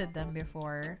raided them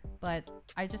before, but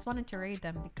I just wanted to raid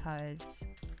them because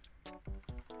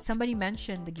somebody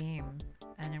mentioned the game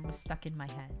and it was stuck in my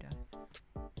head.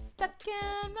 Stuck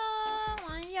in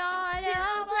my yard.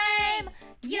 To blame.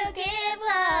 You give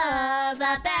love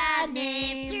a bad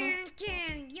name.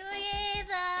 Turn. You give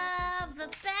love a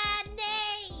bad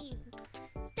name.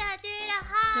 Start to the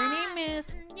heart. Their name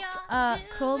is You're too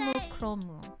Kromu late.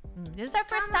 Kromu. This is our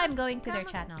first time going to their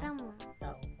channel.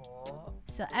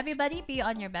 So everybody be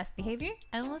on your best behavior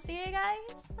and we'll see you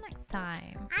guys next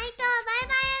time. Bye bye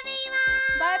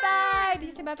everyone. Bye bye! Did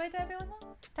you say bye bye to everyone?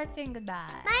 Start saying goodbye.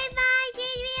 Bye bye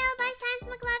Jadriel. Bye Sans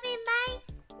McLovin. Bye.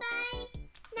 Bye.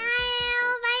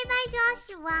 Niall. Bye bye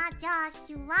Joshua.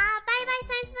 Bye bye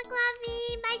Sans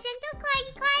McLovin. Bye Gentle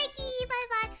Corgi. Bye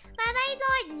bye. Bye bye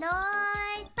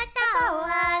Lord.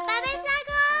 Patawad. Bye bye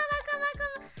Flago.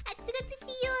 Welcome. It's good to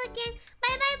see you again.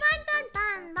 Bye bye Bon.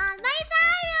 Bye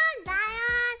Zion.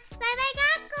 Bye bye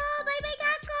Gakko. Bye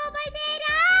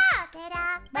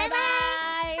Tera. Bye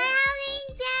bye! Bye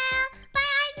Angel.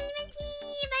 Bye Ivy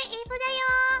Martini. Bye April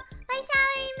Dayo. Bye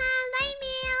Salaryman. Bye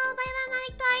Meal. Bye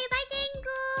Maliktori. Bye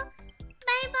Tengu.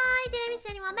 Bye. Did I miss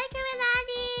anyone? Bye Kevin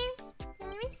Alice. Did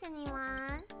I miss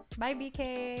anyone? Bye BK!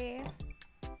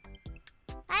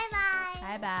 Bye.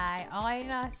 Bye bye! Okay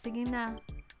na, sige na.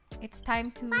 It's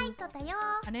time to... Bye to tayo.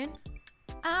 Ano yun?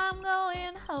 I'm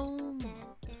going home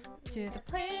to the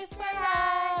place where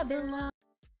I belong.